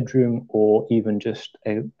own bedroom or even just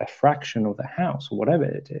a fraction of the house, or whatever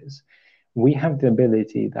it is, we have the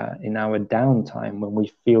ability that in our downtime, when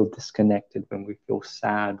we feel disconnected, when we feel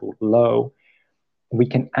sad or low, we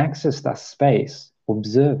can access that space,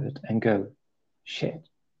 observe it, and go, shit,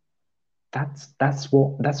 that's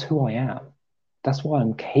who I am. That's what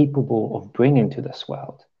I'm capable of bringing to this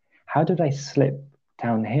world. How did I slip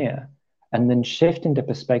down here? And then shifting the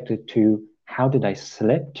perspective to how did I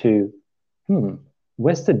slip to,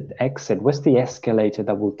 where's the exit? Where's the escalator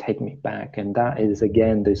that will take me back? And that is,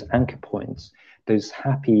 again, those anchor points, those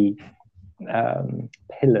happy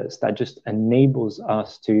pillars that just enables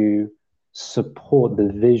us to support the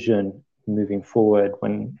vision moving forward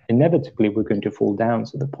when inevitably we're going to fall down.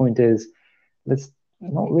 So the point is, let's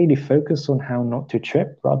not really focus on how not to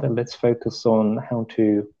trip, rather let's focus on how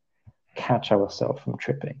to catch ourselves from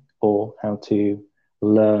tripping, or how to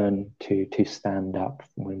learn to stand up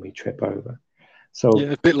when we trip over. So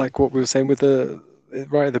Yeah, a bit like what we were saying with the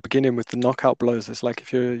right at the beginning with the knockout blows. It's like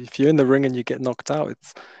if you're in the ring and you get knocked out,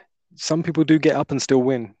 it's some people do get up and still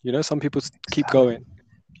win. Some people keep exactly, going.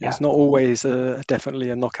 yeah. It's not always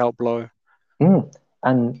definitely a knockout blow. Mm.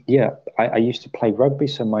 And yeah, I used to play rugby,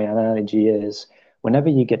 so my analogy is whenever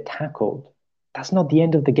you get tackled, that's not the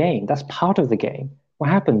end of the game. That's part of the game. What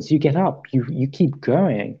happens? You get up, you keep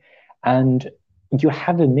going, and you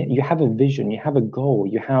have a vision, you have a goal,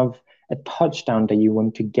 you have a touchdown that you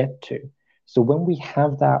want to get to. So when we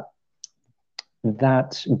have that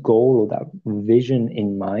goal or that vision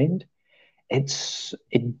in mind, it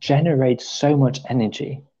generates so much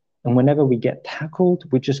energy. And whenever we get tackled,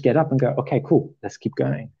 we just get up and go, okay, cool, let's keep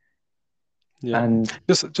going. Yeah. And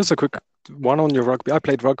Just a quick one on your rugby. I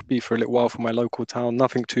played rugby for a little while for my local town,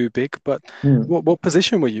 nothing too big, but what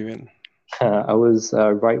position were you in? I was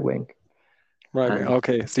right wing, Right. and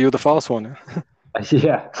Okay. So you're the fast one.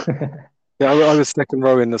 yeah, Yeah, I was second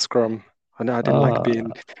row in the scrum. I know I didn't like uh,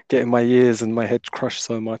 getting my ears and my head crushed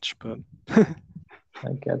so much, but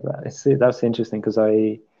I get that. I see. That's interesting because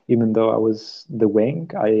even though I was the wing,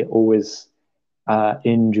 I always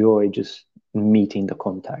enjoy just meeting the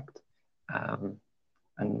contact, um,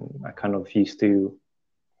 and I kind of used to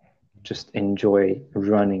just enjoy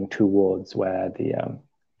running towards where the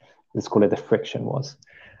let's call it the friction was,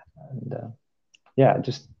 and yeah,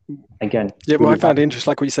 just again yeah, well, I really found it valid.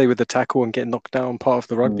 interesting, like what you say with the tackle and getting knocked down. Part of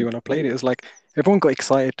the rugby Mm, when I played it was like everyone got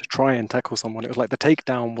excited to try and tackle someone. It was like the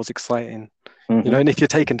takedown was exciting, hmm. and if you're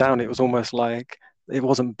taken down, it was almost like it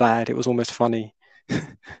wasn't bad. It was almost funny.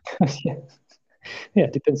 Yeah, yeah,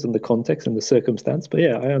 it depends on the context and the circumstance, but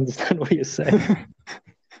yeah, I understand what you're saying.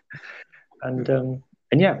 And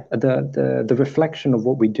yeah, the reflection of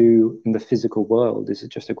what we do in the physical world is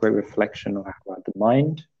just a great reflection of how the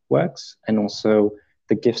mind works, and also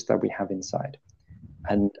the gifts that we have inside.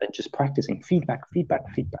 And just practicing feedback,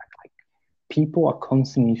 feedback, feedback. Like people are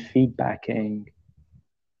constantly feedbacking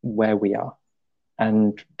where we are.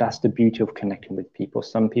 And that's the beauty of connecting with people.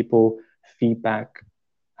 Some people feedback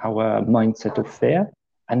our mindset of fear,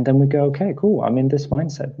 and then we go, okay, cool, I'm in this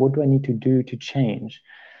mindset. What do I need to do to change?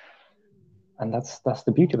 And that's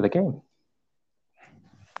the beauty of the game.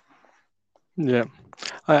 Yeah.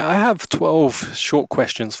 I have 12 short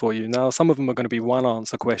questions for you. Now, some of them are going to be one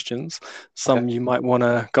answer questions. Okay, Some you might want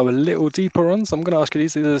to go a little deeper on. So I'm going to ask you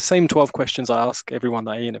these. These are the same 12 questions I ask everyone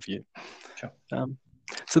that I interview. sure. Um,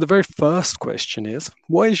 so the very first question is,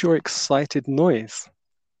 what is your excited noise?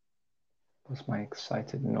 What's my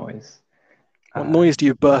excited noise? What Uh, noise do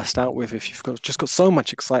you burst out with if you've got just got so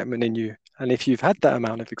much excitement in you? And if you've had that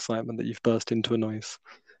amount of excitement that you've burst into a noise?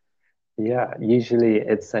 yeah, usually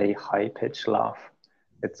it's a high pitched laugh.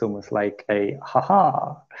 It's almost like a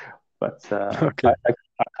haha, but Okay.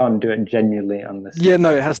 I can't do it genuinely unless Yeah, it's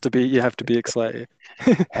no, it has to be, you have to be excited.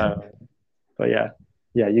 um, but yeah,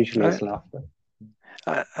 usually Uh, it's laughter.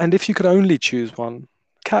 and if you could only choose one,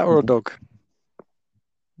 cat or a Mhm. dog?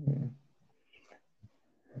 Mm.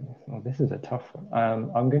 Well, this is a tough one.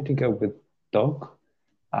 I'm going to go with dog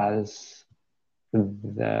as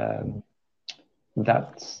the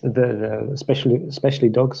that's the especially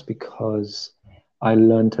dogs because I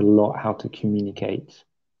learned a lot how to communicate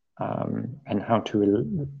and how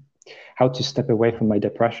to step away from my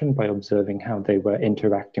depression by observing how they were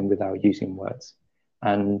interacting without using words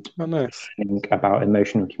and Oh, nice. learning about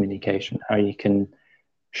emotional communication, how you can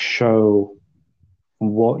show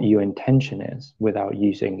what your intention is without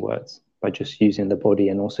using words by just using the body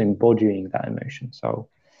and also embodying that emotion. So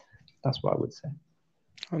that's what I would say.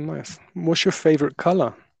 Oh, nice. What's your favorite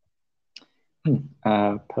color?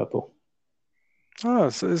 Purple. Oh,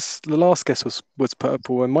 so the last guess was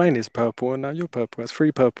purple, and mine is purple, and now you're purple. That's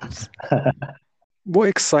three purples. What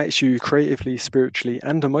excites you creatively, spiritually,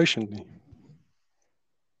 and emotionally?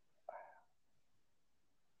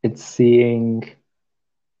 It's seeing,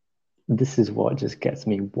 this is what just gets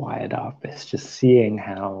me wired up. It's just seeing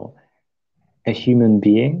how a human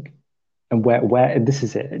being and where this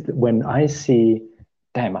is it. When I see,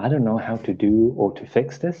 damn, I don't know how to do or to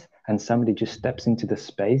fix this, and somebody just steps into the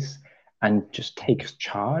space and just takes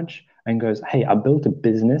charge and goes, hey, I built a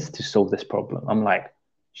business to solve this problem. I'm like,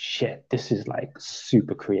 shit, this is like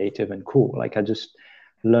super creative and cool. Like I just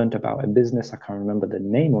learned about a business, I can't remember the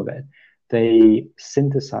name of it. They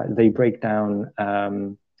break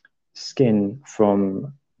down skin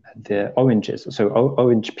from the oranges. So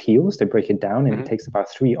orange peels, they break it down, and it Hmm. takes about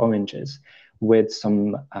three oranges with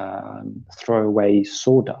some throwaway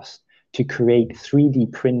sawdust to create 3D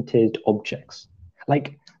printed objects.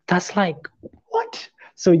 Like that's like what?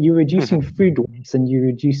 So you're reducing food waste and you're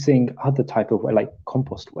reducing other type of like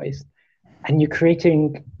compost waste, and you're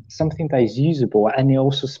creating something that is usable and it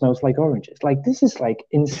also smells like oranges. Like this is like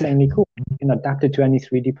Yeah. insanely cool. You can adapt it to any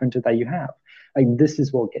 3D printer that you have. Like this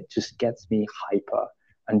is what just gets me hyper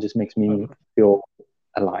and just makes me Oh, feel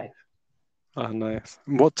alive. oh, nice.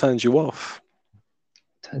 What turns you off?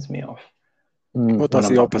 Turns me off What when does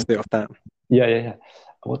I'm the not. opposite of that? Yeah.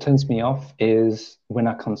 What turns me off is when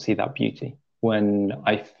I can't see that beauty. When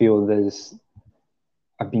I feel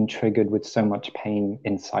I've been triggered with so much pain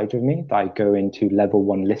inside of me that I go into level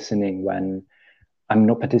one listening when I'm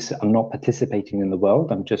not participating in the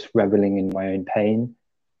world. I'm just reveling in my own pain,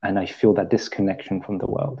 and I feel that disconnection from the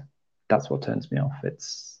world. That's what turns me off.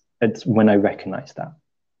 It's when I recognize that.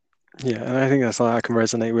 Yeah, and I think that's something I can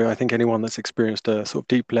resonate with. I think anyone that's experienced a sort of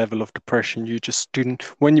deep level of depression, you just do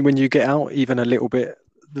when you get out even a little bit,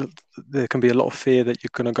 th there can be a lot of fear that you're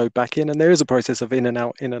going to go back in, and there is a process of in and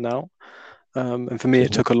out, in and out. And for me, it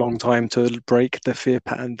Mhm. took a long time to break the fear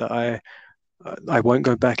pattern that I won't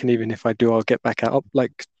go back, and even if I do, I'll get back up,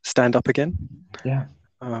 like stand up again. Yeah.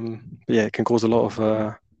 But yeah, it can cause a lot of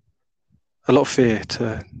fear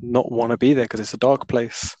to not want to be there because it's a dark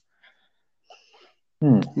place.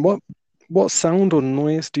 Hmm. What what sound or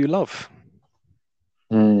noise do you love?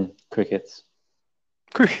 Crickets.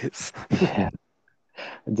 Crickets. Yeah.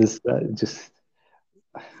 Just.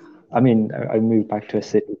 I mean, I moved back to a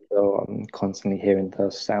city, so I'm constantly hearing the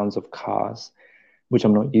sounds of cars, which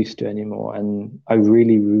I'm not used to anymore, and I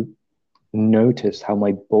really noticed how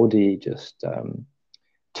my body just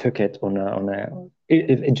took it on a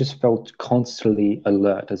it just felt constantly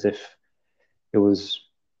alert as if it was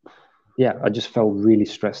yeah, I just felt really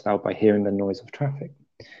stressed out by hearing the noise of traffic.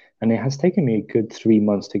 And it has taken me a good 3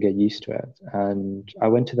 months to get used to it. And I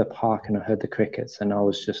went to the park and I heard the crickets and I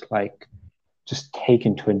was just like just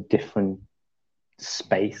taken to a different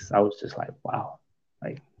space. I was just like, wow,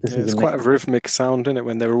 like this Yeah, is it's quite a amazing. rhythmic sound in it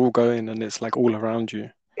when they're all going and it's like all around you.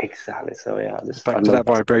 Exactly. So yeah, I Back to love that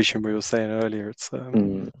that. vibration we were saying earlier. It's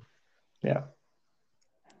Mm, yeah.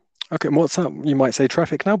 okay. What sound you might say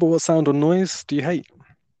traffic now, but what sound or noise do you hate?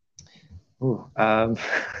 Ooh, I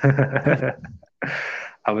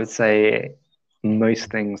would say most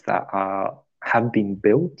things that are have been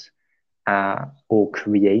built or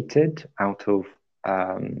created out of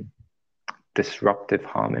um, disruptive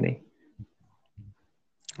harmony.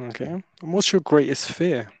 Okay. And what's your greatest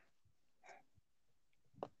fear?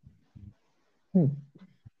 Hmm.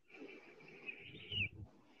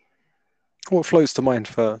 What floats to mind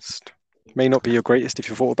first? May not be your greatest if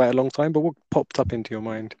you've thought about it a long time, but what popped up into your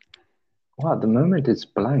mind? Well, at the moment it's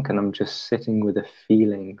blank, and I'm just sitting with the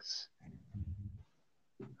feelings.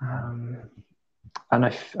 And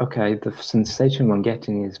okay, the sensation I'm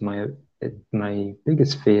getting is my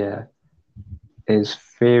biggest fear is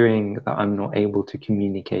fearing that I'm not able to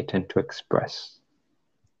communicate and to express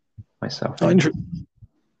myself Oh, anymore.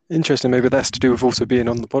 interesting. Maybe that's to do with also being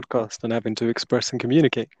on the podcast and having to express and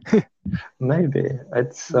communicate. Maybe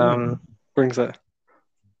it's Yeah. Brings that.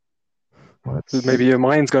 well, Maybe your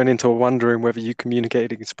mind's going into wondering whether you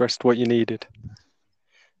communicated and expressed what you needed.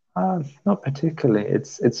 not particularly.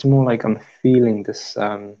 It's more like I'm feeling this.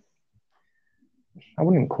 I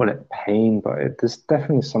wouldn't call it pain, but there's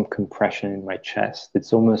definitely some compression in my chest.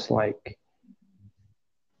 It's almost like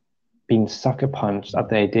being sucker punched at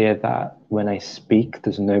the idea that when I speak,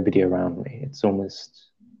 there's nobody around me. It's almost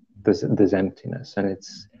there's emptiness, and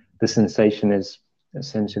it's the sensation is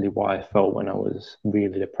essentially what I felt when I was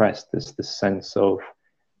really depressed. There's this sense of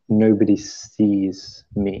nobody sees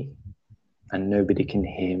me and nobody can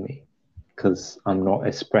hear me because I'm not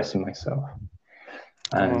expressing myself.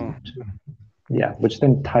 Oh, And yeah, which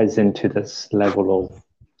then ties into this level of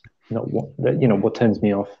what turns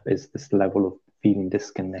me off is this level of feeling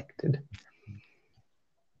disconnected.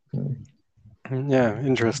 yeah,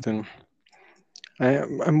 interesting.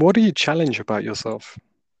 And what do you challenge about yourself?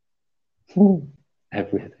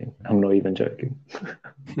 Everything. I'm not even joking.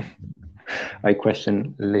 I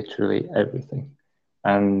question literally everything.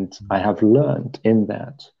 And I have learned in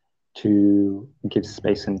that to give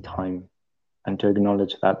space and time and to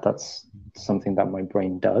acknowledge that that's something that my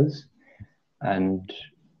brain does. And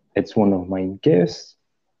it's one of my gifts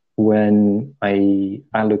when I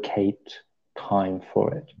allocate time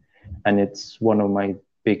for it. And it's one of my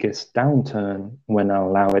biggest downturn when I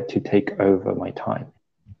allow it to take over my time.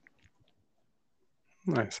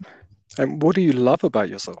 Nice. And what do you love about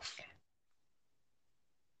yourself?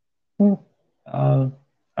 Uh,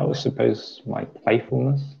 I would suppose my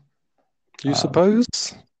playfulness. You suppose?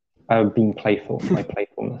 Being playful, my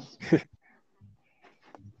playfulness.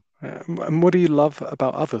 And what do you love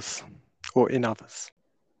about others or in others?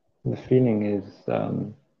 The feeling is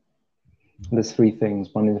there's three things.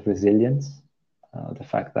 One is resilience, the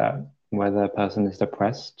fact that whether a person is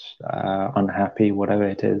depressed, unhappy, whatever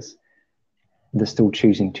it is, they're still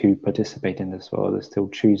choosing to participate in this world. They're still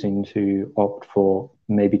choosing to opt for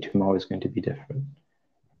maybe tomorrow is going to be different.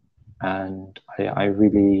 And I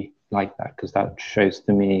really like that because that shows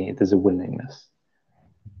to me there's a willingness.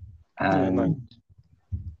 Yeah, no.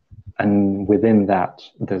 And within that,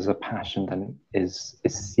 there's a passion that is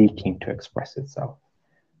seeking to express itself.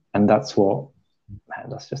 And that's what, man,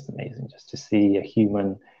 that's just amazing. Just to see a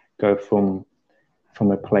human go from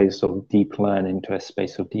a place of deep learning to a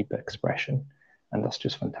space of deep expression. And that's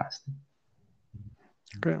just fantastic.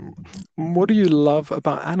 Great. What do you love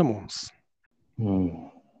about animals?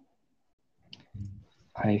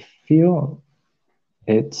 I feel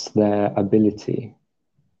it's their ability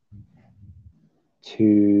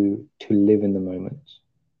to live in the moment.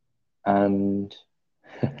 And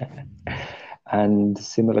and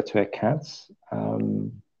similar to a cat,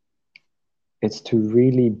 it's to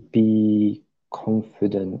really be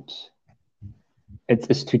confident.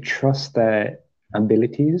 It's to trust their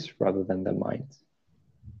abilities rather than their minds.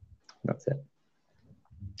 That's it.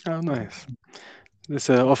 Oh, nice. It's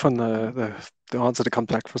often the answer that comes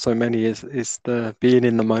back for so many is the being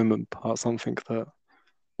in the moment part, something that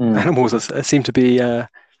animals seem to be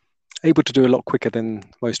able to do a lot quicker than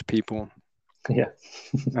most people. Yeah.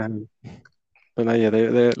 Um, but yeah,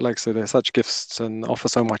 they're like so they're such gifts and offer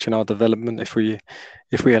so much in our development if we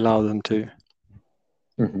allow them to.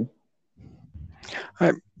 Mm-hmm.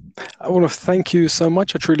 I want to thank you so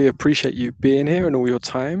much. I truly appreciate you being here and all your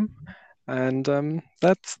time. And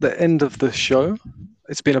that's the end of the show.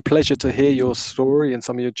 It's been a pleasure to hear your story and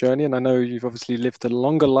some of your journey. And I know you've obviously lived a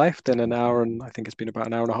longer life than an hour, and I think it's been about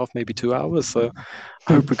an hour and a half, maybe 2 hours. So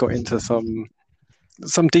I hope we got into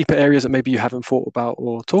some deeper areas that maybe you haven't thought about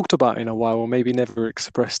or talked about in a while, or maybe never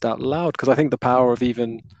expressed out loud. Because I think the power of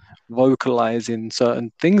even vocalizing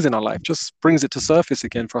certain things in our life just brings it to surface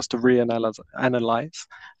again for us to reanalyze analyze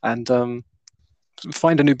and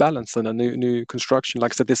find a new balance and a new construction.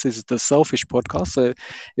 Like I said, this is the Selfish podcast, so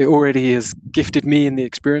it already has gifted me in the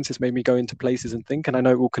experience. It's made me go into places and think, and I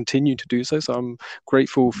know it will continue to do so. So I'm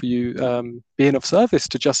grateful for you being of service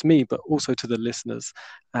to just me, but also to the listeners,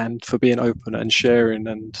 and for being open and sharing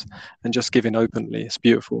and just giving openly. It's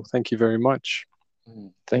beautiful. Thank you very much.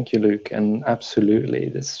 Thank you, Luke. And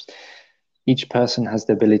absolutely, each person has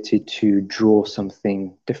the ability to draw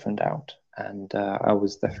something different out. And I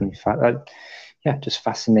was definitely just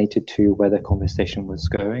fascinated to where the conversation was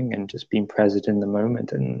going, and just being present in the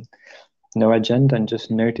moment, and no agenda, and just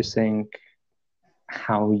noticing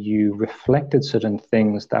how you reflected certain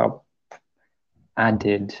things that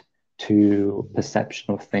added to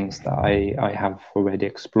perception of things that I have already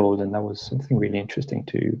explored. And that was something really interesting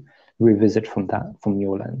to revisit from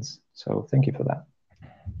your lens. So thank you for that.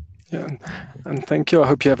 Yeah, and thank you. I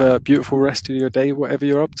hope you have a beautiful rest of your day, whatever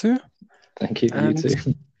you're up to. Thank you. And You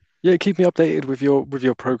too. yeah, keep me updated with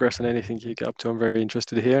your progress and anything you get up to. I'm very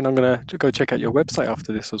interested to hear, and I'm gonna go check out your website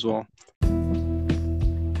after this as well.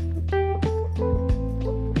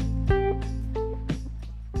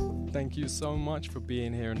 Thank you so much for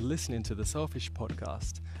being here and listening to the Selfish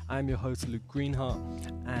Podcast. I'm your host, Luke Greenheart,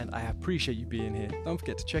 and I appreciate you being here. Don't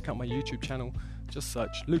forget to check out my YouTube channel. Just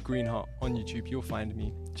search Luke Greenheart on YouTube. You'll find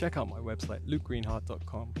me. Check out my website,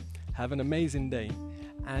 lukegreenheart.com. Have an amazing day,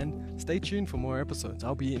 and stay tuned for more episodes.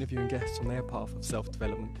 I'll be interviewing guests on their path of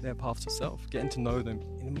self-development, their path to self, getting to know them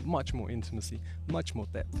in much more intimacy, much more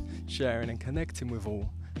depth, sharing and connecting with all,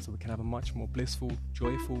 so we can have a much more blissful,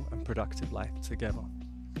 joyful, and productive life together.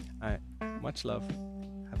 All right, much love.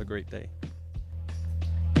 Have a great day.